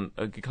going on.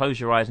 Close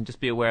your eyes and just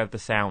be aware of the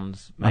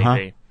sounds,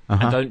 maybe.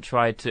 And don't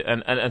try to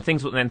and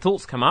things. Then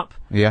thoughts come up.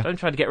 Yeah. Don't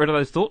try to get rid of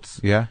those thoughts.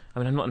 Yeah. I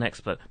mean, I'm not an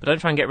expert, but don't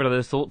try and get rid of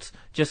those thoughts.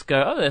 Just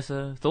go. Oh, there's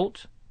a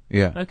thought.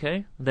 Yeah.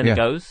 Okay. Then it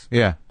goes.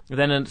 Yeah.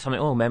 Then something.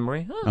 Oh,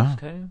 memory. Oh,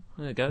 okay.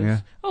 There it goes.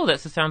 Yeah. Oh,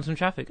 that's the sound from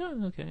traffic.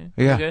 Oh, okay.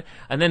 Yeah. Okay.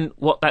 And then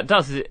what that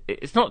does is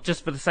it's not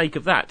just for the sake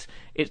of that.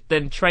 It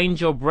then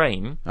trains your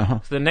brain. So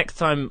the next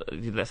time,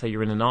 let's say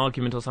you're in an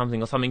argument or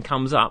something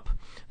comes up,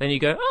 then you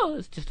go, oh,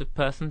 it's just a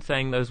person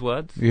saying those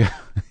words. Yeah.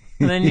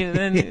 And then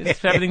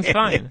everything's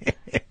fine.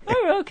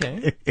 Oh,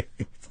 okay.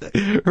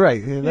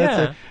 Right.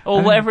 Yeah.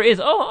 Or whatever it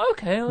is. Oh,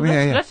 okay. Well,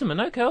 Yeah.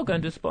 Letterman. Okay, I'll go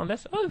and do a spot on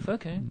this. Oh,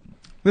 okay.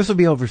 This will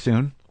be over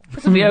soon.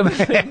 This will be over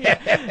soon.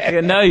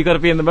 Yeah, no, you got to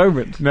be in the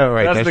moment. No,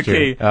 right. That's the true.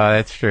 key. Oh,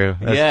 that's true.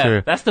 That's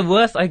true. That's the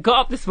worst. I got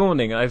up this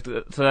morning.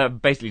 So I'm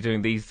basically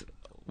doing these.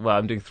 Well,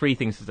 I'm doing 3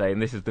 things today,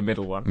 and this is the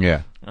middle one.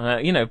 Yeah.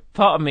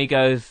 Part of me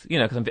goes,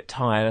 because I'm a bit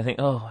tired. I think,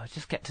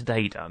 just get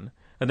today done,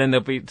 and then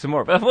there'll be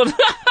tomorrow. But I thought,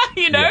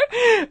 Yeah.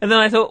 And then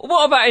I thought,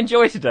 what about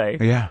enjoy today?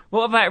 Yeah.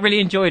 What about really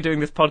enjoy doing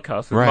this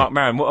podcast with Marc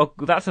Maron?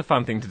 That's a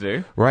fun thing to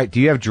do. Right. Do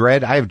you have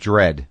dread? I have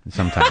dread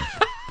sometimes.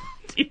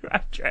 Do you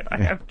have dread? I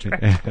have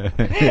dread.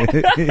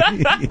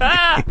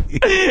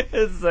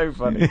 It's so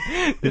funny.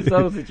 This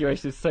whole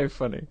situation is so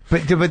funny.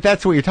 But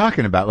that's what you're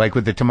talking about, like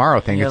with the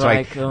tomorrow thing. It's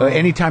like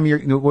anytime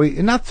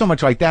not so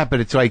much like that, but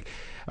it's like,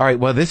 all right,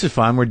 well, this is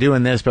fun. We're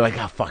doing this, but like,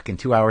 fuck, in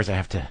 2 hours I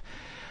have to.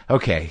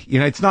 Okay,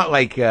 it's not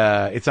like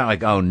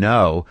oh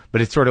no,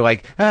 but it's sort of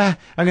like I'm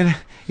gonna,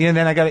 then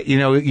I got to,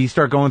 you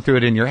start going through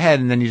it in your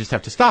head, and then you just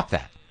have to stop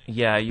that.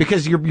 Yeah,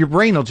 because your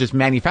brain will just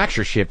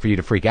manufacture shit for you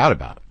to freak out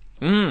about.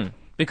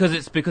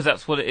 Because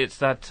that's what it's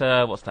that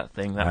what's that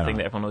thing that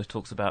everyone always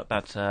talks about,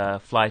 that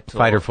fight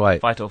or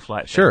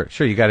flight. Sure,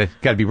 you got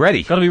to be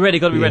ready. Got to be ready.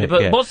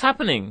 But what's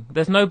happening?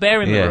 There's no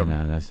bear in the room.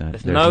 No, that's not.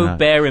 There's no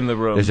bear in the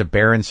room. There's a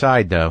bear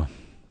inside though.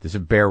 There's a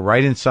bear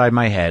right inside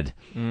my head.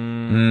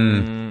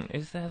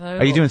 Is there though?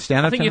 Are you doing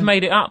stand-up? I think you've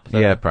made it up. Though.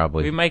 Yeah,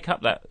 probably. We make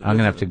up that. I'm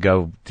gonna have to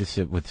go to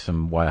sit with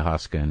some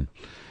ayahuasca and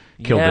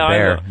kill the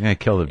bear. Yeah,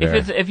 kill the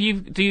bear.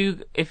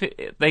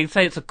 They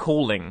say it's a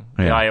calling,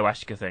 the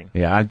ayahuasca thing.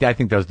 Yeah, I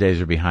think those days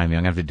are behind me.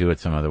 I'm gonna have to do it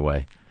some other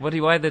way. Why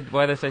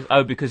they say?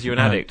 Oh, because you're an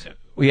addict.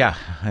 Yeah,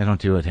 I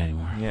don't do it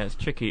anymore. Yeah, it's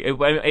tricky.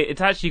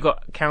 It's actually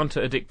got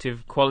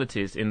counter-addictive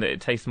qualities in that it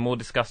tastes more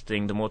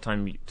disgusting the more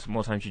times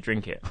you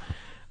drink it.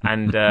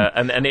 And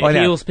it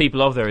heals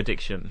people of their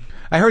addiction.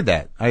 I heard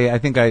that. I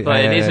think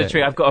But it is a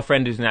trick. I've got a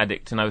friend who's an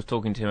addict, and I was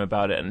talking to him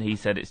about it, and he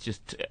said it's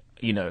just,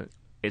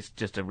 it's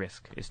just a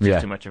risk. It's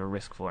just too much of a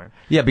risk for him.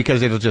 Yeah,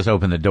 because it'll just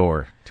open the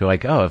door to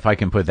like, if I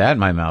can put that in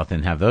my mouth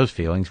and have those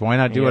feelings, why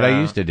not do what I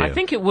used to do? I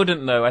think it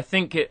wouldn't though. I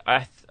think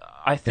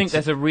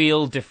there's a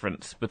real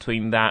difference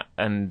between that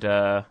and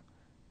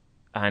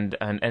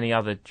any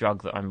other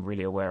drug that I'm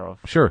really aware of.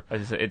 Sure.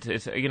 It's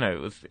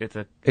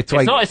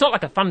not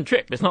like a fun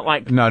trip. It's not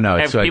like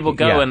people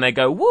go and they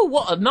go, whoa,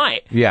 what a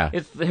night. Yeah.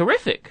 It's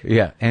horrific.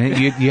 Yeah. And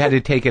you had to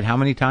take it how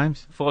many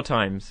times? 4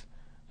 times.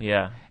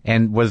 Yeah.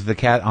 And was the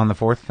cat on the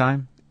 4th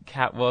time?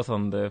 Cat was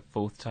on the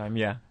 4th time,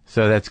 yeah.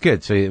 So that's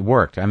good. So it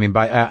worked. I mean,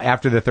 by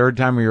after the 3rd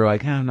time, we were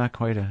like, I'm not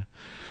quite a...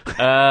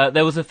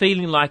 There was a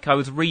feeling like I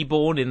was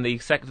reborn in the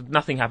second.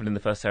 Nothing happened in the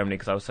first ceremony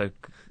because I was so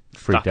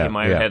stuck in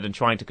my own head and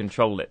trying to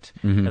control it.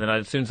 And then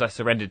as soon as I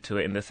surrendered to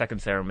it in the second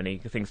ceremony,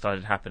 things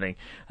started happening.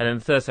 And then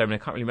the third ceremony, I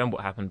can't really remember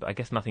what happened, but I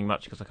guess nothing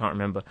much because I can't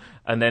remember.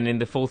 And then in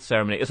the 4th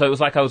ceremony, so it was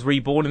like I was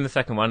reborn in the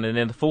second one, and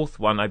in the 4th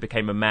one, I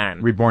became a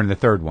man. Reborn in the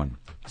 3rd one.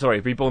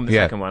 Sorry, reborn the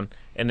second one,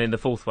 and in the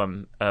 4th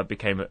one,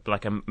 became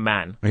like a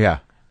man. Yeah.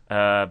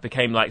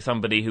 Became like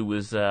somebody who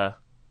was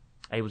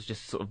able to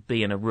just sort of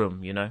be in a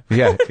room,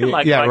 Yeah.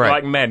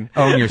 like men.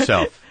 Own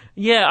yourself.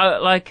 Yeah,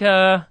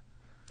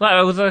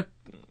 I was a.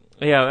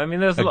 Yeah, I mean,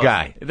 there's a lot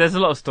guy. There's a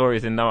lot of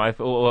stories in Numb.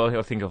 All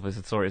I think of is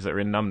the stories that are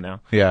in Numb now.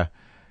 Yeah.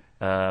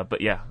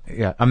 But yeah.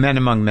 Yeah, a man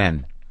among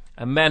men.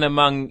 A man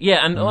among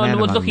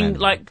was looking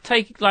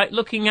men.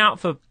 Looking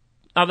out for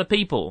other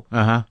people.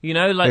 Uh-huh.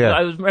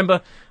 I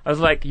was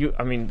like,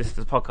 I mean, this is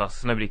a podcast,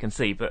 so nobody can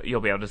see, but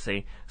you'll be able to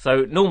see.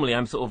 So normally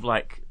I'm sort of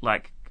like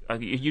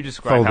you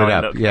describe folded how I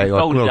up. look. Yeah,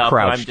 folded up.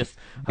 crouched. I'm just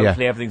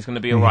hopefully everything's going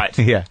to be all right.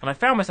 Yeah. And I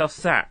found myself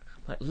sat.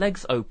 Like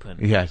legs open,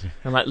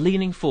 and like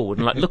leaning forward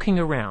and like looking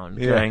around,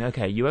 going,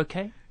 "Okay, you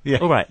okay? Yeah.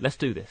 All right, let's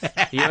do this.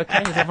 You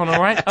okay? Is everyone all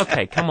right?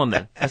 Okay, come on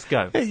then, let's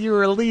go." You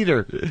were a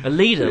leader,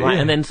 right?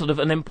 And then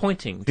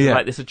pointing to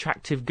like this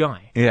attractive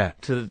guy,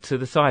 to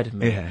the side of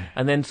me,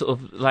 and then sort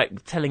of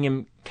like telling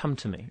him, "Come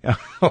to me,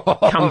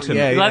 come to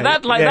me,"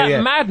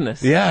 that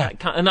madness. Yeah.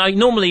 And I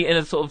normally in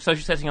a sort of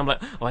social setting, I'm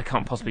like, "Oh, I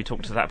can't possibly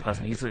talk to that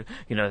person. He's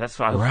that's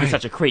why he's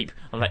such a creep."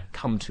 I'm like,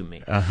 "Come to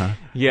me."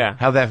 Yeah.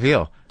 How'd that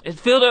feel? It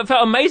felt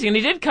amazing, and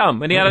he did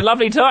come, and he had a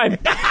lovely time.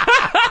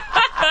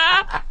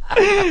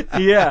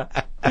 Yeah.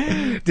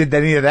 Did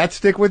any of that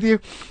stick with you?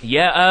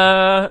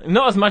 Yeah,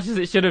 not as much as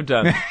it should have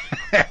done.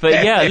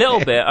 But yeah, a little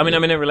bit. I mean,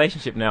 I'm in a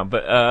relationship now,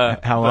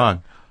 but... How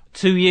long?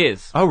 2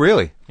 years. Oh,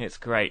 really? It's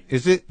great.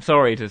 Is it?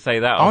 Sorry to say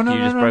that after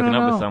you've just broken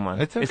up with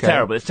someone. It's okay. It's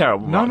terrible. It's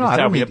terrible. No, it's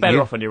terrible. You're better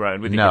you... off on your own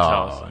with your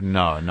guitars.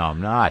 No,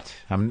 I'm not.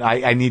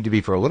 I need to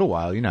be for a little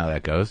while. You know how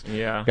that goes.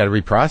 Yeah. Got to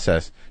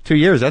reprocess. 2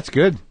 years, that's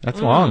good.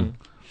 That's long.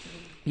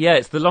 Yeah,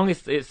 it's the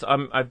longest.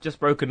 I've just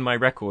broken my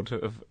record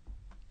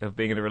of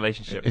being in a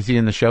relationship. Is he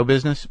in the show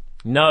business?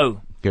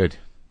 No. Good.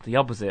 The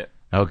opposite.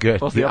 Oh,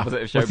 good. What's the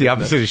opposite of show business? What's the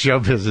opposite of show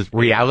business?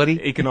 Reality?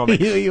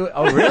 Economics.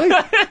 Oh, really?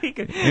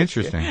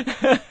 Interesting.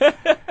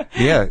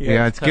 Yeah.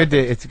 It's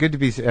perfect. good to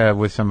be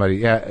with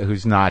somebody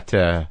who's not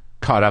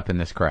caught up in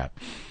this crap.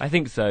 I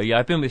think so. Yeah,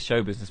 I've been with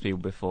show business people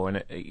before,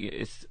 and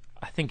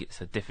I think it's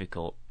a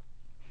difficult.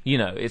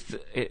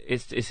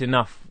 It's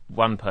enough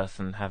one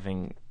person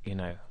having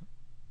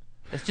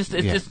It's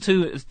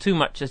just too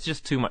much. It's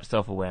just too much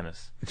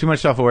self-awareness. Too much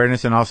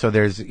self-awareness, and also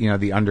there's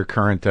the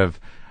undercurrent of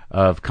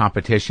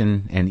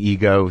competition and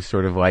ego,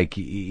 sort of like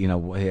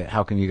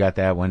how come you got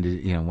that? When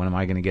am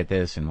I going to get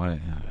this? And what?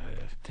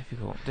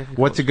 Difficult.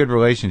 What's a good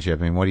relationship?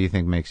 I mean, what do you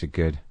think makes it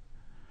good?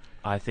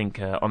 I think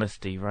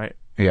honesty, right?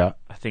 Yeah.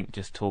 I think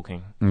just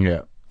talking.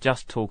 Yeah.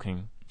 Just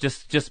talking.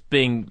 Just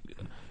being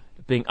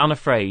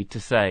unafraid to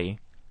say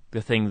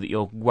the thing that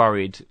you're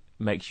worried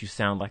makes you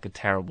sound like a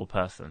terrible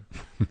person.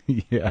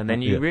 Yeah. And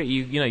then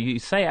you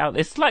say it out.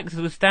 It's like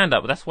with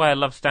stand-up. That's why I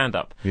love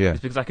stand-up. Yeah. It's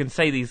because I can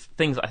say these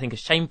things that I think are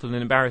shameful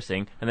and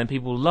embarrassing, and then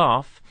people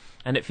laugh,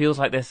 and it feels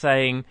like they're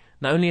saying,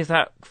 not only is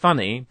that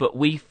funny, but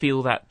we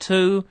feel that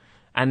too.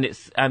 And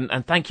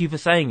and thank you for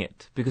saying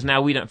it, because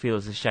now we don't feel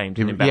as ashamed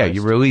and embarrassed. Yeah,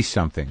 you release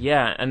something.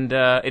 Yeah, and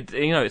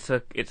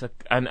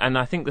and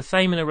I think the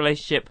same in a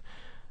relationship.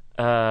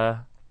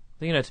 To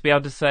be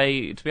able to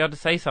say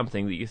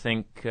something that you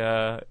think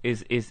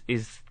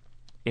is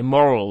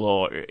immoral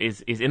or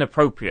is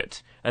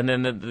inappropriate, and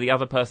then the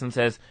other person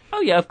says,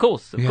 "Oh yeah, of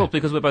course,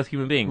 because we're both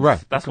human beings."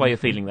 Right. That's why you're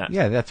feeling that.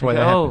 Yeah, that's why.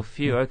 Oh,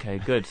 phew. Okay,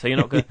 good. So you're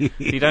not going.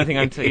 You don't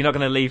think you're not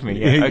going to leave me?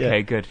 Yeah.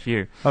 Okay, good.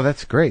 Phew. Oh,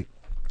 that's great.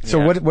 So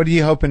Yeah. what are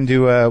you hoping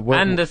to?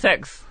 And the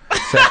sex.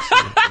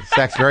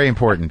 Sex, very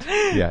important.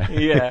 Yeah.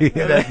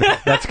 Yeah.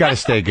 That's got to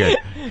stay good.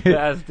 That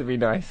has to be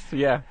nice.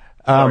 Yeah.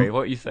 Sorry, what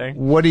were you saying?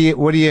 What are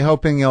you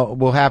hoping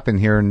will happen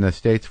here in the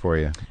States for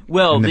you?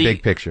 Well, in the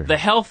big picture, the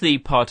healthy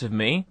part of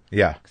me,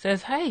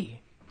 says,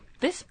 "Hey,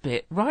 this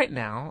bit right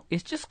now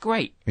is just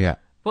great." Yeah.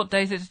 What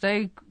day is it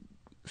today?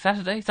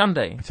 Saturday,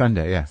 Sunday.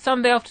 Sunday, yeah.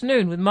 Sunday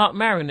afternoon with Marc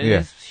Maron in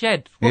his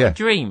shed. What a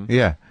dream!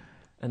 Yeah.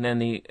 And then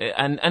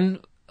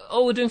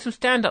we're doing some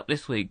stand-up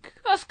this week.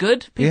 That's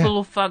good. People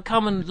will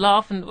come and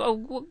laugh and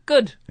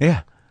good.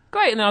 Yeah.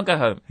 Great, and then I'll go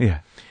home. Yeah.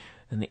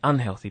 And the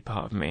unhealthy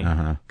part of me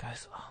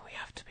goes, we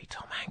have to be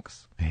Tom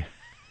Hanks. Yeah.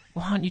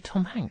 Why aren't you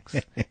Tom Hanks?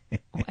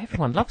 Well,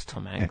 everyone loves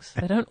Tom Hanks.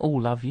 They don't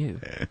all love you.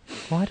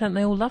 Why don't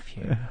they all love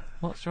you?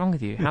 What's wrong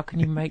with you? How can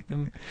you make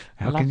them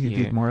How love can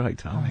you be more like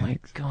Tom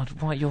Hanks? Oh my God,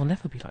 why you'll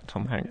never be like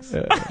Tom Hanks.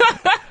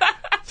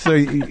 So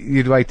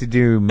you'd like to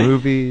do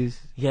movies?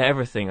 Yeah,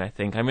 everything, I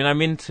think. I mean,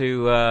 I'm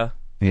into...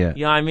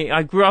 Yeah, I mean,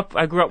 I grew up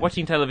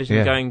watching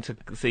television, going to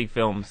see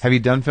films. Have you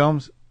done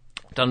films?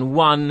 Done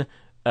one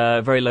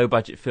very low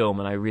budget film,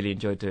 and I really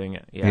enjoyed doing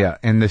it. Yeah. Yeah,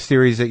 and the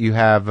series that you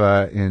have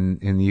in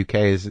the UK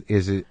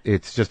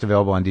it's just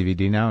available on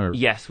DVD now? Or?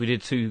 Yes, we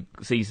did 2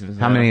 seasons.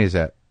 How many is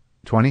that?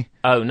 20?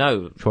 Oh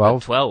no,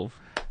 12. 12.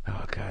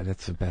 Oh God,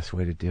 that's the best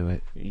way to do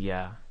it.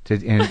 Yeah.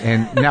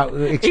 And now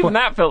even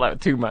that felt like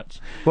too much.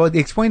 Well,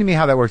 explain to me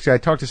how that works. I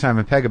talked to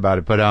Simon Pegg about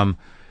it, but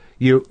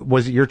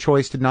was it your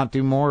choice to not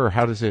do more, or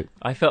how does it?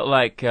 I felt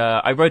like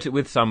I wrote it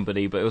with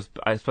somebody, but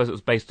I suppose it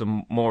was based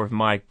on more of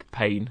my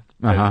pain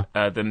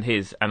than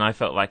his, and I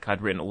felt like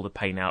I'd written all the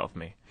pain out of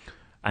me,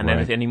 and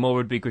anything any more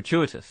would be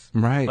gratuitous.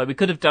 Right. Like we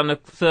could have done a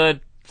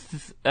third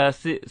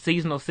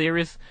season or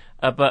series,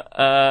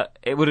 but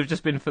it would have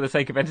just been for the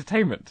sake of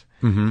entertainment.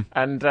 Mm-hmm.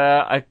 And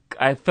I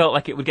felt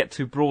like it would get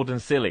too broad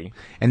and silly.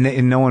 And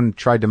no one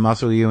tried to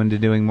muscle you into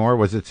doing more?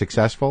 Was it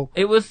successful?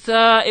 It was,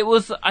 I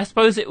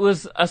suppose it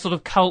was a sort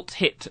of cult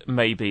hit,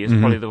 maybe, is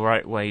probably the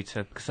right way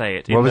to say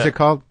it. What was it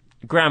called?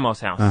 Grandma's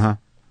House. Uh-huh.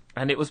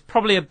 And it was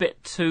probably a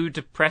bit too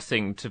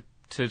depressing to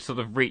sort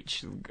of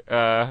reach,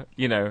 an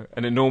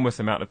enormous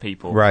amount of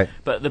people. Right.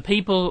 But the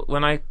people,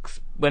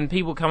 when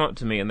people come up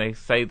to me and they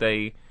say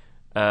they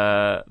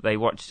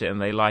watched it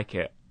and they like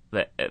it,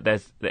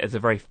 it's a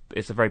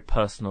very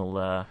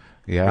personal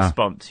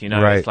response.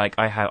 Right. It's like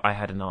I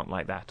had an aunt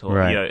like that, or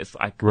right. It's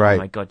like, oh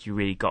my God, you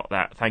really got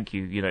that. Thank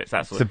you. It's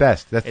that sort. It's the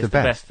best. That's the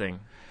best thing.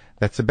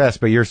 That's the best,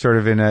 but you're sort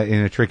of in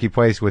a tricky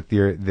place with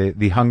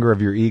the hunger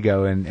of your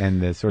ego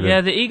and the sort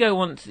of the ego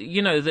wants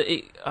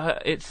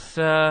it's.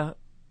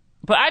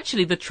 But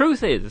actually, the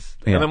truth is,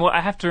 and what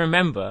I have to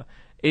remember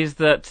is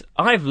that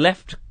I've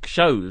left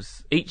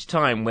shows each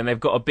time when they've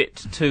got a bit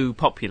too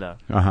popular.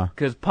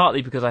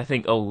 Partly because I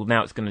think,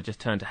 now it's going to just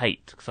turn to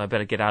hate, so I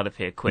better get out of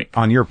here quick.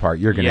 On your part,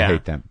 you're going to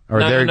hate them, or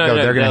they're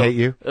going to hate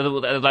you.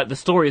 Like the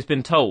story has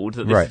been told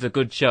that this is a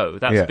good show.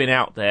 That's been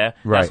out there.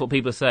 That's what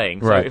people are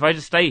saying. So if I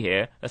just stay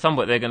here, at some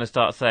point they're going to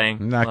start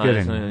saying, "Not good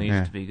it anymore."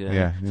 Used to be good.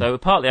 Yeah. So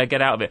partly I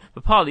get out of it,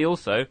 but partly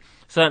also,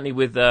 certainly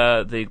with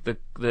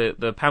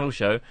the panel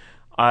show,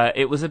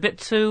 it was a bit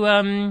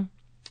too.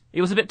 It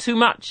was a bit too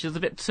much. It was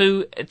a bit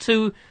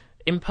too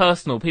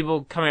impersonal.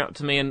 People coming up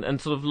to me and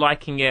sort of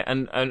liking it,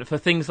 and for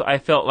things that I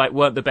felt like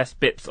weren't the best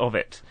bits of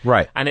it.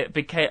 Right. And it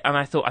became. And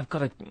I thought,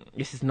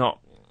 this is not.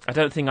 I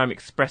don't think I'm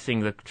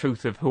expressing the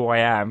truth of who I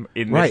am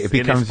in this. Right. It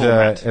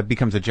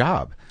becomes a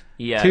job.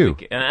 Yeah. Too.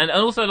 And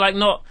also like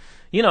not.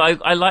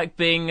 I like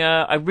being.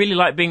 I really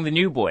like being the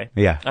new boy.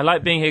 Yeah. I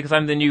like being here because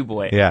I'm the new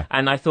boy. Yeah.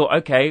 And I thought,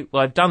 okay,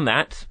 well I've done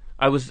that.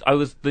 I was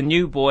the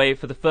new boy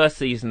for the first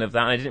season of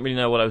that, and I didn't really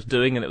know what I was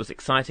doing, and it was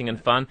exciting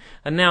and fun.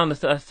 And now I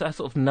sort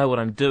of know what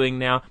I'm doing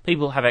now.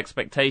 People have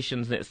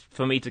expectations, and it's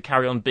for me to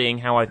carry on being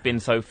how I've been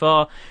so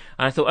far.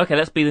 And I thought, okay,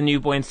 let's be the new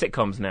boy in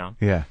sitcoms now.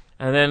 Yeah.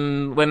 And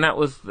then when that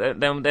was,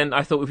 then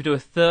I thought if we do a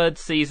third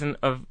season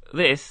of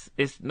this,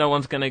 no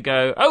one's going to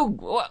go,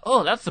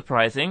 oh, that's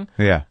surprising.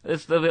 Yeah.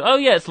 It's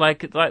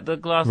like the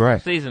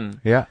last season.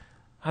 Yeah.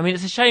 I mean,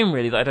 it's a shame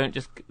really that I don't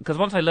just, because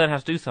once I learn how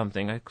to do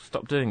something, I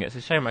stop doing it. It's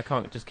a shame I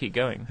can't just keep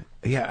going.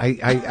 Yeah,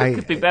 it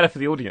could be better for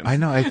the audience. I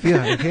know. I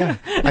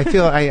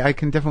feel I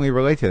can definitely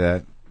relate to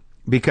that,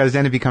 because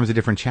then it becomes a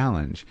different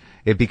challenge.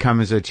 It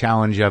becomes a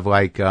challenge of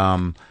like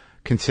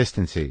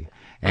consistency.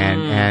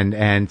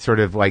 And sort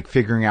of like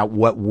figuring out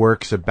what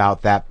works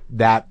about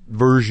that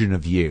version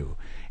of you,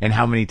 and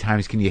how many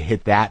times can you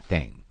hit that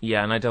thing.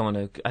 Yeah, and I don't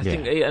want to. I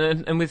think,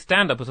 and with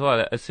stand-up as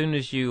well, as soon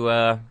as you,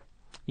 as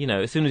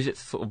soon as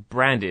it's sort of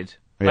branded.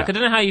 Like, I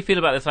don't know how you feel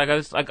about this.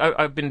 Like,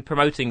 I've been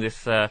promoting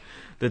this, the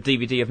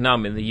DVD of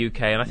Numb in the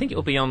UK, and I think it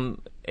will be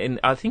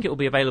I think it will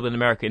be available in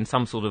America in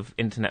some sort of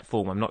internet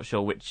form. I'm not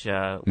sure which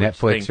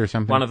Netflix thing. or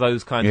something. One of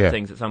those kinds of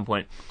things at some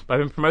point. But I've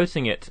been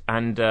promoting it,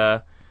 and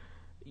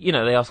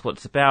they ask what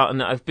it's about,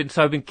 and I've been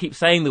keep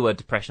saying the word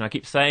depression. I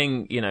keep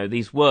saying,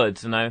 these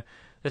words, and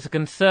there's a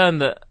concern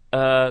that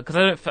because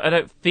I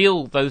don't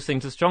feel those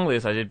things as strongly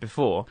as I did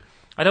before.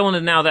 I don't want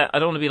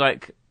to be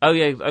like, oh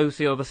yeah,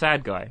 so you're the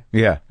sad guy.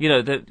 Yeah.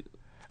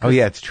 Oh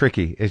yeah, it's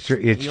tricky. It's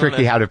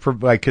tricky how to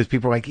because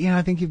people are like,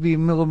 I think you'd be a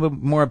little bit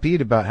more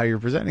upbeat about how you're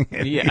presenting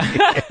it.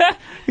 Yeah.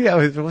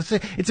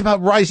 It's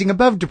about rising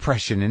above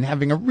depression and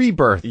having a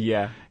rebirth.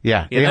 Yeah.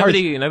 Yeah.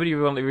 Nobody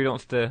really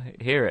wants to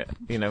hear it,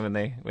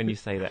 when you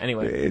say that.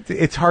 Anyway.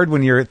 It's hard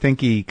when you're a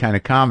thinky kind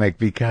of comic,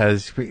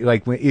 because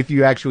like if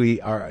you actually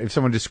if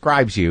someone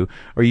describes you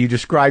or you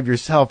describe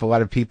yourself, a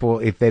lot of people,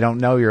 if they don't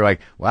know, you're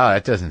like, wow,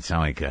 that doesn't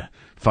sound like a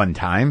fun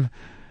time.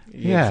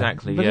 Yeah,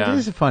 exactly. But it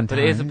is a fun time.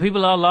 But it is.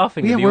 People are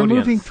laughing. Yeah, at the we're audience.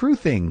 moving through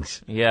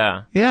things.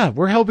 Yeah. Yeah,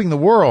 we're helping the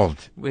world.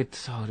 We're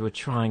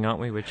trying, aren't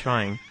we? We're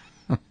trying.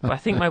 But I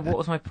think what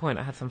was my point?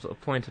 I had some sort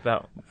of point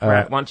about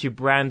once you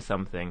brand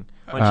something,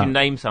 once you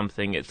name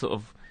something,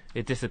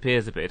 it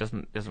disappears a bit. It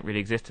doesn't really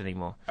exist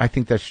anymore. I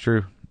think that's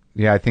true.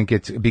 Yeah, I think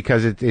it's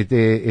because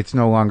it's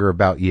no longer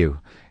about you.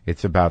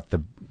 It's about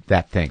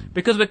that thing.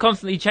 Because we're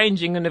constantly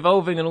changing and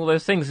evolving and all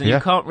those things, and you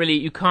can't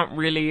really.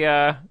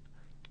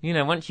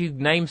 Once you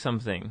name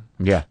something,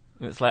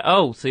 it's like,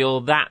 oh, so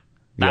you're that.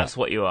 That's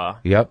what you are.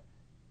 Yep.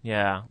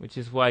 Yeah, which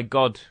is why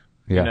God,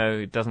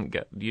 it doesn't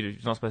get. You're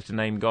not supposed to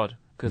name God,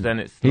 because then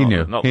it's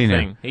not the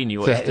thing. He knew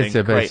what it's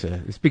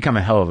doing. It's become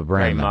a hell of a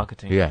brand. Great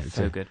marketing. Yeah, it's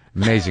so good.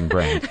 Amazing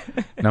brand.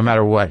 No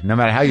matter what, no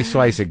matter how you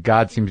slice it,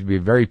 God seems to be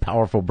a very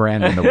powerful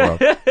brand in the world.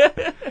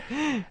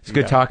 It's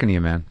good talking to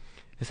you, man.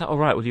 Is that all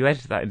right? Will you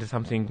edit that into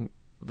something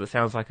that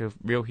sounds like a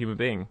real human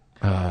being?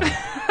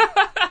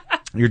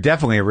 You're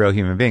definitely a real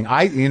human being.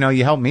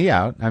 You helped me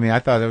out. I mean, I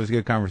thought that was a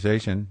good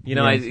conversation.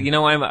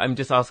 I'm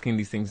just asking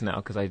these things now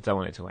because I don't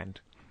want it to end.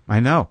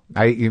 I know.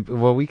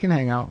 Well, we can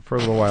hang out for a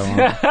little while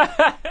longer.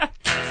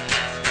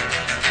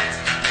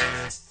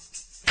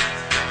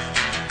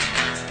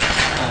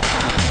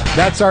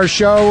 That's our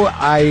show.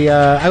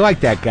 I like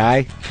that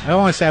guy. I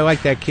don't want to say I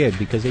like that kid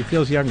because he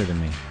feels younger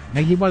than me.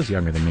 Hey, he was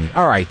younger than me.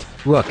 All right.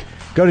 Look,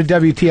 go to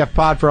WTF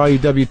Pod for all your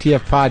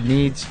WTF Pod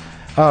needs.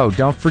 Oh,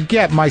 don't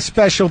forget, my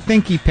special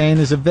Thinky Pain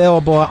is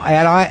available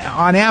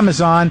on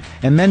Amazon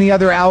and many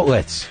other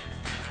outlets.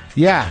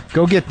 Yeah,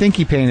 go get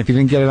Thinky Pain if you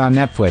didn't get it on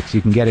Netflix.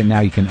 You can get it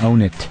now. You can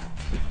own it.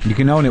 You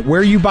can own it.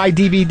 Where you buy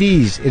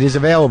DVDs, it is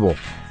available.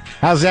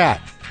 How's that?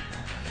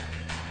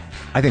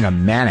 I think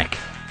I'm manic.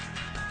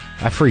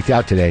 I freaked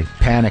out today.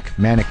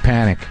 Manic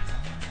panic.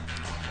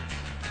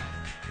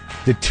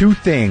 The two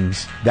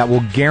things that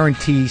will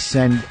guarantee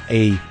send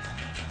a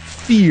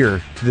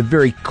fear to the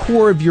very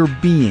core of your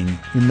being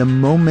in the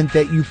moment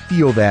that you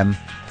feel them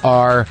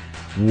are,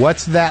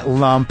 what's that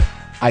lump?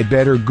 I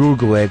better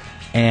Google it.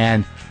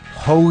 And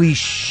holy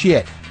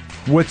shit,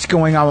 what's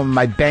going on with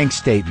my bank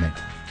statement?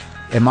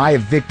 Am I a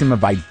victim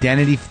of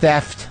identity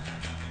theft?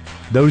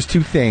 Those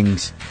two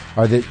things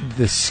are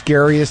the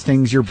scariest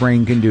things your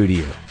brain can do to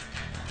you.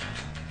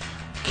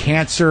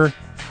 Cancer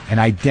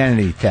and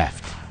identity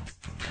theft.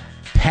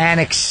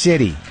 Panic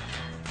City.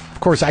 Of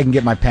course, I can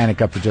get my panic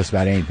up for just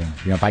about anything.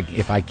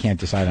 If I can't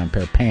decide on a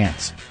pair of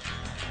pants.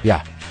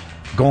 Yeah.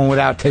 Going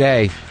without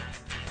today.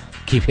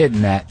 Keep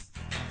hitting that.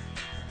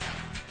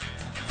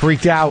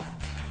 Freaked out.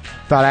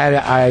 Thought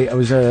I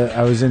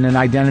was in an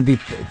identity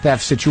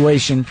theft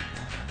situation.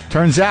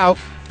 Turns out,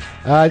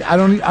 I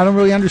don't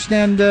really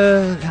understand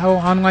how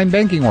online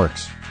banking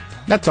works.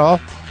 That's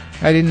all.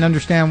 I didn't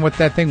understand what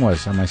that thing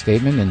was on my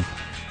statement, and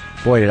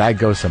boy, did I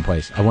go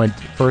someplace. I went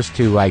first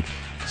to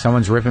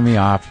someone's ripping me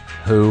off,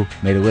 who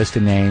made a list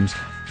of names,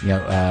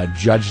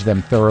 judged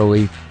them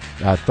thoroughly,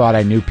 thought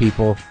I knew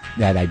people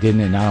that I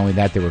didn't, and not only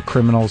that, they were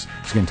criminals.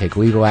 I was going to take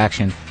legal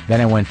action. Then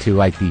I went to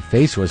the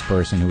faceless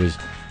person who was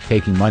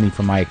taking money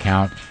from my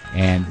account,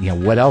 and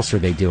what else are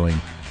they doing?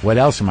 What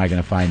else am I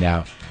going to find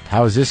out?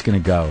 How is this going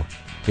to go?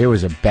 It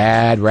was a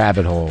bad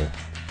rabbit hole. And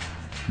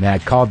then I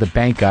called the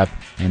bank up,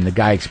 and the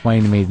guy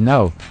explained to me,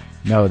 no,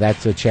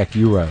 that's a check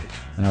you wrote.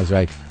 And I was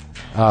like,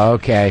 oh,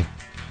 okay,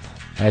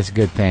 that's a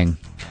good thing.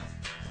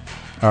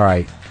 All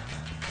right.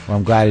 Well,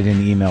 I'm glad I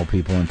didn't email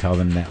people and tell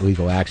them that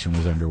legal action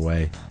was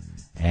underway.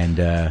 And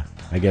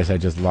I guess I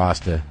just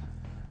lost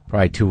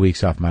probably 2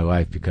 weeks off my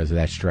life because of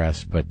that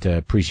stress. But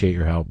appreciate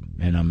your help,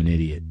 and I'm an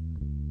idiot.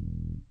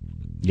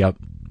 Yep.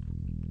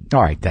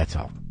 All right, that's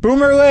all.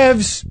 Boomer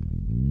lives!